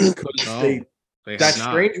they? Because No, they that have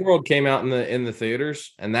not. Strange World came out in the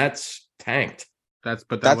theaters, and that's tanked. That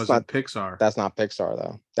That's wasn't not Pixar. That's not Pixar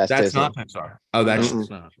though. That's Disney. not Pixar. Oh, that's Mm-mm. It's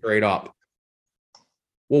not. straight up.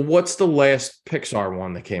 Well, what's the last Pixar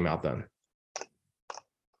one that came out then?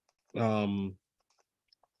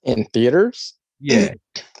 In theaters. Yeah,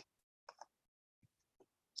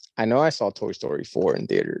 I know I saw Toy Story 4 in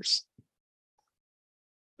theaters.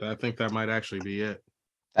 I think that might actually be it.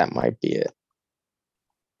 That might be it.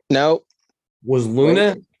 No, was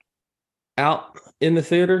Luna out in the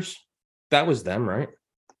theaters? That was them, right?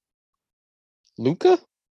 Luca?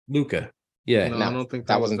 Luca. Yeah. No, No, I don't think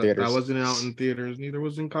that that wasn't was theaters. That wasn't out in theaters. Neither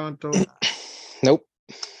was Encanto. Nope.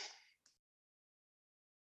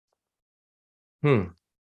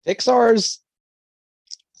 Pixar's,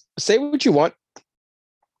 say what you want,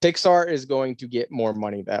 Pixar is going to get more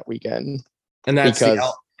money that weekend. And that's because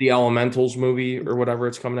the Elementals movie or whatever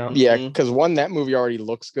it's coming out. yeah, because one, that movie already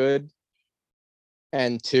looks good,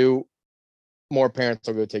 and two, more parents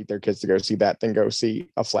will go take their kids to go see that than go see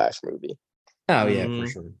a Flash movie. Oh yeah, for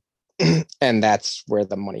sure. And that's where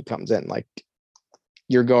the money comes in. Like,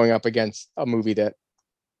 you're going up against a movie that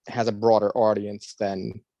has a broader audience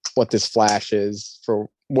than what this Flash is, for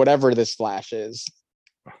whatever this Flash is.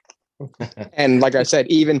 And like I said,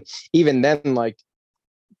 even then, like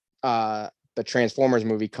the Transformers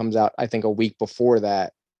movie comes out, I think, a week before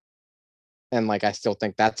that. And like, I still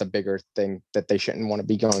think that's a bigger thing that they shouldn't want to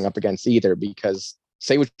be going up against either, because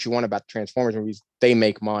say what you want about Transformers movies, they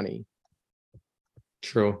make money.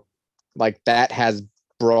 True. Like, that has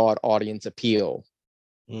broad audience appeal.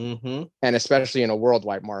 Mm-hmm. And especially in a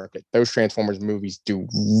worldwide market, those Transformers movies do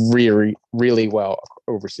really, really well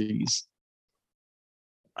overseas.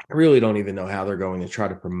 I really don't even know how they're going to try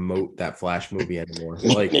to promote that Flash movie anymore.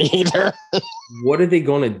 Like, Neither. what are they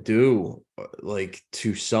going to do, like,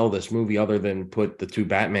 to sell this movie other than put the two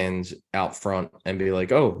Batmans out front and be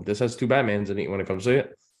like, "Oh, this has two Batmans in it. You want to come see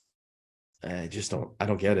it?" I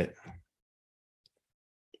don't get it.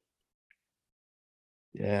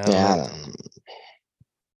 Yeah. I don't know.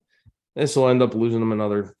 This will end up losing them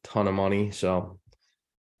another ton of money. So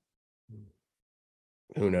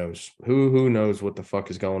who knows? Who knows what the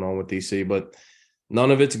fuck is going on with DC? But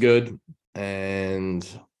none of it's good, and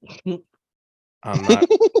I'm not.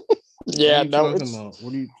 Yeah, What are you no. talking about?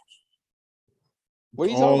 What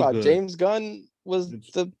are you all talking about? good. James Gunn was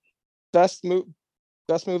the best move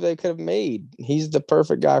they could have made. He's the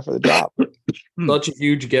perfect guy for the job. Such a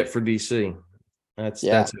huge get for DC. That's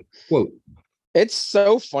a quote. It's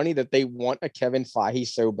so funny that they want a Kevin Feige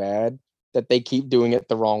so bad that they keep doing it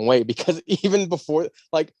the wrong way, because even before,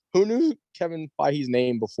 like, who knew Kevin Feige's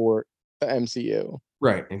name before the MCU?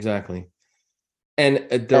 Right, exactly. And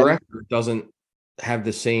a director doesn't have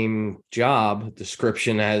the same job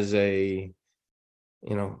description as a,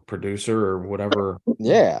 producer or whatever.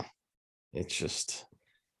 Yeah. It's just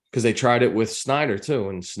because they tried it with Snyder too,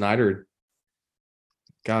 and Snyder.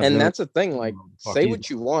 God, and that's the thing. Like, say he's- what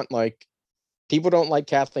you want. Like, people don't like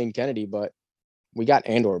Kathleen Kennedy, but we got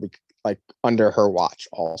Andor like under her watch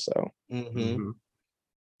also. Mm-hmm.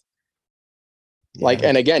 Like,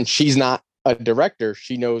 and again, she's not a director.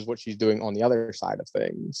 She knows what she's doing on the other side of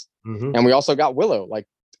things. And we also got Willow, like,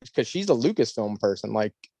 because she's a Lucasfilm person.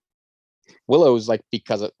 Like, Willow's like,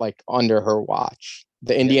 because of like under her watch.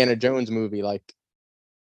 The Indiana Jones movie, like,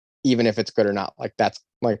 even if it's good or not, like, that's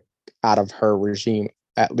like out of her regime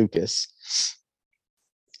at Lucas.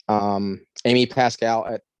 Amy Pascal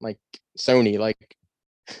at like Sony. Like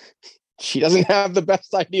she doesn't have the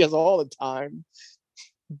best ideas all the time,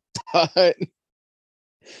 but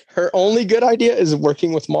her only good idea is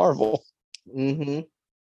working with Marvel. Mm-hmm.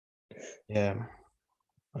 Yeah,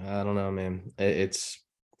 I don't know, man. It's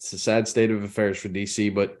a sad state of affairs for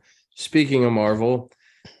DC. But speaking of Marvel,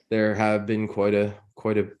 there have been quite a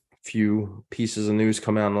few pieces of news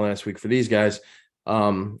come out in the last week for these guys.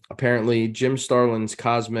 Apparently, Jim Starlin's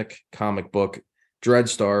cosmic comic book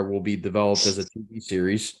Dreadstar will be developed as a TV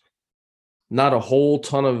series. Not a whole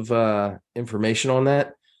ton of information on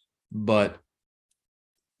that, but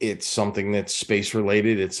it's something that's space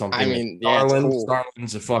related. It's something. I mean, yeah, it's cool.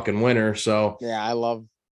 Starlin's a fucking winner. So yeah, I love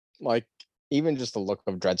like even just the look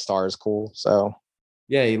of Dreadstar is cool. So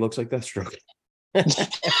yeah, he looks like Deathstroke.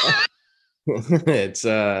 It's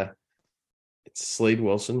Slade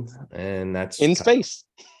Wilson, and that's in space.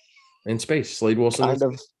 In space, Slade Wilson. Kind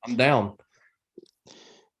of. I'm down.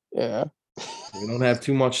 Yeah. We don't have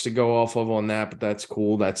too much to go off of on that, but that's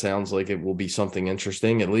cool. That sounds like it will be something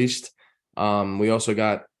interesting, at least. We also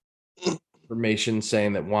got information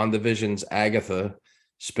saying that WandaVision's Agatha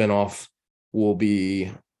spinoff will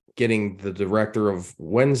be getting the director of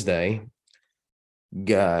Wednesday.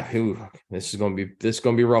 Who this is gonna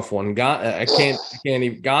be a rough one. I can't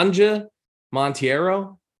even Ganja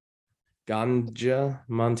Monteiro.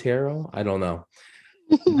 I don't know.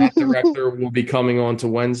 That director will be coming on to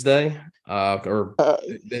Wednesday.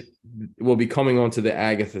 It will be coming on to the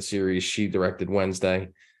Agatha series she directed Wednesday.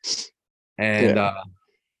 And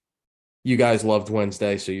you guys loved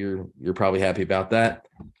Wednesday, so you're probably happy about that.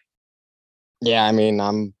 Yeah, I mean,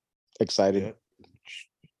 I'm excited. Yeah.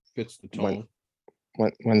 Fits the tone.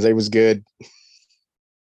 Wednesday was good.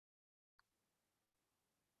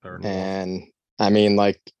 And I mean,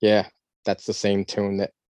 like, yeah, that's the same tune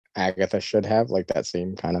that Agatha should have, like that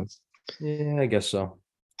same kind of. Yeah, I guess so.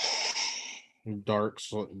 Dark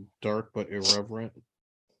but irreverent.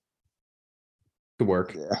 Could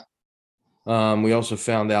work. Yeah. We also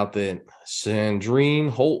found out that Sandrine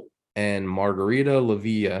Holt and Margarita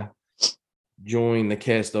Lavia joined the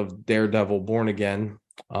cast of Daredevil Born Again.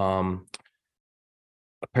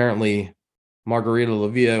 Apparently, Margarita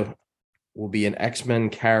Lavia will be an X-Men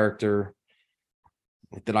character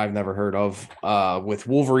that I've never heard of, with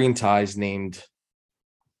Wolverine ties, named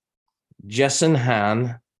Jessen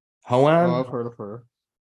Hoan. Oh, I've heard of her.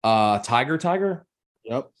 Tiger.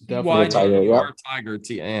 Yep, definitely. Tiger.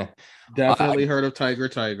 Definitely heard of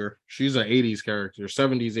Tiger. She's an 80s character,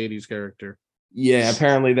 70s, 80s character. Yeah,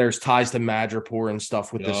 apparently there's ties to Madripoor and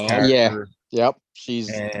stuff with this character. Yeah, yep.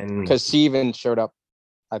 Because she even showed up,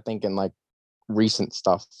 I think, in like recent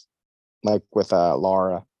stuff, like with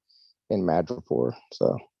Laura in Madripoor.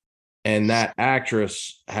 So, and that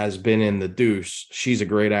actress has been in The Deuce. She's a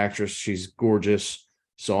great actress. She's gorgeous.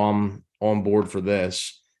 So I'm on board for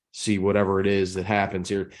this. See whatever it is that happens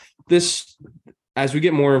here. This, as we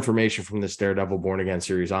get more information from this Daredevil Born Again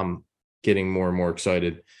series, I'm getting more and more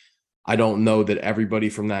excited. I don't know that everybody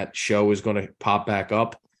from that show is going to pop back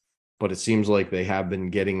up, but it seems like they have been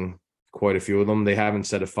getting quite a few of them. They haven't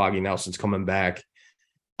said if Foggy Nelson's coming back,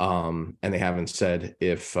 and they haven't said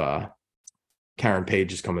if Karen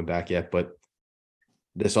Page is coming back yet, but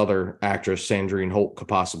this other actress, Sandrine Holt, could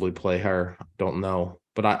possibly play her. Don't know,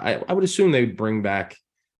 but I would assume they'd bring back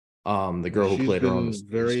the girl who played her on this.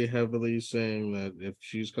 Very heavily saying that if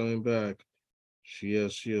she's coming back, she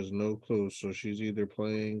has no clue. So she's either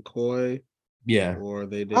playing coy, or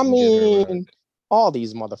they didn't get her back. All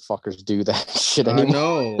these motherfuckers do that shit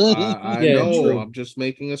anymore. I know. True. I'm just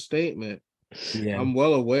making a statement. Yeah. I'm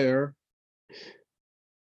well aware.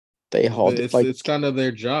 They hold it's kind of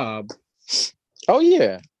their job. Oh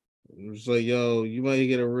yeah. It's like, yo, you might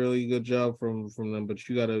get a really good job from them, but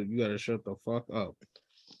you gotta shut the fuck up.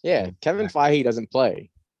 Yeah, Kevin Feige doesn't play.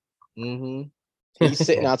 Mm-hmm. He's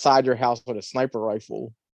sitting outside your house with a sniper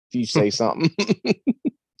rifle. If you say something,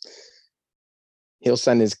 he'll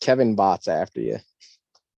send his Kevin bots after you.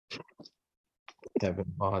 Kevin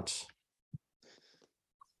bots.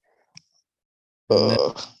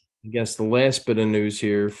 I guess the last bit of news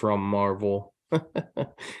here from Marvel.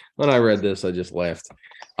 When I read this, I just laughed.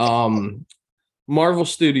 Marvel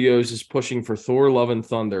Studios is pushing for Thor: Love and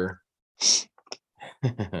Thunder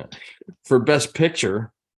for Best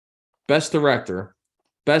Picture, Best Director,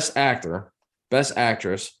 Best Actor, Best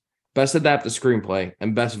Actress, Best Adapted Screenplay,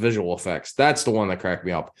 and Best Visual Effects. That's the one that cracked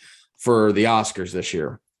me up for the Oscars this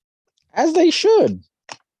year. As they should.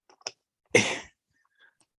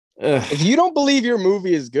 If you don't believe your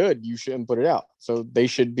movie is good, you shouldn't put it out. So they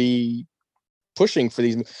should be pushing for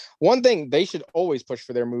these. One thing, they should always push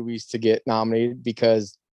for their movies to get nominated,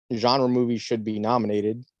 because genre movies should be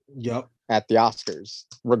nominated. Yep. at the Oscars,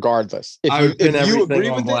 regardless. I would pin if you everything agree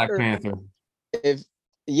on with Black it, or Panther. if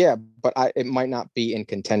yeah, but it might not be in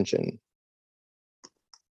contention.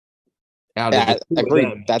 Out of the two of Agreed.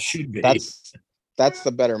 them, it should be. That's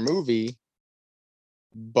the better movie,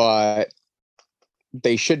 but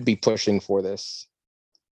they should be pushing for this.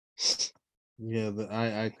 Yeah,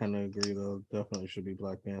 I kind of agree though. Definitely should be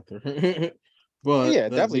Black Panther. But Oh, yeah,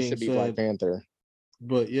 that definitely being should be Black said, Panther.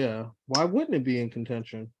 But yeah, why wouldn't it be in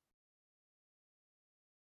contention?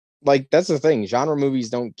 Like, that's the thing. Genre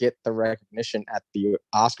movies don't get the recognition at the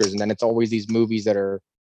Oscars, and then it's always these movies that are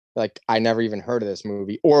like, I never even heard of this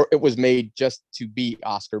movie, or it was made just to be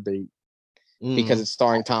Oscar bait because it's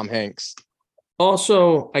starring Tom Hanks.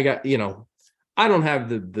 Also, I got, I don't have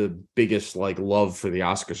the biggest like love for the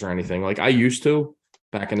Oscars or anything. Like I used to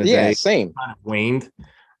back in the Yeah, day. same. Kind of waned.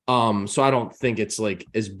 So I don't think it's like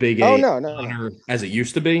as big a honor as it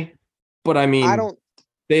used to be. But I mean, I don't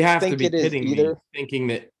they have to think be it is kidding me either. thinking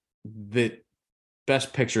that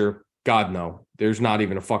Best Picture, God no, there's not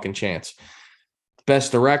even a fucking chance.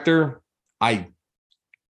 Best Director, I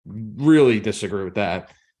really disagree with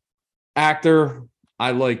that. Actor,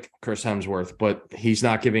 I like Chris Hemsworth, but he's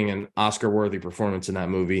not giving an Oscar-worthy performance in that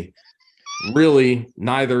movie. Really,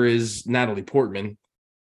 neither is Natalie Portman.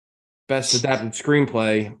 Best Adapted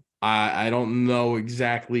Screenplay, I don't know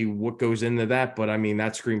exactly what goes into that, but I mean,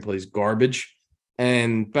 that screenplay is garbage.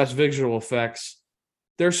 And Best Visual Effects,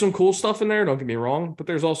 there's some cool stuff in there, don't get me wrong, but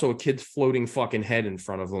there's also a kid's floating fucking head in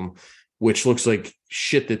front of them, which looks like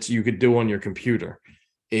shit that you could do on your computer.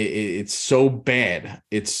 It's so bad.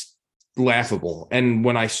 It's laughable. And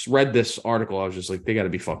when I read this article, I was just like, they got to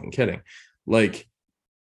be fucking kidding. Like,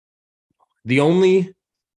 the only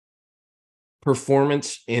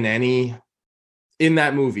performance in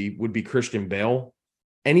that movie would be Christian Bale,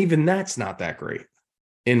 and even that's not that great,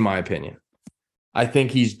 in my opinion. I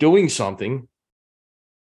think he's doing something.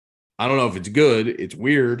 I don't know if it's good, it's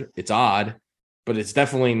weird, it's odd, but it's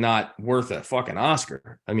definitely not worth a fucking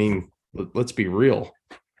Oscar. I mean, let's be real.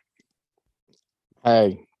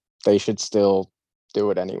 Hey, they should still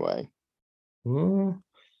do it anyway. Well,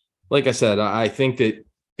 like I said, I think that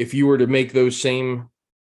if you were to make those same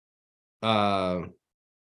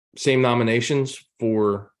nominations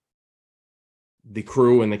for the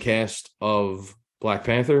crew and the cast of Black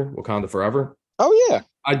Panther, Wakanda Forever. Oh yeah,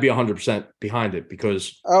 I'd be 100% behind it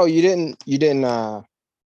because. Oh, you didn't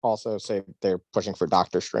also say they're pushing for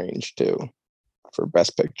Doctor Strange too for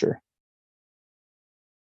Best Picture.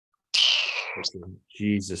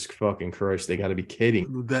 Jesus fucking Christ, they got to be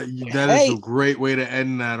kidding. That is a great way to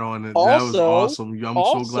end that on it. That was awesome. I'm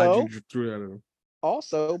so glad you threw that in.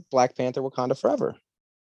 Also, Black Panther Wakanda Forever.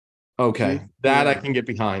 Okay, that I can get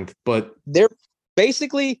behind, but they're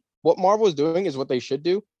basically what Marvel is doing is what they should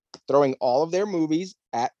do, throwing all of their movies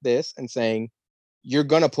at this and saying, you're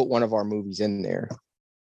going to put one of our movies in there.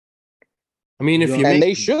 I mean, if you and make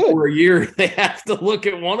they should for a year, they have to look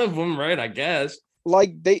at one of them, right? I guess.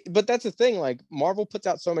 But that's the thing. Like, Marvel puts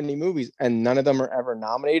out so many movies, and none of them are ever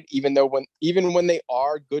nominated. Even when they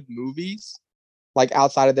are good movies, like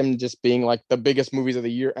outside of them just being like the biggest movies of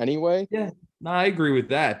the year anyway. Yeah, no, I agree with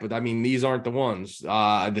that. But I mean, these aren't the ones.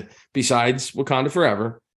 Besides Wakanda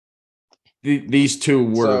Forever, these two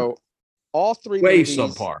were so all three way movies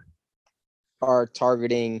subpar. Are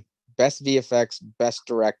targeting Best VFX, Best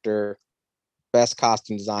Director, Best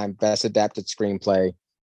Costume Design, Best Adapted Screenplay,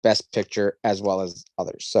 Best Picture, as well as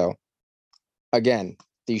others. So again,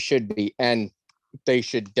 these should be, and they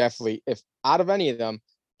should definitely, if out of any of them,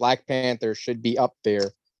 Black Panther should be up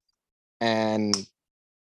there.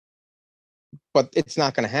 But it's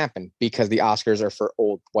not going to happen because the Oscars are for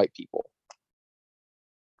old white people.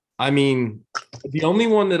 I mean, the only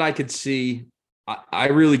one that I could see, I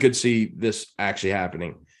really could see this actually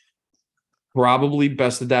happening. Probably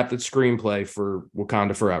Best Adapted Screenplay for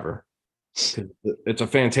Wakanda Forever. It's a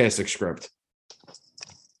fantastic script.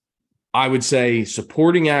 I would say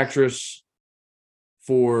supporting actress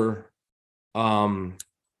for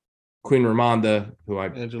Queen Ramonda, who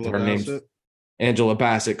Angela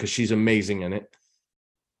Bassett, because she's amazing in it.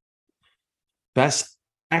 Best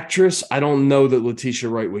actress, I don't know that Letitia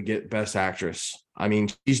Wright would get Best Actress. I mean,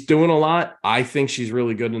 she's doing a lot. I think she's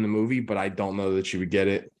really good in the movie, but I don't know that she would get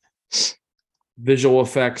it. Visual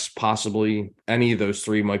effects, possibly. Any of those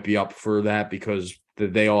three might be up for that because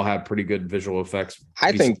they all have pretty good visual effects.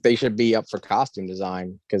 I think they should be up for costume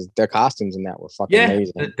design because their costumes in that were fucking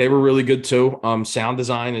amazing. They were really good too. Sound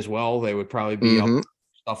design as well. They would probably be up,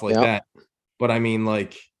 stuff like that. But I mean,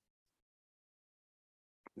 like,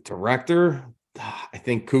 director, I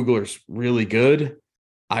think Coogler's really good.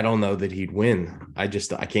 I don't know that he'd win. I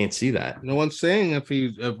can't see that. No one's saying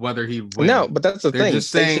whether he'd win. No, but that's the They're thing.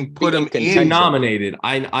 just They saying should put be him in in. contention. Nominated.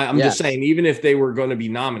 I'm just Yes. saying, even if they were going to be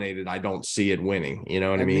nominated, I don't see it winning. You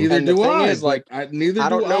know what I And mean? neither And the do thing I. is, like, neither I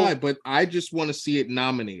do don't know- I. But I just want to see it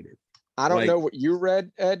nominated. I don't Like- know what you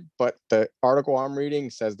read, Ed, but the article I'm reading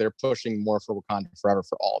says they're pushing more for Wakanda Forever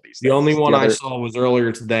for all these The things. only one I other- saw was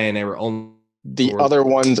earlier today, and they were only The other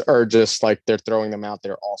ones are just like they're throwing them out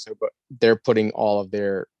there also, but they're putting all of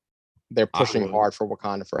they're pushing would. hard for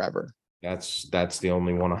Wakanda Forever. That's the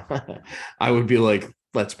only one I would be like,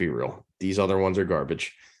 let's be real. These other ones are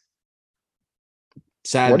garbage.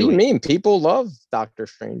 Sadly, What do you mean? People love Doctor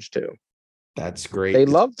Strange too. That's great. They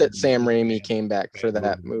It's- love that Sam Raimi came back for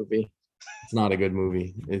that movie. It's not a good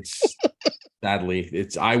movie. It's sadly,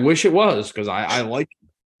 I wish it was, because I like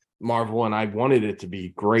Marvel and I wanted it to be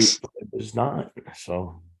great, but it was not.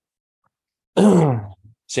 So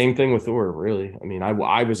same thing with Thor, really. I mean,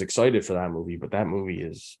 I was excited for that movie, but that movie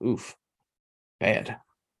is bad.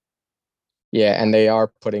 Yeah, and they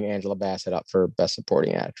are putting Angela Bassett up for Best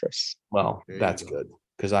Supporting Actress, Well, There you that's go. good,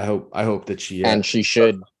 because I hope that she and she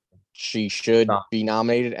should No. be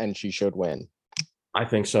nominated and she should win. I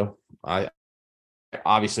think so. I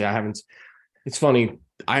haven't. It's funny.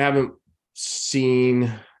 I haven't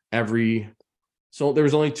seen every. So there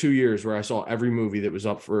was only 2 years where I saw every movie that was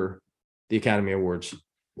up for the Academy Awards,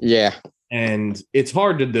 Yeah, and it's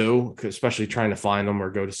hard to do, especially trying to find them or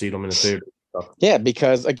go to see them in a theater. yeah,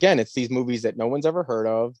 because again, it's these movies that no one's ever heard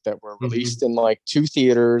of that were Mhm. released in like 2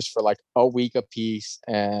 theaters for like a week a piece,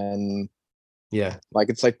 and Yeah, like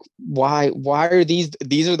it's like why are these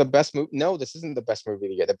are the best movie? No, this isn't the best movie of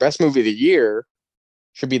the year. The best movie of the year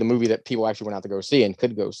should be the movie that people actually went out to go see and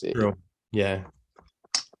could go see. true. Yeah, and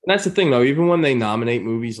that's the thing, though. Even when they nominate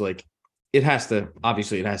movies, like it has to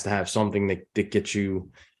have something that gets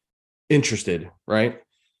you interested, right?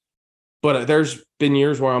 But there's been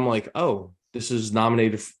years where I'm like, oh, this is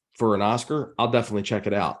nominated for an Oscar. I'll definitely check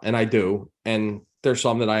it out. And I do. And there's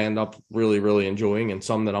some that I end up really, really enjoying, and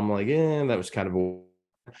some that I'm like, that was kind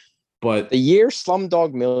of but The year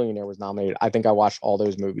Slumdog Millionaire was nominated, I think I watched all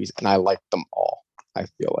those movies and I liked them all. I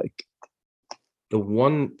feel like the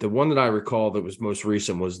one that I recall that was most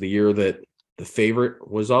recent was the year that The Favorite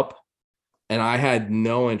was up. And I had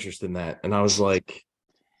no interest in that. And I was like,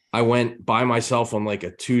 I went by myself on like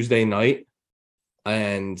a Tuesday night,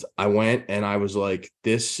 and I went and I was like,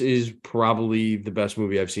 this is probably the best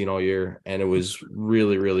movie I've seen all year. And it was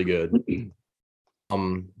really, really good.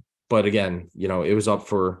 But again, it was up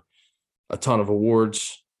for a ton of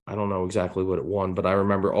awards. I don't know exactly what it won, but I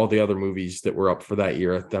remember all the other movies that were up for that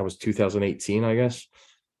year. That was 2018, I guess.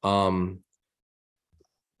 All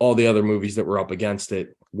the other movies that were up against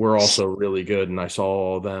it were also really good. And I saw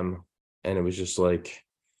all of them, and it was just like,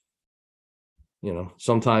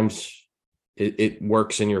 sometimes it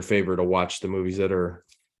works in your favor to watch the movies that are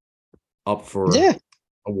up for yeah,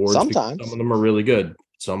 awards. sometimes. Some of them are really good.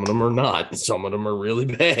 Some of them are not. Some of them are really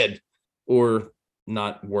bad or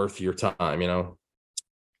not worth your time,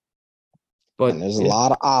 But And there's a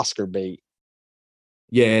lot of Oscar bait.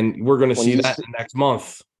 yeah, and we're going to When see you that see- next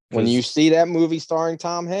month. When you see that movie starring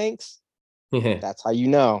Tom Hanks, Yeah. that's how you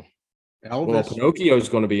know. Well, Elvis. Pinocchio's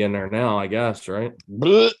going to be in there now, I guess, right?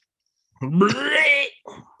 Blech. Okay.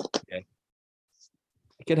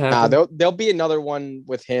 It could happen. There'll be another one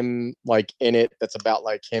with him like in it that's about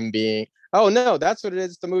like him being. Oh no, that's what it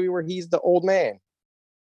is. The movie where he's the old man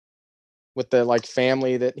with the like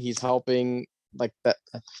family that he's helping. Like that.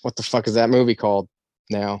 What the fuck is that movie called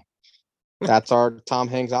now? That's our Tom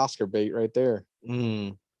Hanks Oscar bait right there.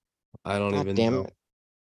 I don't God even damn know. it.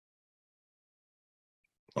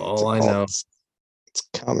 All I What's it know, called? It's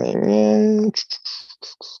coming in.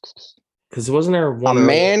 because wasn't there A one earlier-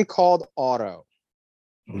 Man Called Otto.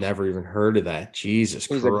 Never even heard of that. Jesus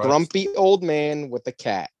He's Christ. a grumpy old man with a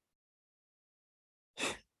cat.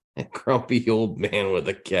 A grumpy old man with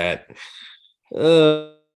a cat.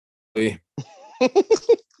 Uh,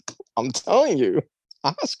 I'm telling you,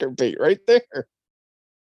 Oscar bait right there.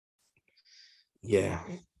 yeah.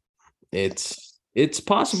 It's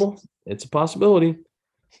possible. It's a possibility.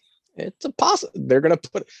 It's a possible. They're gonna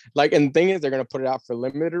put like, and the thing is, they're gonna put it out for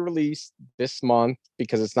limited release this month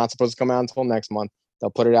because it's not supposed to come out until next month. They'll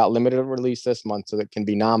put it out limited release this month so that it can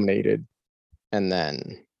be nominated, and then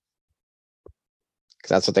because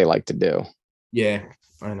that's what they like to do. Yeah,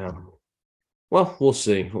 I know. Well, we'll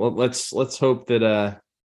see. Well, let's hope that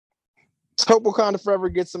Let's hope Wakanda Forever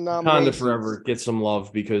gets some Wakanda nominations. Forever gets some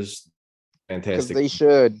love, because because fantastic. they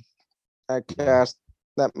should. That cast,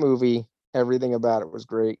 that movie, everything about it was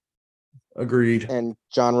great. Agreed. And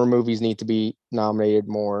genre movies need to be nominated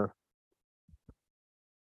more.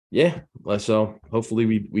 Yeah, so hopefully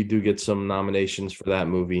we do get some nominations for that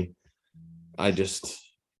movie. I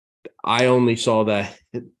only saw the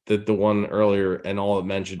one earlier, and all it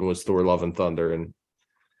mentioned was Thor: Love and Thunder, and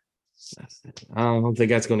I don't think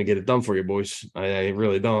that's going to get it done for you, boys. I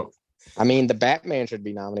really don't. I mean, the Batman should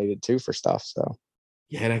be nominated too for stuff. So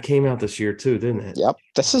Yeah, that came out this year too, didn't it? yep,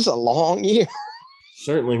 this is a long year.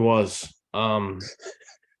 Certainly was. And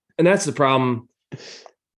that's the problem.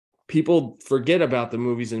 People forget about the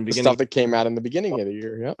movies in the The beginning. stuff that came out in the beginning of the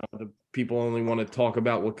year. Yep. The people only want to talk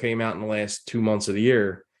about what came out in the last 2 months of the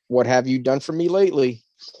year. What have you done for me lately?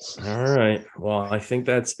 All right. Well, I think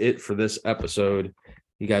that's it for this episode.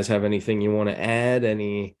 You guys have anything you want to add?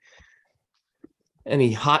 Any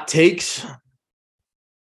hot takes?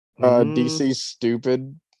 DC's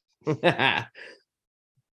stupid, but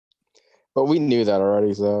we knew that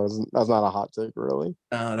already, so that's not a hot take, really.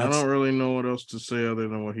 I don't really know what else to say other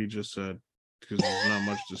than what he just said, because there's not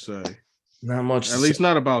much to say. Not much. At least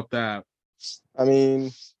not about that. I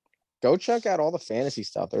mean, go check out all the fantasy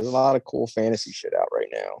stuff. There's a lot of cool fantasy shit out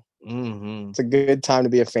right now. Mm-hmm. It's a good time to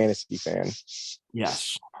be a fantasy fan.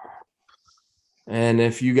 Yes. And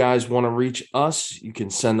if you guys want to reach us, you can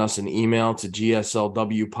send us an email to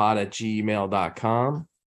gslwpod@gmail.com.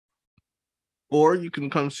 Or you can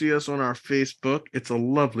come see us on our Facebook. It's a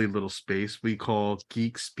lovely little space we call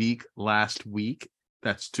Geek Speak Last Week.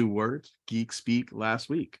 That's 2 words. Geek Speak Last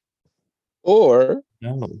Week. Or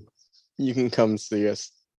you can come see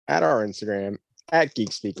us at our Instagram at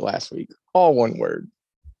Geek Speak Last Week. All one word.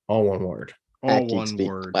 All one word. All At Geek one Speak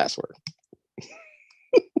word. Last word.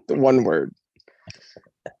 The one word.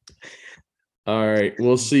 All right.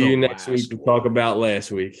 We'll see The you next last week to talk about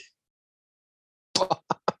last week.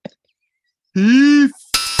 Peace.